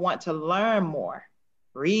to go want to learn more,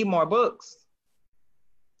 read more books,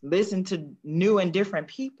 listen to new and different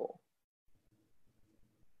people.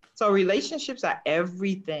 So relationships are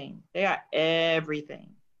everything. They are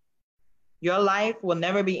everything. Your life will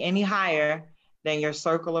never be any higher than your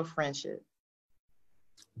circle of friendship.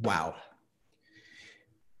 Wow.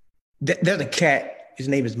 There's a cat, his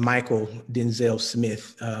name is Michael Denzel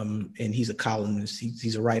Smith, and he's a columnist,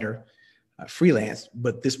 he's a writer, freelance,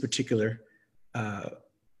 but this particular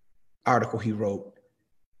article he wrote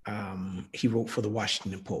for the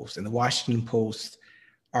Washington Post. And the Washington Post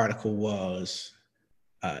article was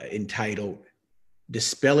entitled,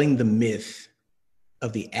 "Dispelling the Myth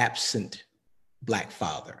of the Absent Black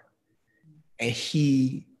Father." And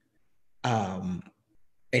he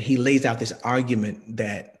lays out this argument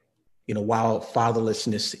that, while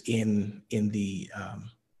fatherlessness in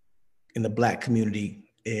the Black community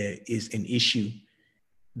is an issue,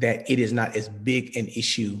 that it is not as big an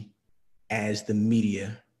issue as the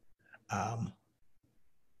media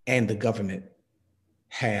and the government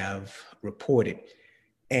have reported.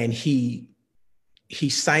 And he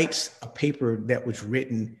cites a paper that was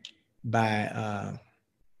written by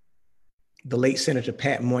the late Senator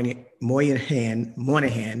Pat Moynihan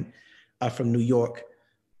from New York,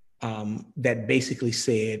 that basically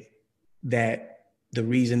said that the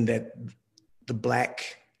reason that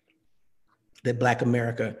Black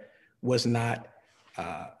America was not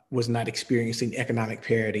experiencing economic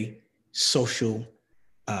parity, social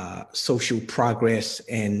progress,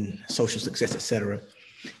 and social success, et cetera,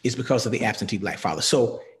 is because of the absentee Black father.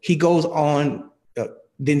 So he goes on,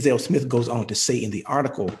 Denzel Smith goes on to say in the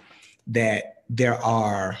article that there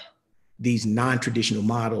are these non-traditional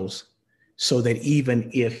models, so that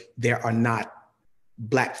even if there are not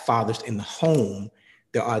Black fathers in the home,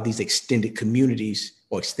 there are these extended communities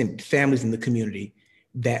or extended families in the community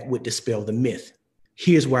that would dispel the myth.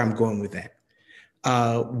 Here's where I'm going with that.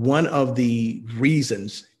 One of the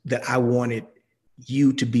reasons that I wanted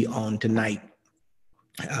you to be on tonight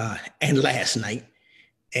and last night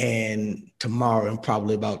and tomorrow and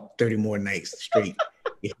probably about 30 more nights straight,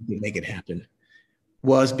 if we can make it happen,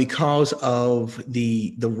 was because of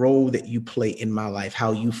the role that you play in my life,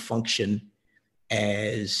 how you function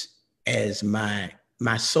as my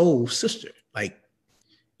soul sister. Like,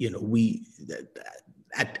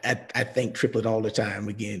 I thank Triplet all the time,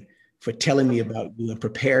 again, for telling me about you and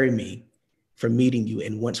preparing me for meeting you.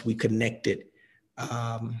 And once we connected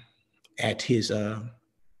at his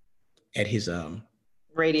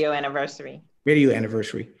radio anniversary,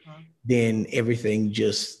 then everything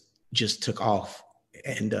just took off.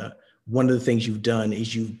 And one of the things you've done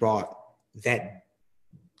is you've brought that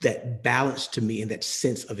balance to me and that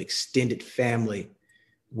sense of extended family,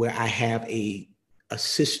 where I have a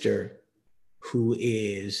sister who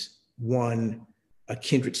is, one, a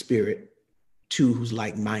kindred spirit, two, who's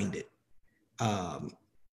like-minded,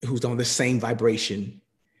 who's on the same vibration,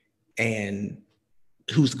 and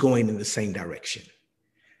who's going in the same direction.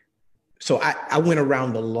 So I went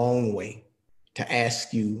around the long way to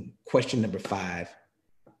ask you question number 5.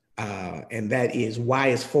 And that is, why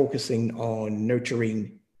is focusing on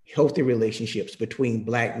nurturing healthy relationships between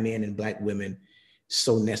Black men and Black women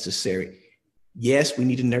so necessary? Yes, we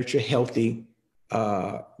need to nurture healthy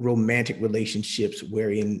romantic relationships where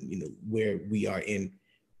we are in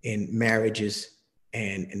marriages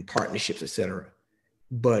and partnerships, et cetera.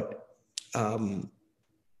 But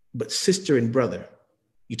sister and brother,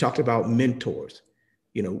 you talked about mentors.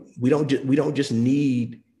 We don't just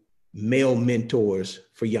need male mentors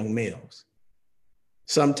for young males.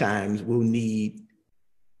 Sometimes we'll need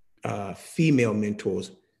female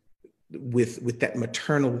mentors with that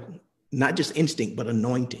maternal, not just instinct, but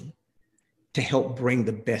anointing, to help bring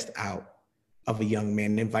the best out of a young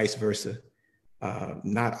man, and vice versa.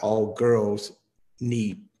 Not all girls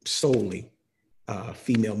need solely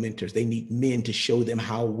female mentors. They need men to show them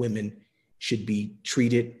how women should be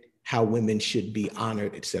treated, how women should be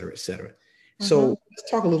honored, et cetera, et cetera. Mm-hmm. So let's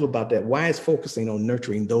talk a little about that. Why is focusing on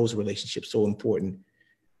nurturing those relationships so important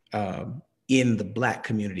in the Black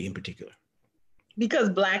community in particular? Because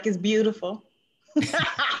Black is beautiful.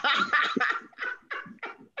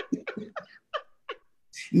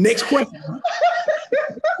 Next question.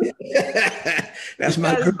 That's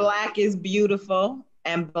because Black is beautiful,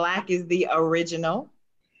 and Black is the original.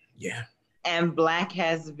 Yeah. And Black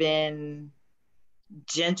has been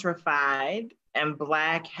gentrified, and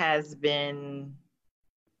Black has been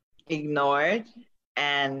ignored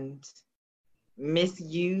and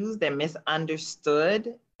misused and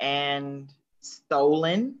misunderstood and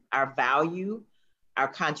stolen, our value, our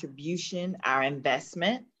contribution, our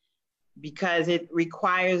investment, because it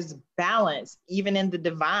requires balance. Even in the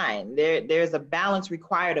divine, there's a balance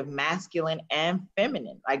required of masculine and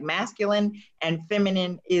feminine. Like masculine and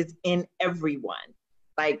feminine is in everyone.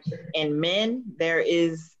 Like in men, there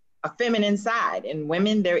is a feminine side. In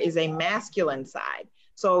women, there is a masculine side.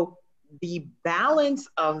 So the balance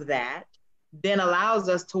of that then allows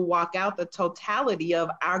us to walk out the totality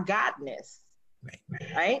of our godness,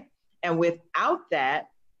 right? And without that,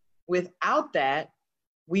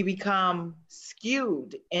 we become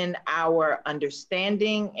skewed in our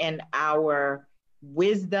understanding, in our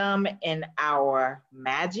wisdom, in our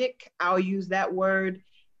magic, I'll use that word,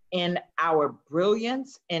 in our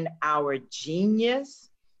brilliance, in our genius.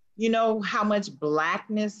 You know how much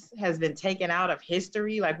Blackness has been taken out of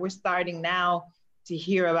history? Like we're starting now to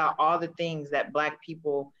hear about all the things that Black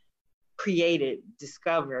people created,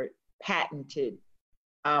 discovered, patented,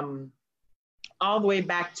 all the way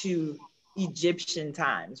back to Egyptian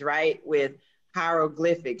times, right? With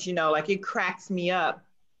hieroglyphics, you know, like it cracks me up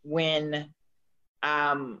when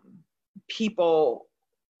people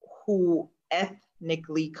who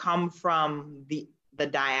ethnically come from the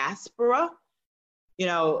diaspora, you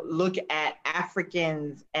know, look at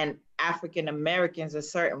Africans and African Americans a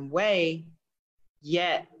certain way,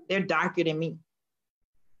 yet they're darker than me.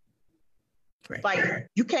 Right. Like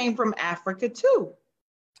you came from Africa too.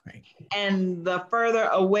 Right. And the further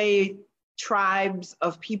away tribes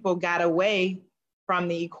of people got away from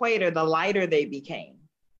the equator, the lighter they became.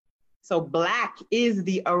 So Black is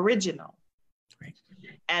the original. Right.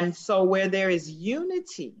 And so where there is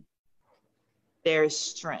unity, there is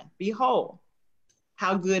strength. Behold,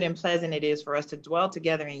 how good and pleasant it is for us to dwell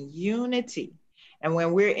together in unity. And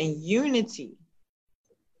when we're in unity,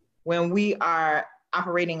 when we are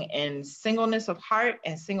operating in singleness of heart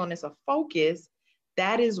and singleness of focus,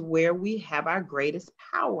 that is where we have our greatest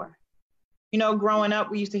power. You know, growing up,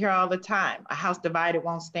 we used to hear all the time, a house divided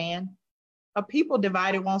won't stand. A people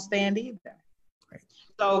divided won't stand either. Right.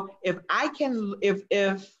 So if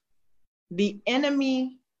the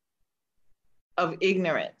enemy of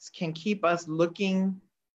ignorance can keep us looking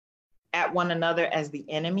at one another as the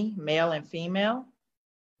enemy, male and female,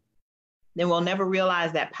 then we'll never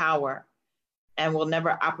realize that power and we'll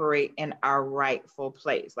never operate in our rightful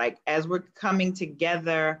place. Like as we're coming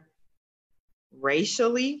together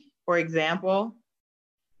racially, for example,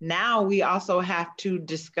 now we also have to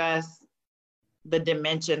discuss the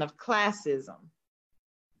dimension of classism.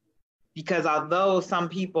 Because although some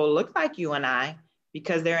people look like you and I,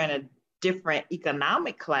 because they're in a different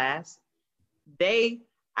economic class, I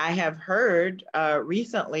have heard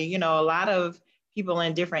recently, you know, a lot of people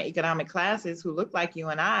in different economic classes who look like you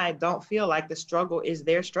and I don't feel like the struggle is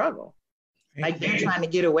their struggle. Like they're trying to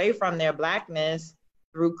get away from their Blackness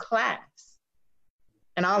through class.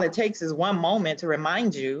 And all it takes is one moment to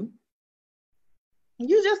remind you,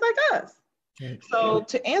 you're just like us. So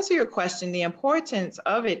to answer your question, the importance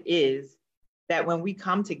of it is that when we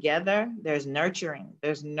come together, there's nurturing,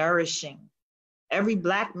 there's nourishing. Every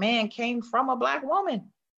Black man came from a Black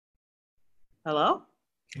woman. Hello?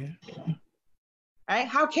 Yeah. Right?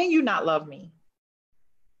 How can you not love me?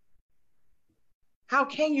 How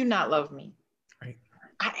can you not love me? Right.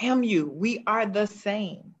 I am you. We are the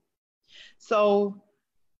same. So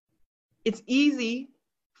it's easy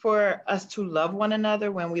for us to love one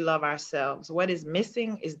another when we love ourselves. What is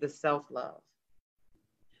missing is the self-love.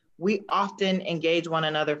 We often engage one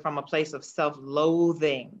another from a place of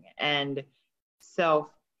self-loathing and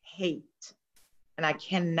self-hate. And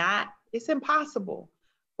it's impossible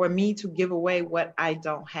for me to give away what I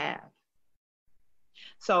don't have.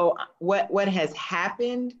 So what has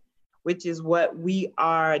happened, which is what we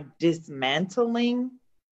are dismantling,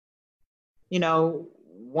 you know,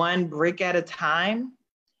 one brick at a time,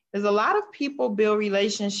 is a lot of people build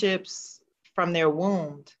relationships from their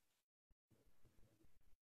wound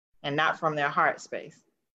and not from their heart space.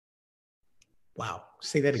 Wow.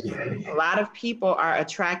 Say that again. A lot of people are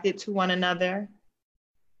attracted to one another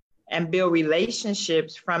and build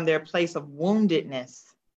relationships from their place of woundedness.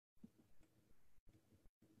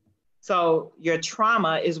 So your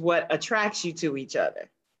trauma is what attracts you to each other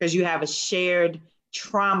because you have a shared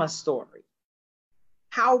trauma story.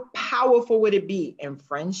 How powerful would it be in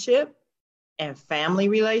friendship and family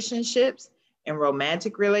relationships and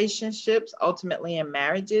romantic relationships, ultimately in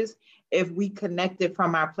marriages, if we connected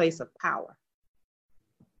from our place of power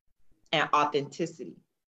and authenticity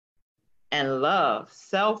and love,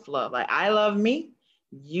 self-love. Like, I love me,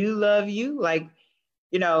 you love you. Like,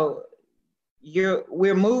 you know,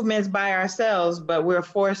 we're movements by ourselves, but we're a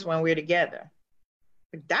force when we're together.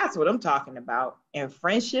 That's what I'm talking about. In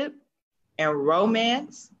friendship and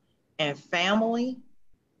romance and family,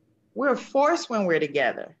 we're a force when we're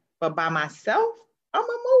together. But by myself, I'm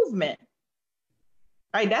a movement.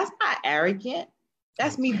 Right? That's not arrogant.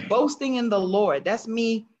 That's me boasting in the Lord. That's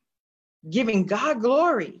me giving God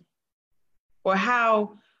glory for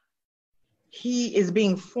how he is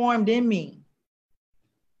being formed in me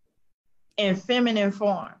in feminine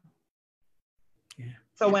form. Yeah.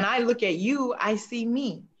 So when I look at you, I see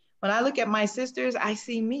me. When I look at my sisters, I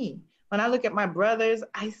see me. When I look at my brothers,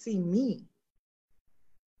 I see me.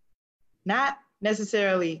 Not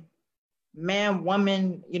necessarily man,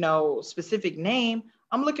 woman, you know, specific name.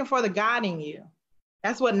 I'm looking for the God in you.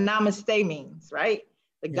 That's what namaste means, right?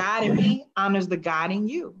 The God in me honors the God in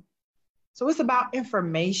you. So it's about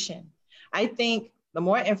information. I think the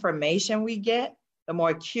more information we get, the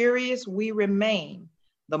more curious we remain,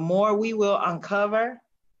 the more we will uncover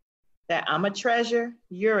that I'm a treasure,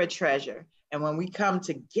 you're a treasure. And when we come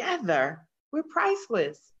together, we're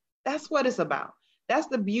priceless. That's what it's about. That's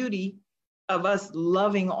the beauty of us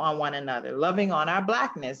loving on one another, loving on our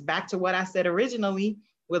Blackness. Back to what I said originally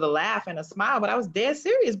with a laugh and a smile, but I was dead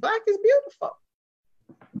serious. Black is beautiful.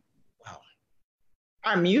 Wow.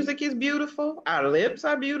 Our music is beautiful. Our lips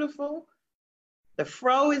are beautiful. The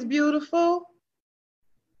fro is beautiful.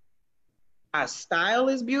 Our style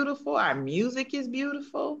is beautiful. Our music is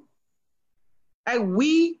beautiful. Like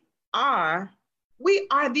we are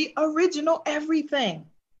the original everything.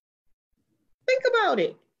 Think about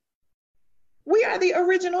it. We are the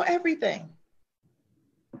original everything.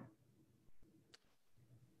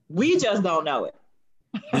 We just don't know it.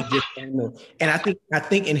 We just don't know. And I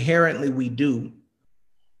think inherently we do,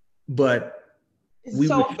 but it's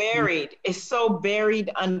so buried. It's so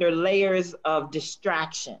buried under layers of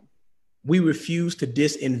distraction. We refuse to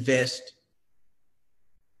disinvest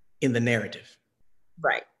in the narrative.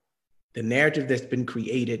 Right. The narrative that's been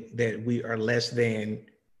created that we are less than,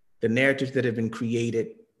 the narratives that have been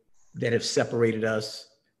created that have separated us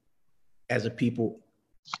as a people,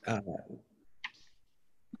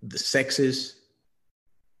 the sexes,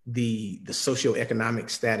 the socioeconomic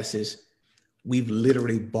statuses, we've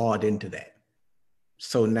literally bought into that.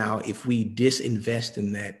 So now if we disinvest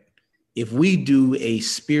in that, if we do a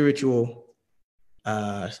spiritual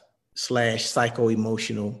 /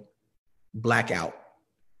 psycho-emotional blackout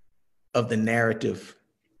of the narrative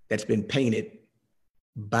that's been painted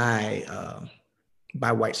by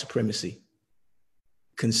white supremacy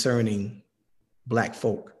concerning Black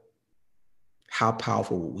folk, how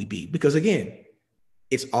powerful will we be? Because again,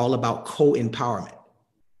 it's all about co-empowerment.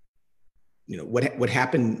 You know, what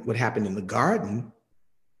happened in the garden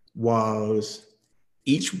was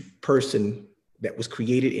each person that was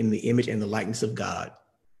created in the image and the likeness of God,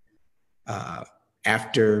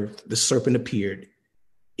 after the serpent appeared,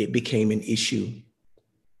 it became an issue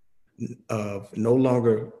of no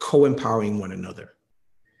longer co-empowering one another,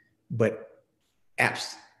 but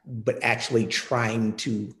actually trying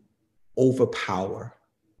to overpower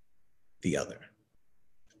the other.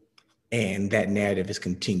 And that narrative has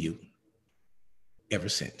continued ever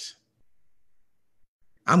since.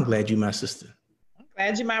 I'm glad you're my sister. I'm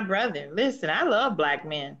glad you're my brother. Listen, I love Black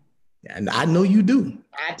men. And I know you do.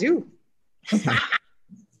 I do.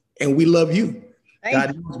 And we love you.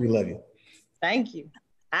 Thank you. knows we love you. Thank you.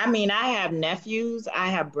 I mean, I have nephews, I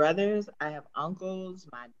have brothers, I have uncles,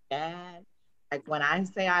 my dad. Like when I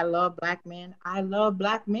say I love Black men, I love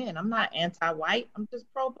Black men. I'm not anti-white, I'm just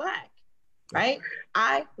pro-Black, right?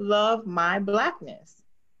 I love my Blackness.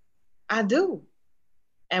 I do.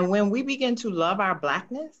 And when we begin to love our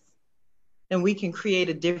Blackness, then we can create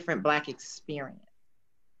a different Black experience.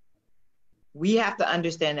 We have to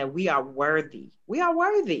understand that we are worthy. We are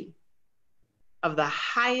worthy of the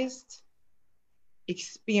highest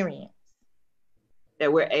experience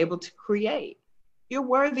that we're able to create. You're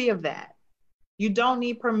worthy of that. You don't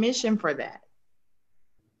need permission for that.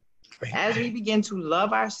 As we begin to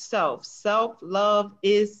love ourselves, self-love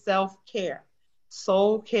is self-care.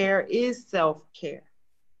 Soul care is self-care.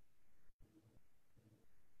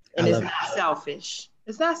 And it's not selfish.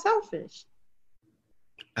 It's not selfish.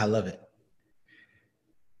 I love it.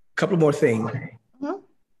 Couple more things. Mhm.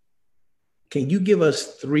 Can you give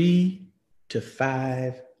us 3 to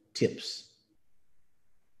 5 tips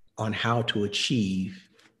on how to achieve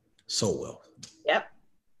soul wealth? Yep.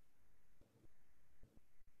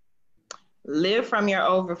 Live from your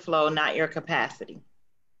overflow, not your capacity.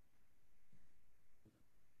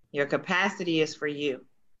 Your capacity is for you.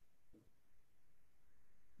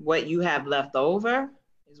 What you have left over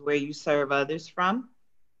is where you serve others from,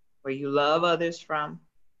 where you love others from,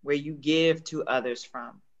 where you give to others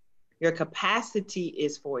from. Your capacity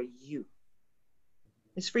is for you.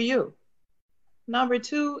 It's for you. Number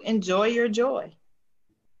 2, enjoy your joy.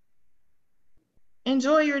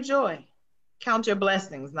 Enjoy your joy. Count your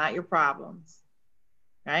blessings, not your problems.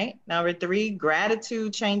 Right? Number 3,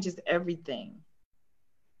 gratitude changes everything.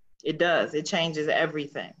 It does. It changes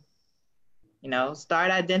everything. You know,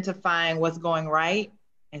 start identifying what's going right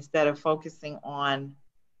instead of focusing on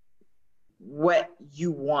what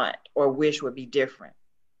you want or wish would be different.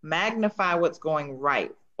 Magnify what's going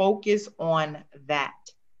right. Focus on that.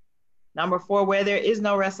 Number 4, where there is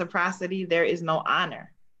no reciprocity, there is no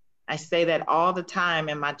honor. I say that all the time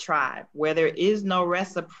in my tribe. Where there is no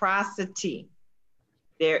reciprocity,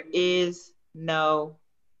 there is no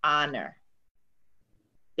honor.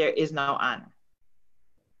 There is no honor.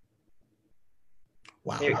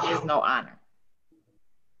 Wow. There is no honor.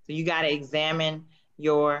 So you got to examine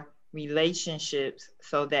your relationships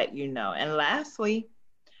so that you know. And lastly,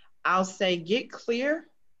 I'll say get clear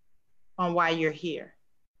on why you're here.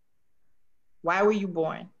 Why were you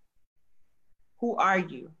born? Who are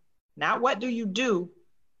you? Not what do you do?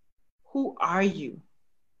 Who are you?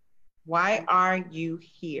 Why are you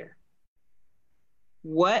here?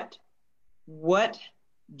 What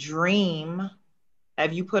dream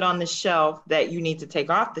have you put on the shelf that you need to take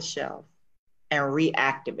off the shelf and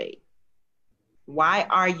reactivate? Why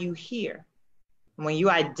are you here? When you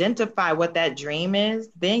identify what that dream is,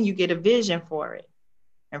 then you get a vision for it.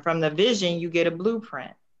 And from the vision, you get a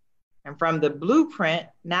blueprint. And from the blueprint,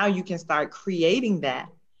 now you can start creating that.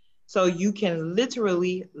 So you can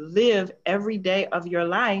literally live every day of your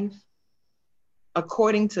life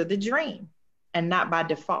according to the dream and not by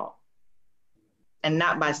default and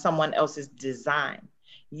not by someone else's design.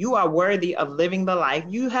 You are worthy of living the life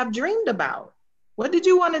you have dreamed about. What did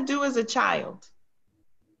you want to do as a child?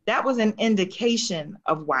 That was an indication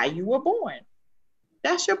of why you were born.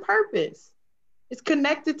 That's your purpose. It's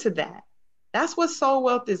connected to that. That's what soul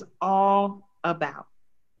wealth is all about.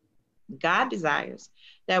 God desires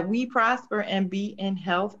that we prosper and be in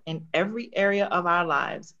health in every area of our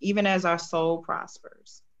lives, even as our soul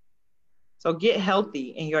prospers. So get healthy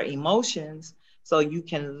in your emotions so you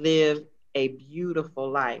can live a beautiful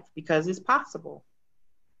life, because it's possible.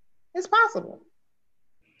 It's possible.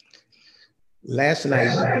 Last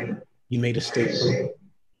night, you made a statement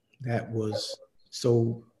that was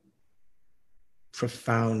so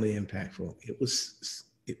profoundly impactful. It was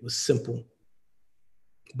simple,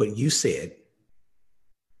 but you said,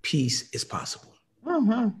 peace is possible.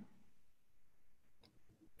 Mm-hmm.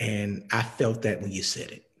 And I felt that when you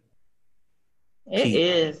said it. It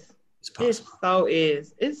is. It's possible.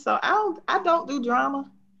 It's so, I don't do drama.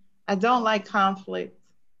 I don't like conflict.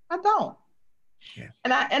 I don't. Yeah.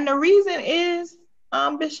 And the reason is,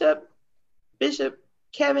 Bishop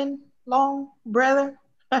Kevin Long, brother,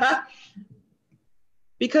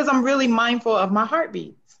 because I'm really mindful of my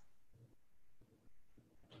heartbeats.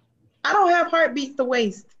 I don't have heartbeats to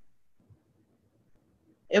waste.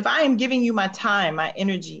 If I am giving you my time, my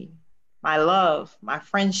energy, my love, my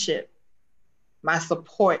friendship, my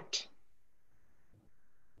support,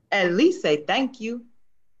 at least say thank you.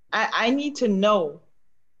 I need to know.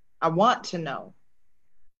 I want to know.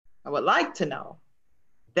 I would like to know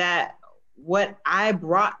that what I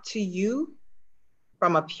brought to you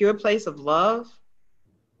from a pure place of love,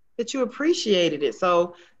 that you appreciated it,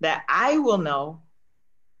 so that I will know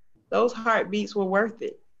those heartbeats were worth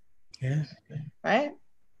it. Yeah. Right?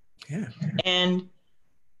 Yeah. And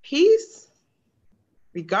peace,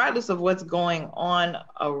 regardless of what's going on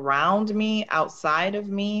around me, outside of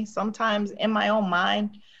me, sometimes in my own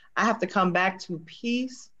mind, I have to come back to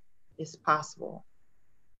peace is possible.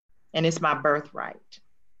 And it's my birthright.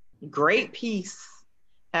 Great peace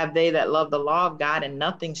have they that love the law of God, and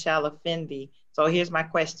nothing shall offend thee. So here's my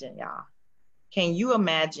question, y'all. Can you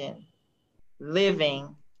imagine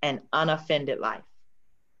living an unoffended life?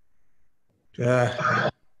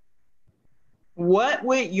 What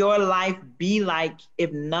would your life be like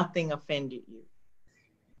if nothing offended you?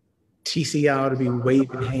 TCR to be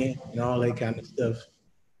waving hands and all that kind of stuff.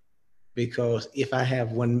 Because if I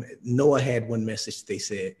have one, Noah had one message they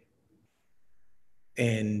said,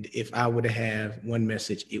 And if I were to have one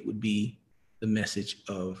message, it would be the message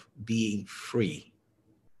of being free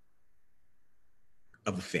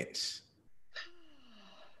of offense.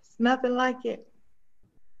 It's nothing like it.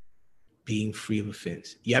 Being free of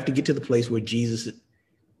offense. You have to get to the place where Jesus,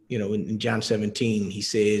 in John 17, he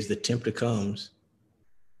says, the tempter comes,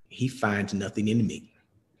 he finds nothing in me.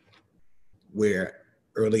 Where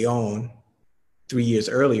early on, 3 years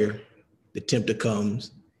earlier, the tempter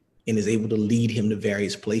comes and is able to lead him to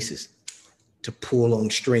various places, to pull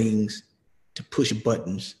on strings, to push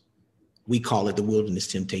buttons. We call it the wilderness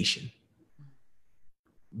temptation.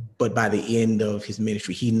 But by the end of his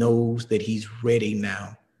ministry, he knows that he's ready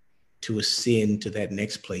now to ascend to that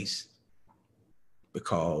next place,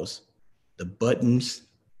 because the buttons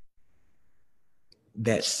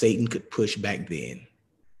that Satan could push back then,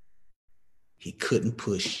 he couldn't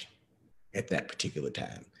push at that particular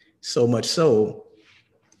time. So much so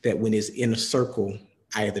that when his inner circle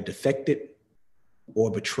either defected or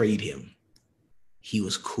betrayed him, he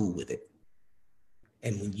was cool with it.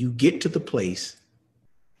 And when you get to the place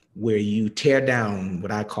where you tear down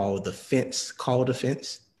what I call the fence, called a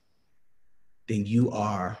fence, then you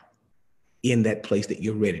are in that place that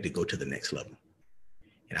you're ready to go to the next level.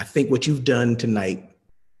 And I think what you've done tonight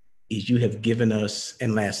is you have given us,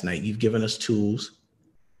 and last night, you've given us tools,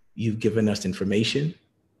 you've given us information,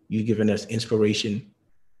 you've given us inspiration,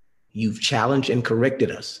 you've challenged and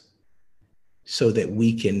corrected us so that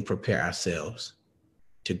we can prepare ourselves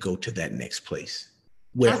to go to that next place.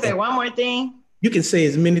 Can I say one more thing? You can say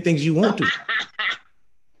as many things you want to.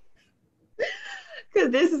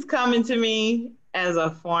 Because this is coming to me as a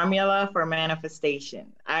formula for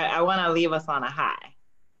manifestation. I want to leave us on a high,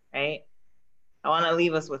 right? I want to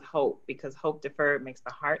leave us with hope, because hope deferred makes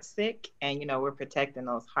the heart sick, and we're protecting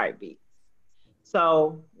those heartbeats.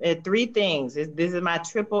 So three things. This is my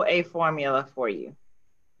AAA formula for you.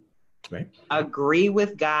 Right. Agree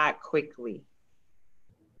with God quickly.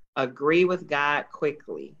 Agree with God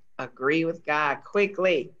quickly. Agree with God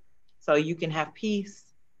quickly, so you can have peace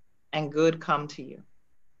and good come to you.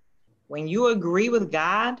 When you agree with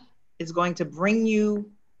God, it's going to bring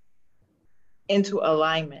you into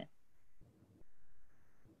alignment,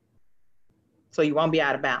 so you won't be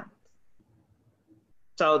out of balance.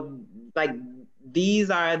 So these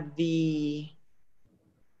are the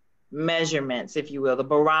measurements, if you will, the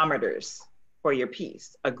barometers for your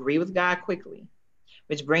peace. Agree with God quickly,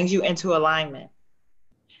 which brings you into alignment.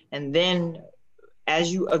 And then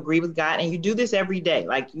as you agree with God, and you do this every day,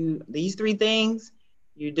 these three things,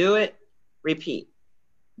 you do it, repeat.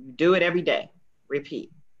 You do it every day,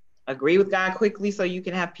 repeat. Agree with God quickly so you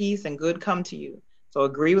can have peace and good come to you. So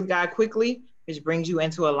agree with God quickly, which brings you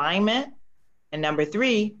into alignment. And number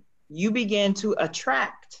three, you begin to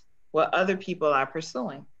attract what other people are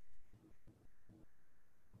pursuing.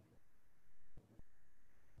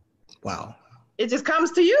 Wow. It just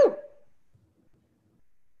comes to you.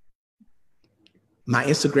 My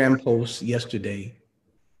Instagram post yesterday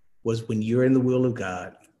was, when you're in the will of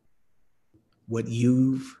God, what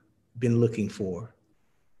you've been looking for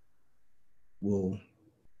will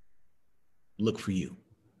look for you.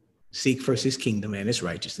 Seek first his kingdom and his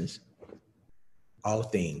righteousness. All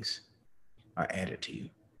things are added to you.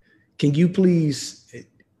 Can you please,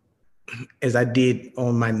 as I did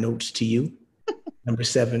on my notes to you, number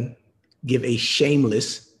 7, give a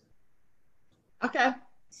shameless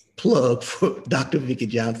plug for Dr. Vikki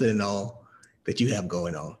Johnson and all that you have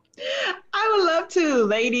going on? I would love to,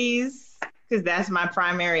 ladies, because that's my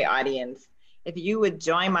primary audience. If you would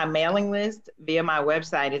join my mailing list via my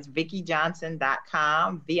website, it's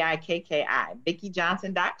VikkiJohnson.com, VIKKI,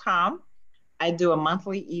 VikkiJohnson.com. I do a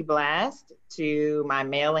monthly e-blast to my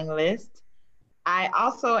mailing list. I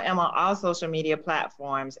also am on all social media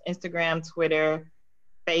platforms, Instagram, Twitter,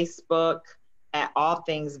 Facebook, at All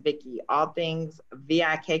Things Vikki, All Things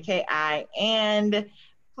VIKKI. And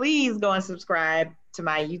please go and subscribe to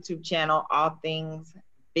my YouTube channel, All Things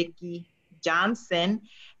Vikki Johnson.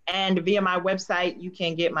 And via my website, you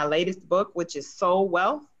can get my latest book, which is Soul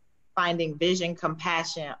Wealth, Finding Vision,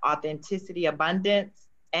 Compassion, Authenticity, Abundance,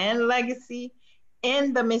 and Legacy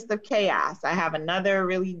in the Midst of Chaos. I have another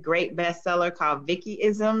really great bestseller called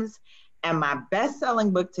Vikkiisms. And my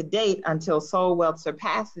best-selling book to date, until Soul Wealth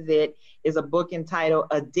surpasses it, is a book entitled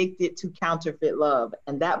Addicted to Counterfeit Love.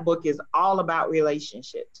 And that book is all about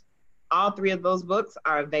relationships. All three of those books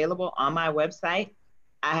are available on my website.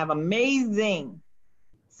 I have amazing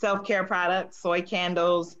self-care products, soy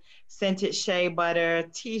candles, scented shea butter,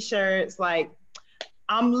 t-shirts.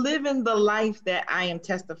 I'm living the life that I am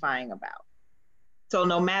testifying about. So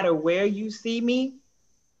no matter where you see me,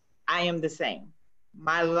 I am the same.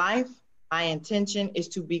 My life My intention is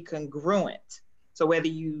to be congruent. So whether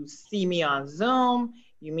you see me on Zoom,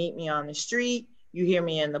 you meet me on the street, you hear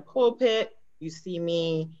me in the pulpit, you see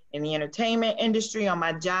me in the entertainment industry, on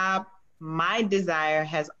my job, my desire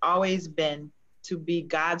has always been to be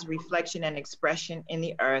God's reflection and expression in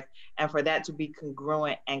the earth, and for that to be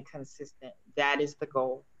congruent and consistent. That is the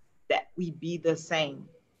goal, that we be the same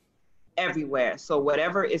everywhere. So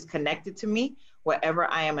whatever is connected to me, whatever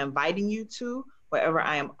I am inviting you to, whatever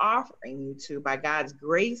I am offering you to, by God's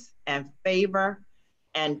grace and favor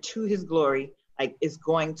and to his glory, like, it's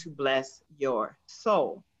going to bless your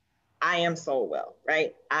soul. I am soul well,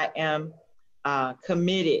 right? I am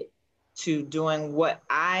committed to doing what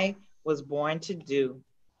I was born to do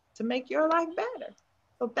to make your life better.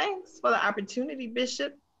 So thanks for the opportunity,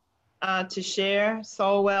 Bishop, to share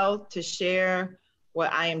Soul Well, to share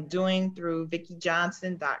what I am doing through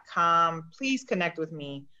VikkiJohnson.com. Please connect with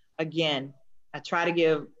me. Again, I try to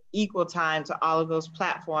give equal time to all of those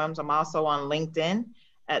platforms. I'm also on LinkedIn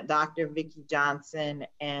at Dr. Vikki Johnson,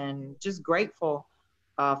 and just grateful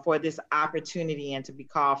for this opportunity and to be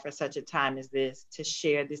called for such a time as this, to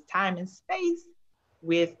share this time and space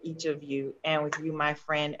with each of you, and with you, my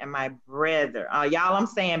friend and my brother. Y'all, I'm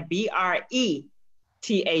saying BRETHER.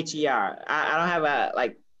 I don't have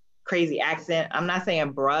a crazy accent. I'm not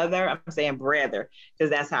saying brother, I'm saying brother, because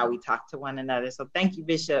that's how we talk to one another. So thank you,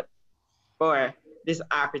 Bishop, for this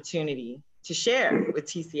opportunity to share with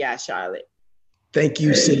TCI Charlotte. Thank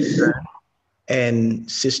you, sister. And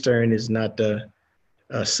cistern is not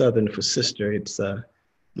Southern for sister. It's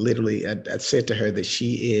literally, I said to her that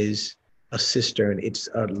she is a cistern. It's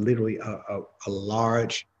literally a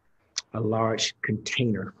large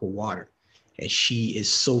container for water. And she is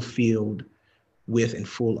so filled with and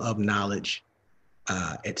full of knowledge,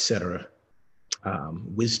 etc.,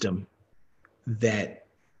 wisdom that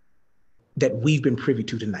we've been privy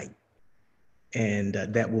to tonight. And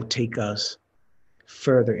that will take us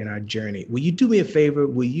further in our journey. Will you do me a favor?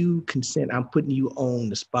 Will you consent? I'm putting you on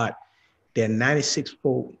the spot. There are 96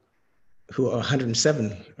 folk who are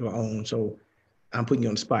 107 are on, so I'm putting you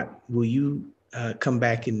on the spot. Will you come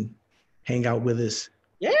back and hang out with us?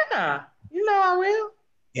 Yeah, you know I will.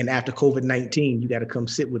 And after COVID-19, you got to come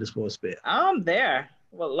sit with us for a spell. I'm there.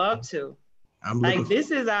 Would love to.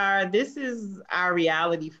 This is our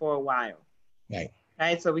reality for a while. Right.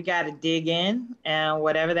 So we got to dig in, and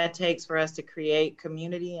whatever that takes for us to create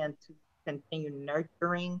community and to continue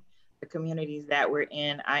nurturing the communities that we're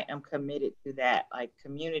in, I am committed to that. Like,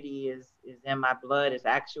 community is in my blood. It's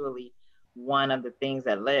actually one of the things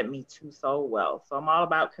that led me to Soul Well. So I'm all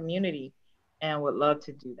about community and would love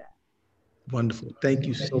to do that. Wonderful. Thank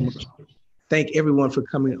you so much. Thank everyone for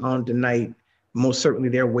coming on tonight. Most certainly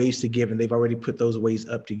there are ways to give, and they've already put those ways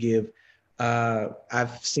up to give.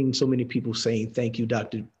 I've seen so many people saying, thank you,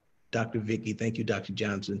 Dr. Vikki. Thank you, Dr.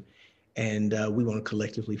 Johnson. And we want to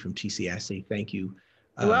collectively from TCI say thank you.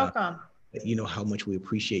 You're welcome. You know how much we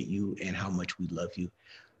appreciate you and how much we love you.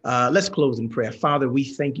 Let's close in prayer. Father, we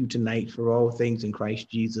thank you tonight for all things in Christ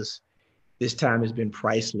Jesus. This time has been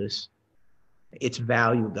priceless. Its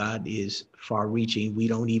value, God, is far reaching. We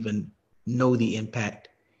don't even know the impact,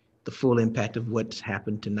 the full impact of what's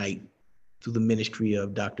happened tonight through the ministry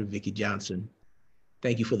of Dr. Vikki Johnson.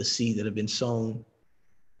 Thank you for the seed that have been sown.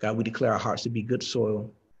 God, we declare our hearts to be good soil,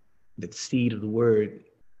 that the seed of the word,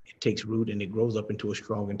 it takes root and it grows up into a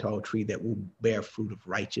strong and tall tree that will bear fruit of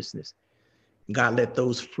righteousness. God, let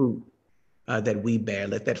those fruit that we bear,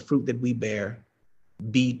 let that fruit that we bear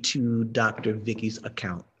be to Dr. Vikki's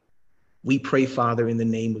account. We pray, Father, in the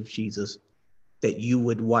name of Jesus, that you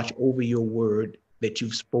would watch over your word that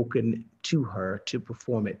you've spoken to her to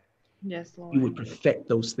perform it. Yes, Lord. You would perfect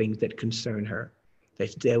those things that concern her,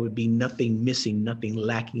 that there would be nothing missing, nothing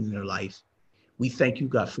lacking in her life. We thank you,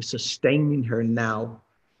 God, for sustaining her now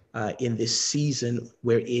in this season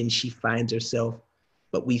wherein she finds herself.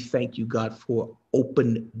 But we thank you, God, for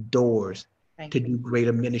open doors to do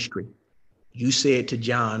greater ministry. You said to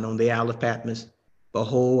John on the Isle of Patmos,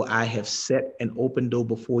 behold, I have set an open door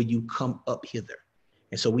before you, come up hither.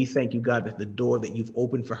 And so we thank you, God, that the door that you've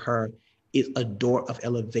opened for her is a door of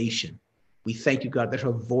elevation. We thank you, God, that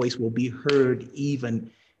her voice will be heard even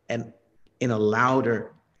and in a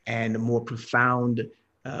louder and more profound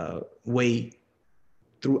way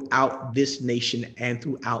throughout this nation and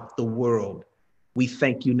throughout the world. We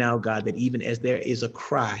thank you now, God, that even as there is a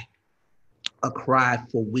cry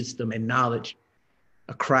for wisdom and knowledge,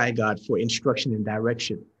 a cry, God, for instruction and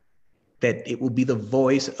direction, that it will be the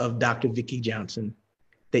voice of Dr. Vikki Johnson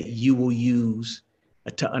that you will use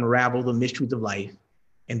to unravel the mysteries of life,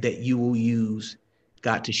 and that you will use,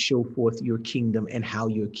 God, to show forth your kingdom and how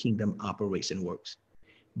your kingdom operates and works.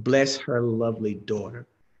 Bless her lovely daughter.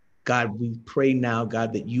 God, we pray now,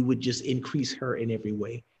 God, that you would just increase her in every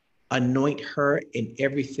way. Anoint her in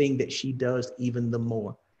everything that she does, even the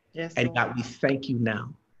more. Yes, And Lord. God, we thank you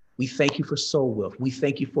now. We thank you for soul wealth. We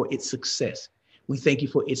thank you for its success. We thank you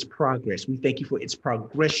for its progress. We thank you for its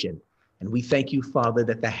progression. And we thank you, Father,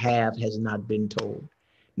 that the have has not been told.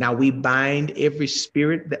 Now we bind every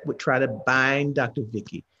spirit that would try to bind Dr.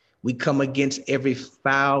 Vikki. We come against every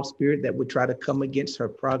foul spirit that would try to come against her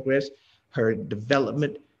progress, her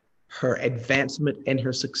development, her advancement, and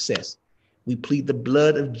her success. We plead the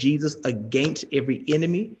blood of Jesus against every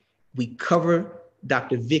enemy. We cover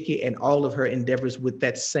Dr. Vikki and all of her endeavors with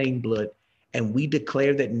that same blood. And we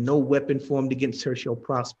declare that no weapon formed against her shall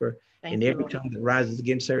prosper. And every tongue that rises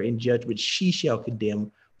against her in judgment, she shall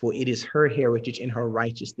condemn, for it is her heritage and her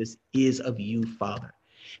righteousness is of you, Father.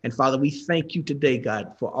 And Father, we thank you today,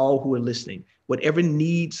 God, for all who are listening. Whatever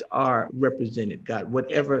needs are represented, God,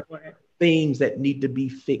 whatever things that need to be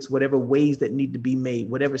fixed, whatever ways that need to be made,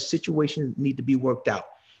 whatever situations need to be worked out.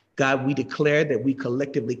 God, we declare that we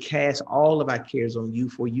collectively cast all of our cares on you,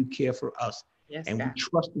 for you care for us. Yes, and God. we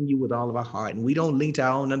trust in you with all of our heart. And we don't lean to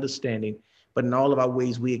our own understanding, but in all of our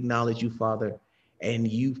ways, we acknowledge you, Father, and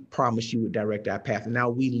you promise you would direct our path. And now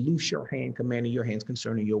we loose your hand, commanding your hands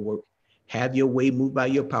concerning your work. Have your way, move by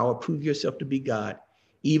your power, prove yourself to be God,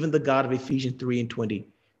 even the God of Ephesians 3:20,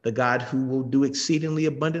 the God who will do exceedingly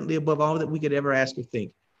abundantly above all that we could ever ask or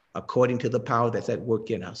think, according to the power that's at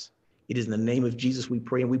work in us. It is in the name of Jesus we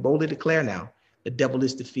pray, and we boldly declare now, the devil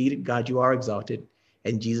is defeated, God, you are exalted,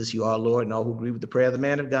 and Jesus, you are Lord. And all who agree with the prayer of the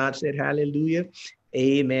man of God said, hallelujah,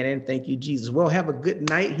 amen, and thank you, Jesus. Well, have a good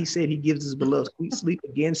night. He said he gives his beloved sweet sleep.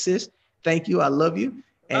 Again, sis, thank you, I love you.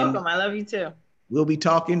 And welcome, I love you too. We'll be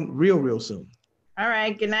talking real soon. All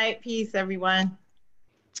right, good night, peace, everyone.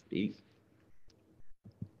 Peace.